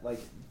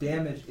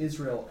damage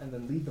Israel and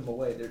then lead them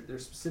away. They're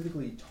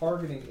specifically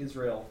targeting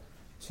Israel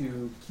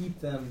to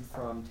keep them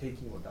from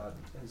taking what God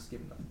has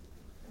given them.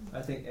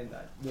 I think, and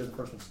they're the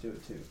first ones to do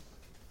it too.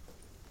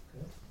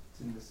 Okay.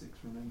 It's in the 6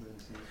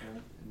 remembrances,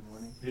 right? In the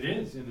morning. It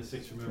is in the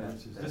 6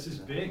 remembrances. This is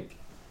big.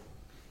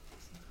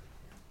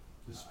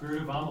 The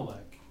spirit of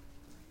Amalek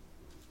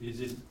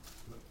is in.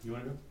 You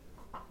want to go?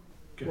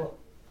 Good. Well,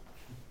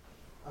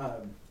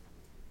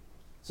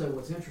 so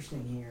what's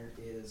interesting here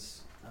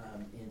is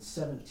in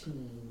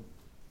 17.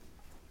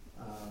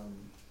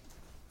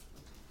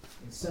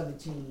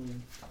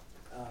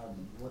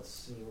 Let's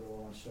see, where do I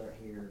want to start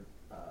here?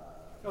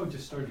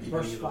 Just start at the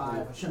verse beginning of the 5.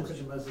 whole Hashem said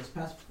to Moses,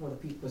 pass before the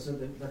people, so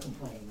they're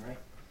complaining, right?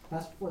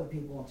 Pass before the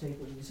people and take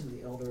with you some of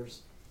the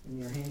elders. In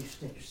your hand you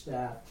should take your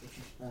staff,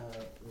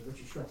 with which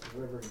you struck the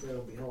river, and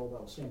go, behold, I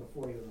will stand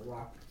before you in the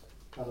rock,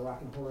 by the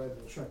rock in Horeb,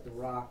 and struck the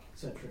rock,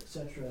 etc.,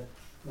 etc.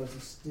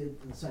 Moses stood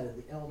in the sight of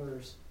the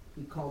elders.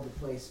 He called the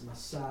place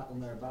Massah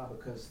Meribah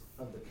because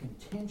of the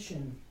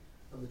contention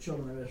of the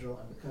children of Israel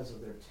and because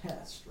of their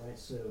test, right?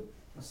 So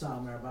Massah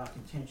Meribah,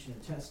 contention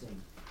and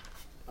testing.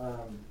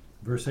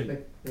 Verse 8.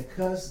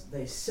 Because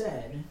they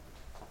said,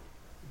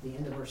 at the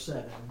end of verse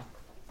 7,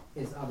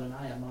 is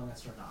Adonai among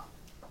us or not?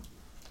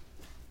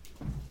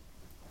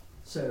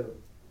 So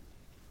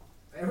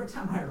every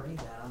time I read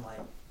that, I'm like,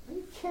 are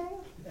you kidding?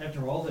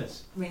 After all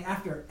this. I mean,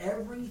 after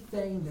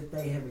everything that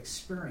they have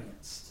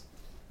experienced,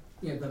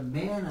 the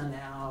manna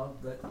now,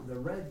 the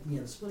red,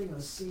 the splitting of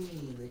the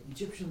sea, the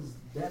Egyptians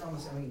dead on the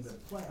sea,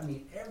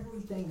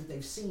 everything that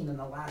they've seen in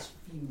the last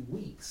few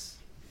weeks,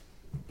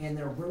 and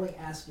they're really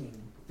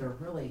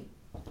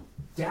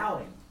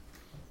doubting,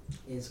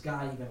 is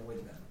God even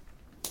with them?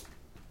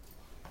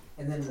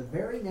 And then the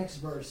very next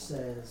verse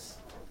says,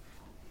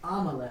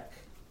 Amalek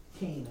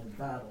came and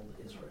battled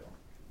Israel.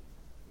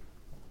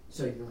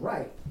 So you're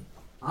right.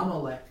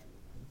 Amalek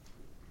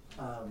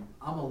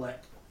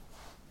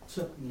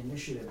took the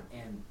initiative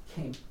and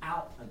came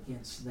out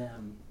against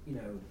them,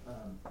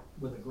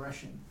 with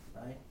aggression,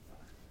 right?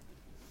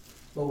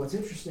 But what's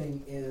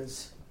interesting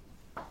is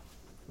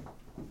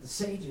the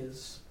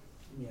sages,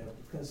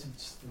 because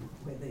it's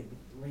the way they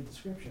read the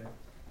scripture,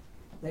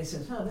 they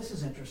said, this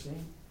is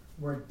interesting.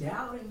 We're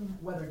doubting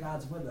whether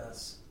God's with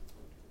us,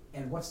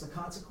 and what's the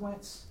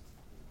consequence?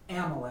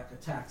 Amalek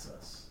attacks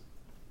us.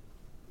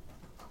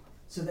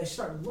 So they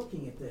started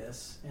looking at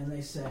this, and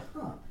they said,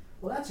 well,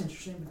 that's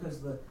interesting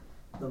because the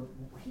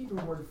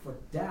Hebrew word for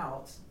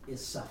doubt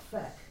is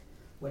safek,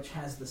 which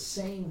has the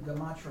same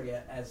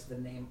gematria as the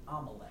name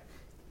Amalek.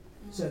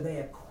 So they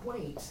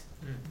equate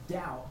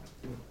doubt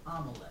with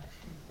Amalek.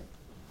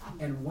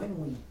 And when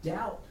we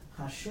doubt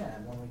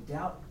Hashem, when we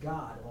doubt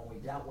God, when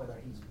we doubt whether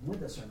He's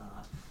with us or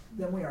not,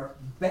 then we are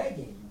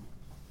begging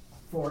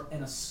for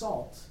an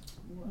assault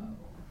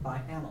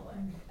by Amalek.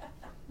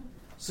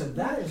 So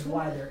that is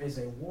why there is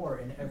a war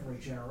in every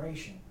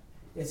generation.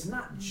 It's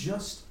not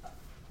just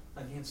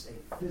against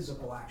a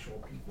physical,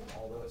 actual people,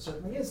 although it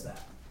certainly is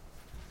that.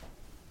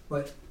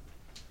 But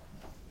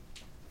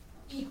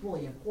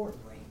equally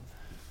importantly,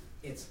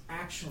 it's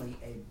actually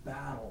a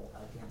battle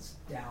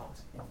against doubt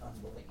and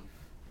unbelief.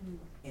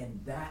 And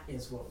that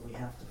is what we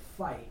have to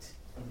fight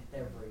in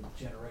every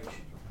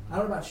generation. I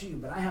don't know about you,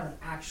 but I haven't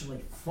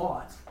actually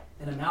fought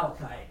an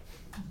Amalekite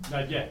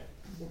Not yet.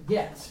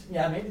 yet.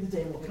 Yeah, maybe the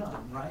day will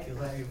come, right?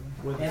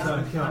 When the And time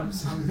I'm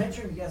comes.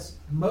 venturing to guess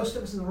most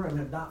of us in the room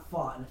have not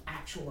fought an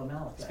actual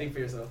Amalekite. Speak for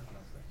yourself.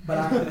 But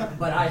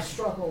I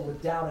struggle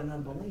with doubt and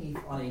unbelief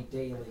on a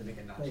daily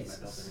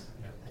basis.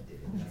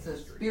 It's the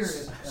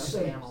spirit of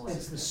So Amalek.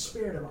 it's the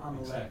spirit of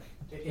Amalek.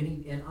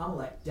 And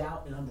Amalek,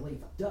 doubt and unbelief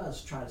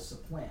does try to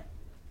supplant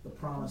the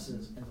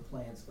promises and the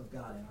plans of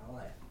God in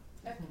our life.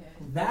 Okay.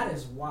 That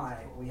is why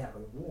we have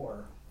a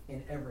war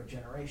in every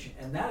generation.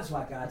 And that is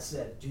why God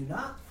said, do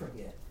not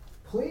forget,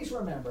 please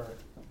remember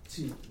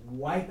to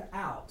wipe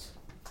out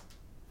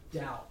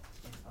doubt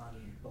and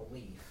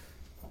unbelief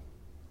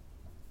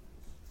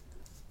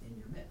in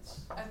your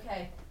midst.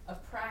 Okay, a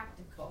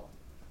practical.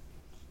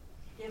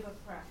 Give a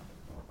practical.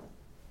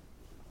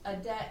 A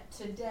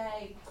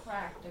today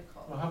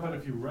practical. Well, how about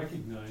if you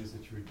recognize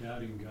that you're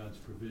doubting God's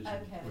provision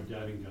Okay. or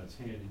doubting God's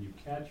hand, and you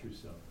catch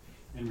yourself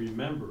and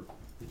remember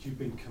that you've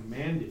been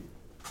commanded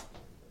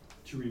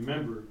to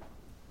remember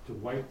to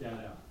wipe that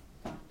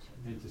out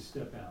and to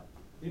step out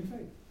in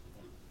faith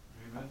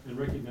and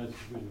recognize the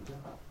provision of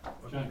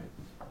God. John?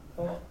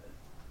 Well,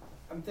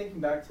 I'm thinking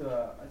back to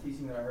a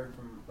teaching that I heard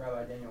from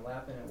Rabbi Daniel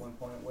Lapin at one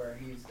point, where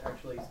he's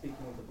actually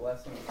speaking of the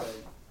blessings that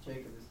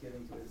Jacob is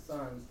giving to his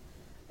sons,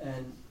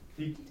 and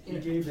he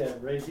gave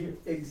that right here.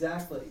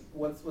 Exactly.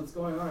 What's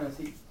going on is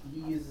he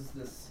uses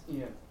this,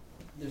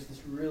 there's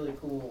this really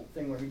cool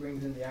thing where he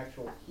brings in the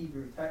actual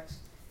Hebrew text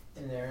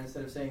in there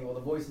instead of saying, well, the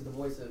voice is the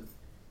voice of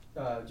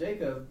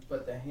Jacob,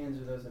 but the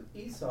hands are those of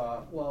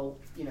Esau. Well,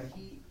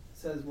 he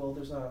says, well,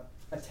 there's a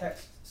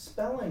text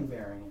spelling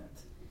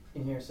variant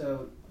in here,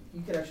 so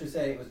you could actually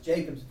say it was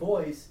Jacob's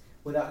voice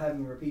without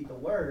having to repeat the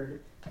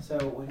word. So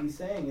what he's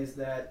saying is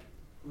that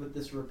with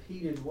this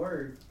repeated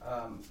word,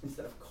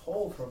 instead of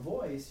kol for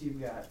voice, you've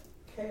got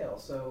kale.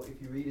 So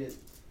if you read it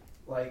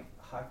like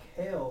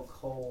hakel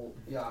kol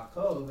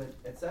Yaakov,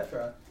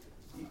 etc.,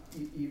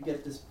 you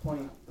get this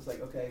point. It's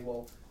like, okay,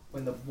 well,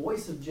 when the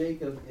voice of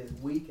Jacob is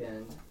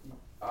weakened,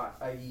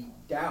 i.e.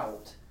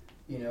 doubt,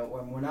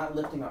 when we're not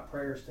lifting up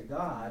prayers to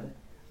God,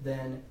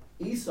 then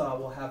Esau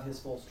will have his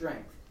full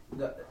strength.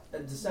 A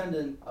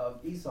descendant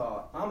of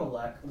Esau,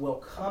 Amalek, will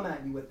come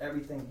at you with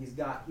everything he's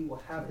got. He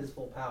will have his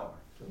full power.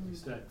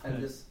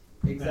 And this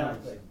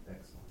exactly,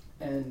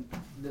 and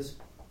this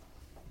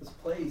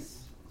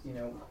place,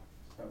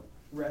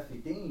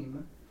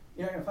 Rephidim,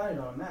 you're not going to find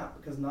it on a map,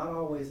 because not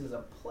always is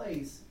a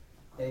place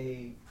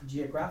a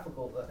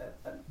geographical,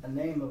 a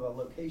name of a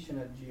location,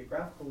 a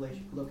geographical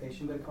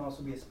location, but it can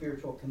also be a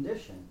spiritual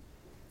condition.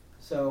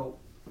 So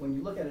when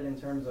you look at it in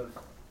terms of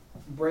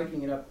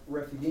breaking it up,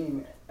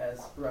 Rephidim as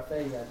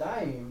Rapha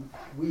Yadayim,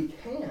 weak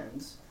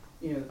hands,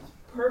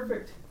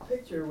 perfect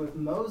picture with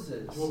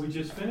Moses. That's what we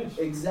just finished.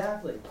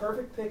 Exactly.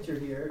 Perfect picture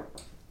here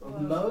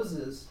of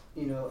Moses,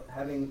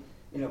 having,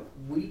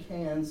 weak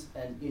hands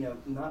and,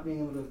 not being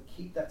able to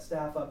keep that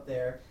staff up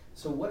there.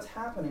 So what's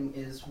happening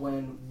is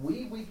when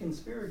we weaken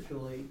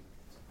spiritually,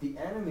 the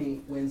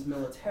enemy wins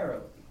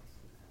militarily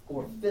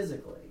or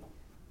physically.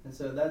 And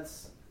so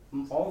that's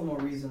all the more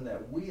reason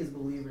that we as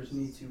believers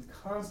need to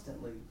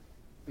constantly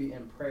be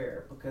in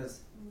prayer,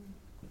 because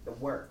it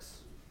works.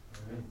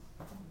 All right.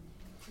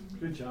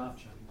 Good job,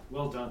 Johnny.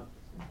 Well done.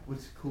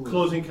 What's cool?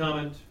 Closing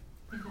comment.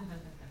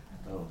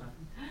 Oh,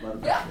 a lot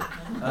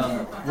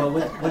of well,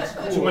 what's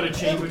cool? Do you want to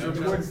change what you're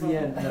towards the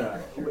end? No.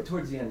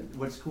 Towards the end,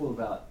 what's cool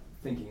about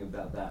thinking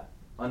about that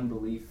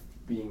unbelief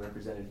being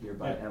represented here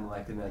by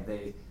Amalek, and that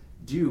they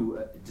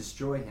do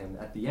destroy him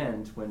at the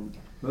end when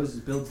Moses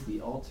builds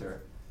the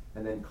altar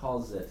and then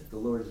calls it "The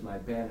Lord is my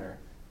banner."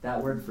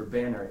 That word for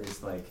banner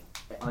is like,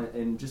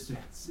 in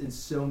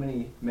so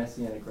many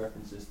messianic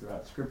references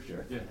throughout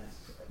Scripture. Yeah.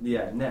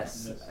 Yeah,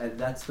 Ness.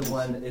 That's the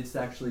one. It's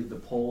actually the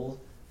pole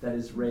that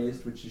is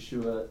raised, which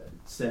Yeshua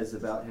says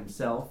about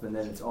himself, and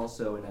then it's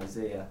also in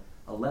Isaiah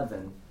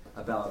 11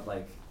 about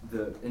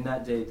in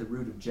that day the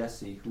root of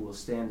Jesse, who will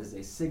stand as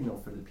a signal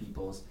for the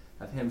peoples.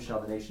 Of him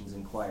shall the nations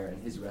inquire,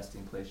 and his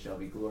resting place shall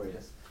be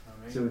glorious.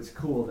 Right. So it's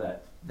cool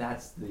that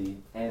that's the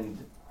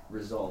end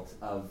result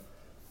of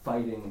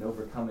fighting and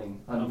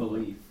overcoming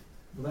unbelief.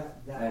 Well,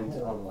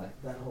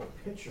 that whole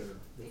picture,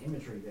 the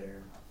imagery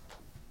there,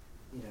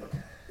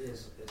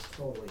 is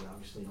totally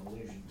obviously an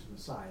allusion to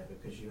Messiah,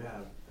 because you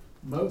have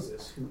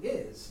Moses, who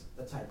is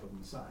a type of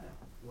Messiah.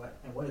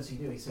 What does he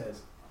do? He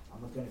says,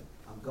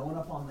 I'm going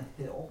up on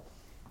the hill,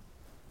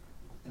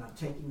 and I'm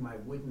taking my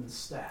wooden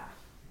staff,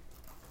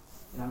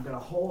 and I'm going to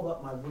hold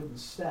up my wooden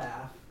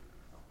staff,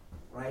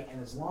 right?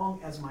 And as long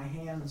as my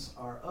hands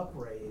are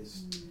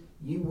upraised,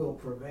 you will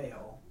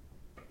prevail.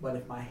 But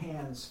if my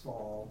hands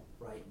fall,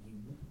 right,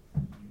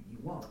 you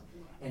won't.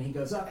 And he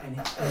goes up, and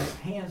his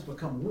hands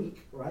become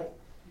weak, right?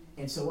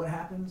 And so what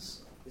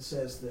happens? It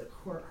says that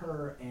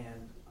her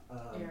and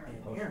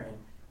Aaron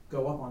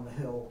go up on the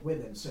hill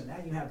with him. So now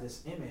you have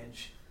this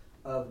image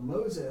of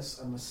Moses,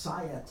 a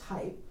Messiah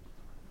type,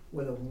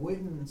 with a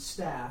wooden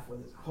staff,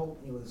 with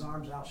his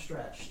arms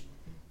outstretched,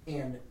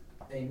 and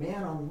a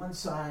man on one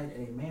side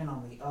and a man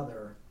on the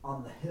other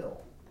on the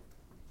hill.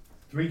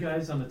 3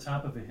 guys on the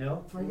top of a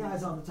hill? 3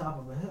 guys on the top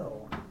of a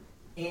hill,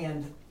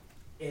 and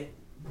it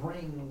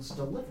brings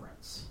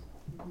deliverance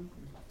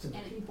to the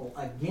people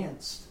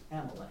against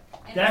Amalek.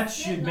 That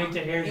should make the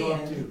hair go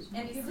up And- too.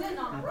 And he's sitting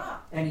on a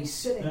rock. And he's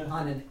sitting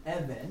on an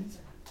Evan,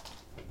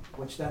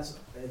 which that's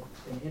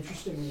an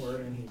interesting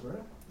word in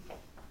Hebrew,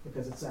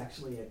 because it's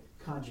actually a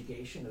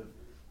conjugation of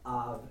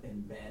Av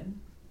and Ben.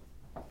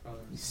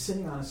 He's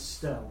sitting on a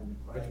stone,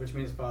 right? Which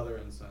means father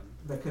and son.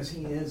 Because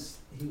he is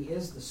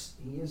the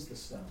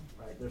stone,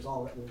 right? There's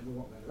all that we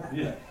won't go into that.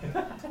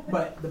 Yeah.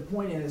 But the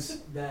point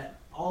is that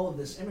all of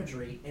this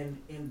imagery, and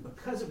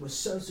because it was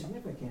so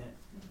significant,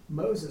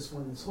 Moses,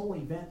 when this whole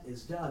event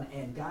is done,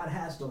 and God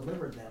has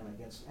delivered them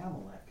against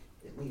Amalek,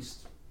 at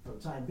least for the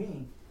time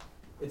being,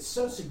 it's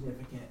so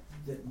significant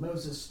that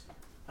Moses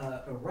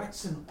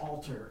erects an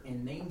altar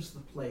and names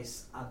the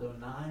place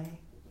Adonai,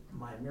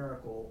 my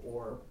miracle,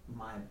 or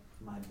my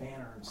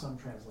banner in some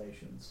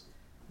translations,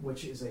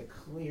 which is a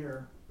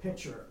clear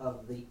picture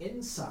of the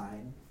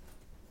inside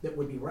that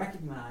would be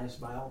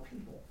recognized by all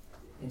people.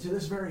 And to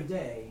this very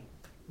day,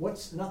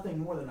 what's nothing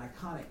more than an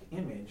iconic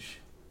image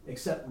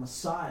except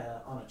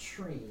Messiah on a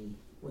tree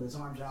with his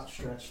arms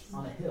outstretched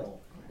on a hill,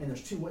 and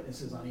there's 2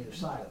 witnesses on either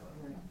side of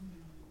him.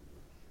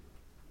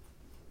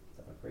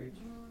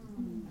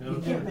 You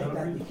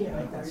can't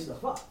make that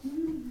stuff up.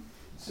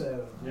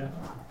 So yeah,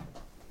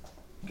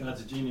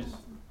 God's a genius.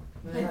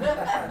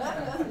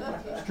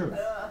 It's true.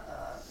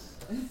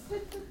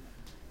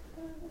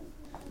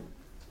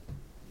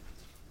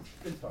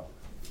 Good talk.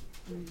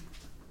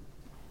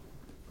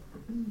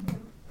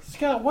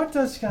 Scott, what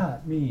does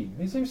Scott mean?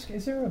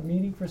 Is there a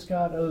meaning for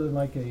Scott other than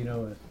like a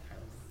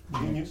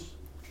Genius.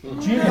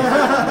 Genius.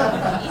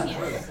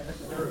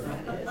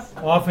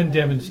 Often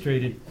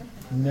demonstrated,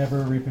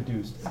 never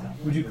reproduced.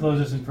 Would you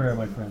close us in prayer,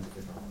 my friend?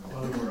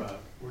 Father,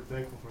 we're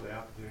thankful for the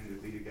opportunity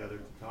to be together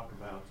to talk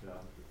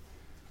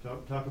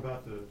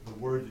about the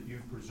word that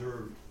you've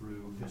preserved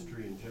through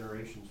history and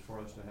generations for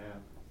us to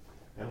have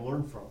and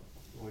learn from.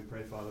 And we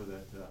pray, Father,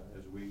 that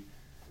as we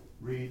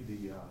read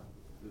the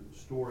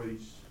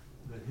stories,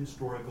 the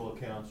historical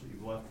accounts that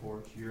you've left for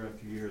us year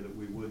after year, that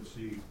we would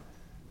see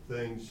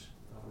things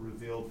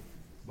revealed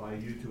by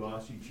you to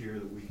us each year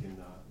that we can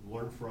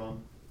learn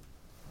from,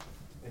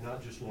 and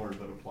not just learn,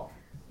 but apply.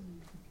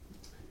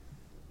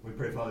 We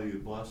pray, Father, you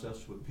bless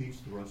us with peace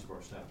the rest of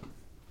our Sabbath.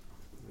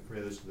 We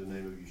pray this in the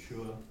name of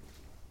Yeshua,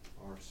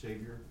 our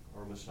Savior,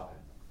 our Messiah.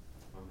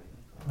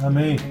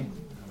 Amen. Amen.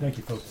 Thank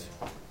you, folks.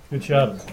 Good job.